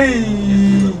him.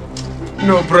 Hey.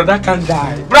 No, brother can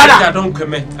die. This guy don't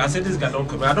commit. I said this guy don't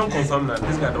commit. I don't confirm that.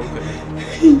 This guy don't commit.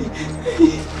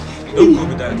 Don't go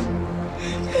with that.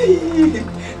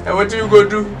 And what do you go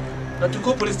do? Now to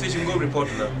go police station, go report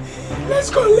now.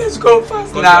 Let's go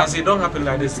fast now. now. I say don't happen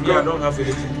like this. Me, I don't have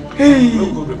anything. Hey.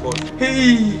 Don't go report.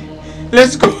 Hey.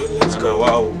 Let's go.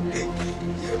 Wow.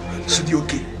 Should be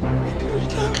okay.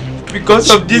 Because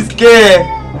of this girl.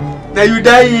 Now you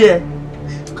die here.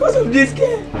 Because of this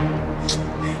girl.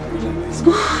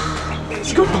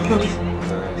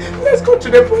 Let's go to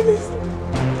the police.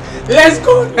 Let's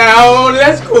go now.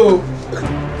 Let's go.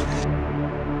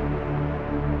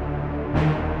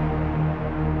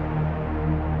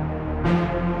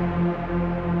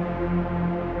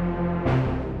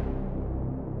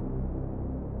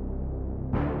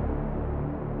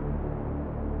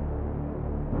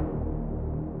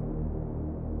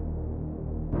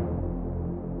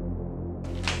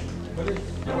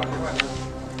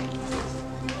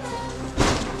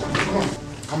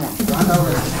 Come on.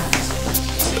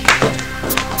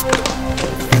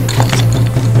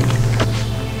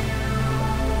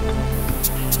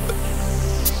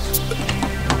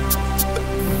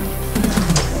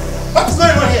 What's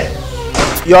going on here?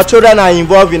 Your children are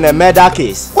involved in a murder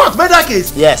case. What? Murder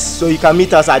case? Yes, so you can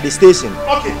meet us at the station.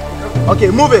 Okay.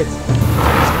 Okay, move it.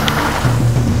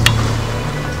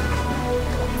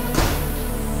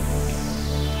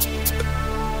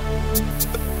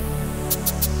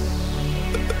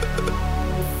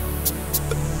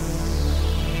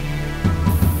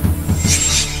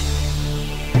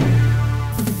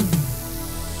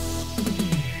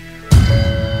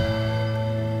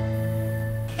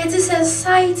 It is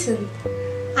exciting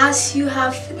as you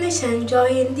have finished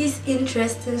enjoying this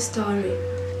interesting story,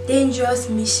 Dangerous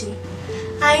Mission.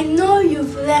 I know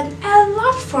you've learned a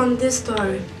lot from this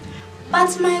story,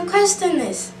 but my question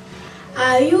is,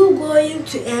 are you going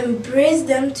to embrace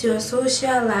them to your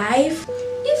social life?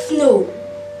 If no,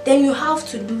 then you have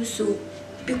to do so,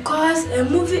 because a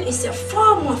movie is a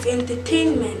form of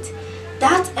entertainment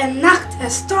that enacts a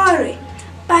story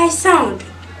by sound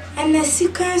and a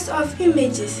sequence of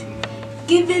images,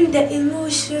 giving the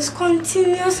illusions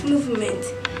continuous movement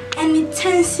and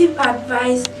intensive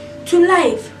advice to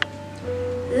life.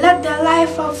 Let the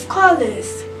life of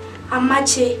Collins,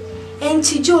 Amache, and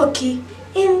Chijoki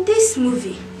in this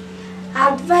movie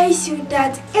advise you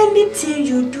that anything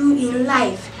you do in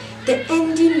life, the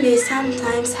ending may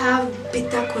sometimes have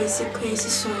bitter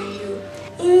consequences on you.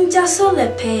 In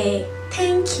Jasolepe,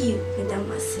 thank you, Madam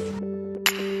Mas.